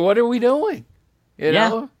so what are we doing? You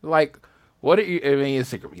know? What are you,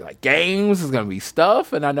 is it going to be games? It's going to be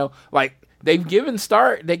stuff. And I know, they gave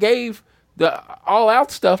the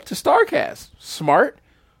all-out stuff to StarCast. Smart.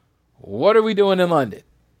 What are we doing in London?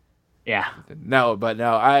 Yeah. No,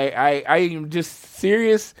 I am just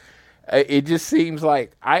serious. It just seems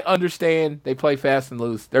like I understand they play fast and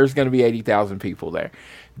loose. There's going to be 80,000 people there.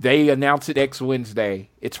 They announce it next Wednesday.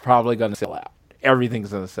 It's probably going to sell out.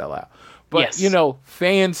 Everything's going to sell out. But,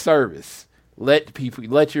 fan service. Let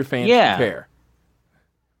your fans prepare.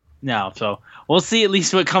 No, so we'll see at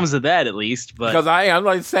least what comes of that at least. But because I'm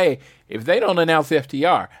like to say, if they don't announce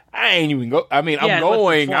FTR, I ain't even go. I mean, I'm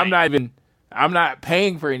going. I'm not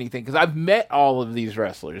paying for anything because I've met all of these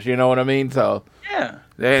wrestlers. You know what I mean? So yeah.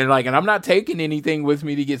 And I'm not taking anything with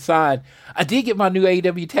me to get signed. I did get my new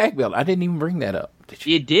AEW tag belt. I didn't even bring that up. Did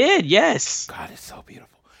you? You did, yes. God, it's so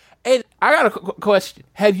beautiful. And I got a question.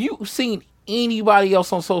 Have you seen anybody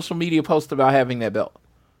else on social media post about having that belt?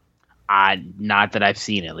 Not that I've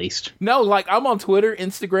seen, at least. No, I'm on Twitter,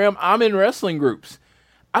 Instagram. I'm in wrestling groups.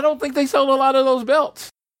 I don't think they sold a lot of those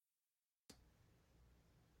belts.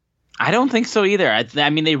 I don't think so either. I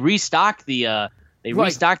mean, they restocked the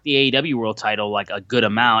AEW World Title a good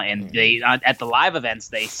amount, and they at the live events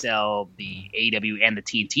they sell the AEW and the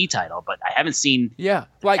TNT title. But I haven't seen when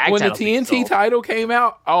the TNT title came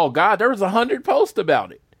out. Oh God, there was 100 posts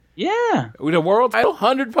about it. Yeah, with the world title,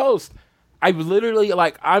 100 posts. I've literally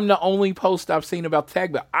I'm the only post I've seen about the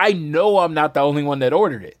tag belt. I know I'm not the only one that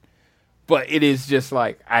ordered it, but it is just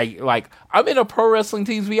I'm in a Pro Wrestling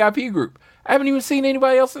Tees VIP group. I haven't even seen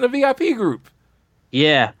anybody else in the VIP group.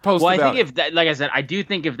 Yeah. Post well, I about think if that, like I said, I do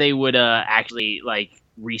think if they would actually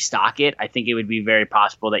restock it, I think it would be very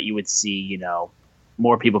possible that you would see,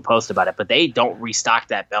 more people post about it. But they don't restock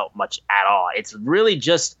that belt much at all. It's really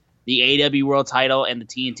just the AEW World Title and the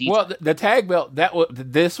TNT. Well, the tag belt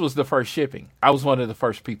this was the first shipping. I was one of the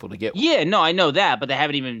first people to get one. Yeah, no, I know that, but they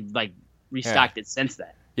haven't even restocked it since then.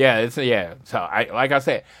 Yeah, So I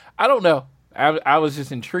said, I don't know. I was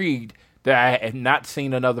just intrigued that I had not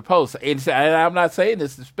seen another post. And I'm not saying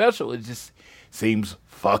this is special. It just seems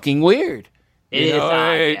fucking weird. It is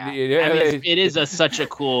odd, yeah. I mean, it is such a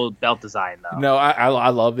cool belt design, though. No, I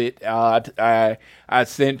love it. I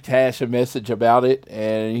sent Tash a message about it,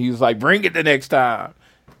 and he was like, "Bring it the next time."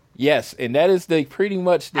 Yes, and that is pretty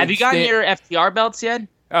much. Have you gotten your FTR belts yet?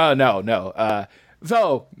 No.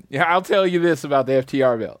 So I'll tell you this about the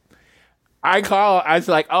FTR belt. I was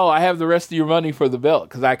like, oh, I have the rest of your money for the belt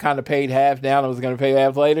because I kind of paid half down. I was going to pay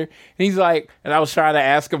half later. And he's like, and I was trying to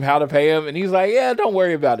ask him how to pay him. And he's like, yeah, don't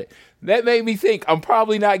worry about it. That made me think I'm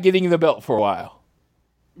probably not getting the belt for a while.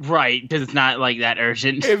 Right, because it's not that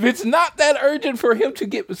urgent. If it's not that urgent for him to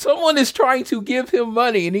get, someone is trying to give him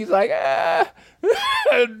money. And he's like, that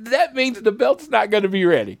means the belt's not going to be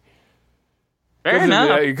ready. Fair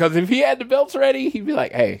enough. Because if he had the belts ready, he'd be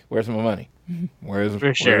like, hey, where's my money? Where's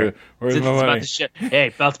my money?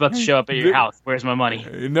 Hey, belt's about to show up at your house. Where's my money?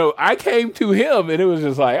 No, I came to him and it was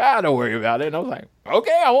just don't worry about it. And I was like,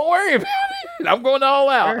 okay, I won't worry about it. I'm going all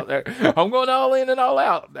out. Sure. I'm going all in and all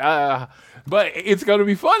out. But it's going to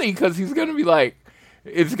be funny because he's going to be like,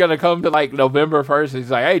 it's going to come to like November 1st.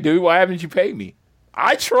 He's like, hey, dude, why haven't you paid me?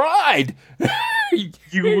 I tried.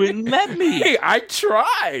 You wouldn't let me. Hey, I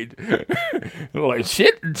tried. Like,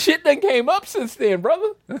 shit done came up since then,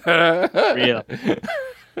 brother. Real.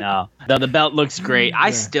 No, the belt looks great.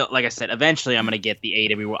 I still, like I said, eventually I'm going to get the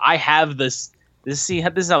AEW. I have this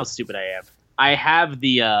is how stupid I am. I have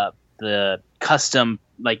the custom,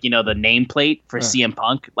 like, the nameplate for CM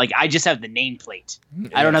Punk. Like, I just have the nameplate.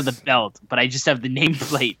 Yes. I don't have the belt, but I just have the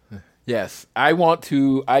nameplate. Yes. I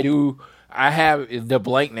have the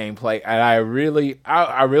blank nameplate, and I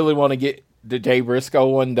really want to get the Jay Briscoe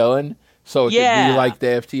one done, so it could be like the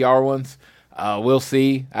FTR ones. We'll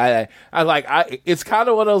see. It's kind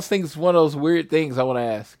of one of those things, one of those weird things I want to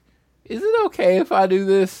ask. Is it okay if I do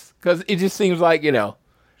this? Because it just seems like,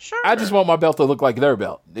 Sure. I just want my belt to look like their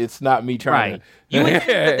belt. It's not me trying to. You would think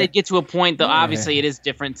that they'd get to a point, though. Obviously, it is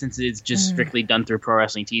different since it's just strictly done through Pro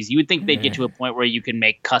Wrestling Tees. You would think they'd get to a point where you can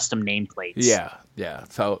make custom nameplates. Yeah.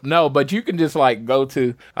 So no, but you can just go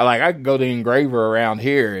to I can go to Engraver around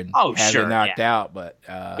here and have it knocked out. But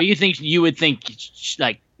you would think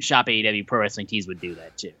like Shop AEW Pro Wrestling Tees would do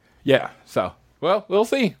that too. Yeah. So we'll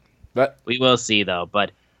see. But we will see though. But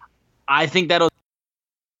I think that'll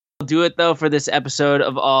do it though for this episode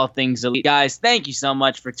of All Things Elite. Guys, thank you so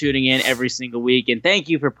much for tuning in every single week, and thank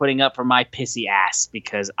you for putting up for my pissy ass,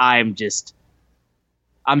 because I'm still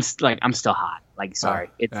hot. Like,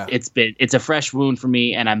 sorry. It's a fresh wound for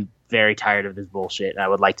me, and I'm very tired of this bullshit, and I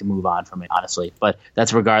would like to move on from it, honestly. But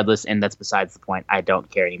that's regardless, and that's besides the point. I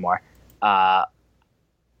don't care anymore.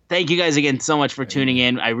 Thank you guys again so much for tuning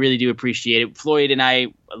in. I really do appreciate it. Floyd and I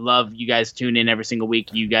love you guys tune in every single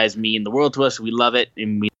week. You guys mean the world to us. We love it,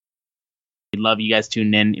 and we love you guys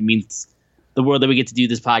tuning in. It means the world that we get to do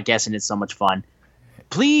this podcast, and it's so much fun.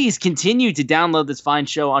 Please continue to download this fine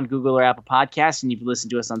show on Google or Apple Podcasts, and if you listen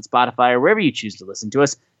to us on Spotify or wherever you choose to listen to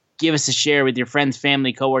us, give us a share with your friends,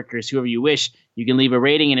 family, coworkers, whoever you wish. You can leave a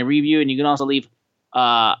rating and a review, and you can also leave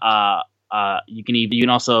you can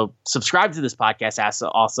also subscribe to this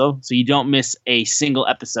podcast also, so you don't miss a single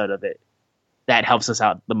episode of it. That helps us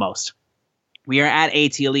out the most. We are at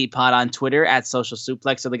AT Elite Pod on Twitter, at Social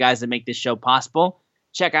Suplex are the guys that make this show possible.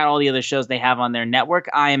 Check out all the other shows they have on their network.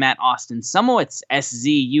 I am at Austin Szumowicz,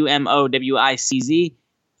 SZUMOWICZ.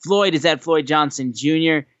 Floyd is at Floyd Johnson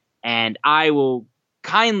Jr., and I will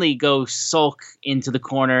kindly go sulk into the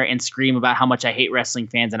corner and scream about how much I hate wrestling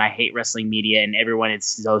fans and I hate wrestling media and everyone is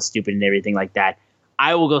so stupid and everything like that.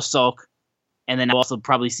 I will go sulk, and then I'll also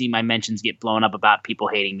probably see my mentions get blown up about people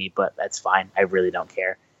hating me, but that's fine. I really don't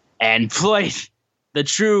care. And Floyd, the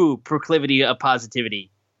true proclivity of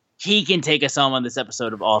positivity, he can take us home on this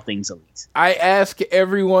episode of All Things Elite. I ask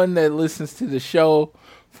everyone that listens to the show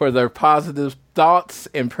for their positive thoughts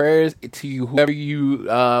and prayers to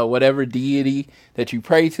whoever whatever deity that you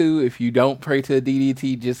pray to. If you don't pray to a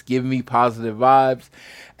deity, just give me positive vibes.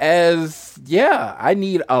 I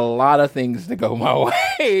need a lot of things to go my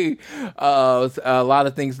way. A lot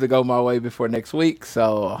of things to go my way before next week.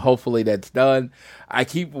 So hopefully that's done. I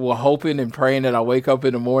keep hoping and praying that I wake up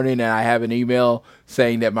in the morning and I have an email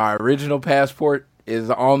saying that my original passport is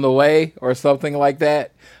on the way or something like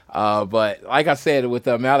that. But like I said, with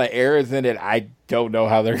the amount of errors in it, I don't know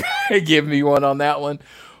how they're going to give me one on that one.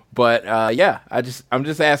 But I'm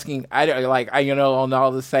just asking. On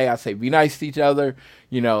all this I say be nice to each other,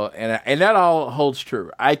 and that all holds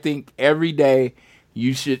true. I think every day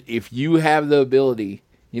you should, if you have the ability,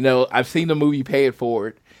 I've seen the movie Pay It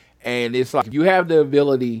Forward, and it's like you have the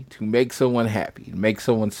ability to make someone happy, to make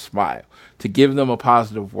someone smile, to give them a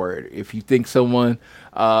positive word. If you think someone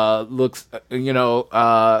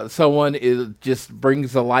someone just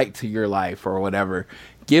brings a light to your life or whatever,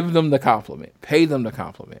 give them the compliment, pay them the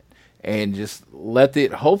compliment, and just let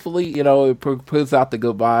it, hopefully, it puts out the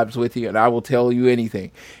good vibes with you. And I will tell you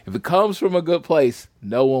anything. If it comes from a good place,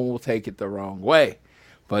 no one will take it the wrong way.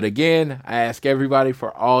 But again, I ask everybody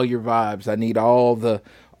for all your vibes. I need all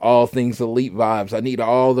things elite vibes. I need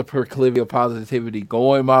all the proclivity of positivity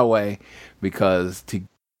going my way, because to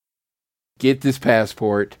get this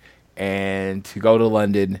passport and to go to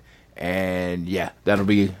London, and that'll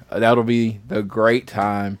be the great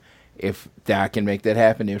time if I can make that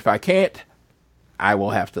happen. If I can't, I will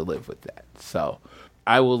have to live with that. So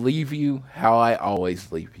I will leave you how I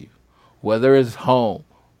always leave you, whether it's home,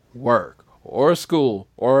 work, or school,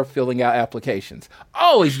 or filling out applications.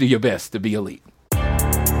 Always do your best to be elite.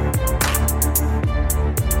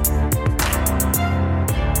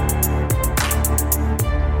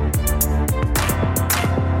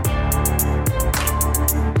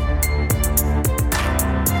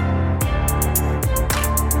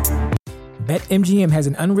 BetMGM has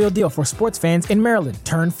an unreal deal for sports fans in Maryland.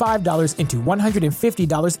 Turn $5 into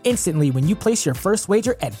 $150 instantly when you place your first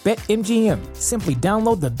wager at BetMGM. Simply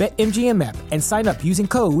download the BetMGM app and sign up using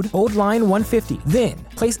code OldLine150. Then,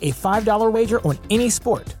 place a $5 wager on any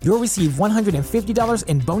sport. You'll receive $150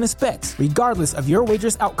 in bonus bets, regardless of your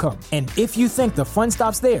wager's outcome. And if you think the fun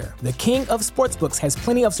stops there, the king of sportsbooks has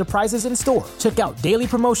plenty of surprises in store. Check out daily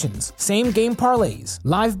promotions, same-game parlays,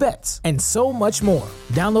 live bets, and so much more.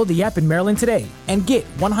 Download the app in Maryland today and get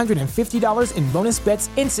 $150 in bonus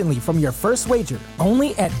bets instantly from your first wager.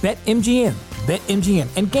 Only at BetMGM. BetMGM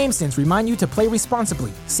and GameSense remind you to play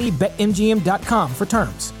responsibly. See BetMGM.com for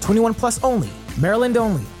terms. 21 plus only. Maryland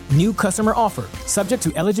only. New customer offer. Subject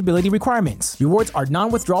to eligibility requirements. Rewards are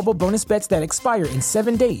non-withdrawable bonus bets that expire in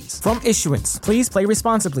 7 days. From issuance, please play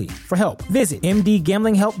responsibly. For help, visit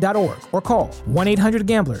mdgamblinghelp.org or call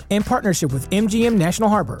 1-800-GAMBLER in partnership with MGM National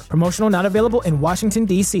Harbor. Promotional not available in Washington,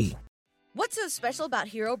 D.C. What's so special about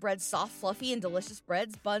Hero Bread's soft, fluffy, and delicious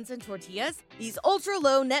breads, buns, and tortillas? These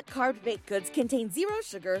ultra-low net-carb baked goods contain zero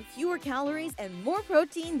sugar, fewer calories, and more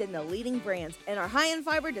protein than the leading brands, and are high in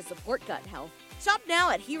fiber to support gut health. Shop now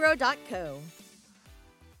at Hero.co.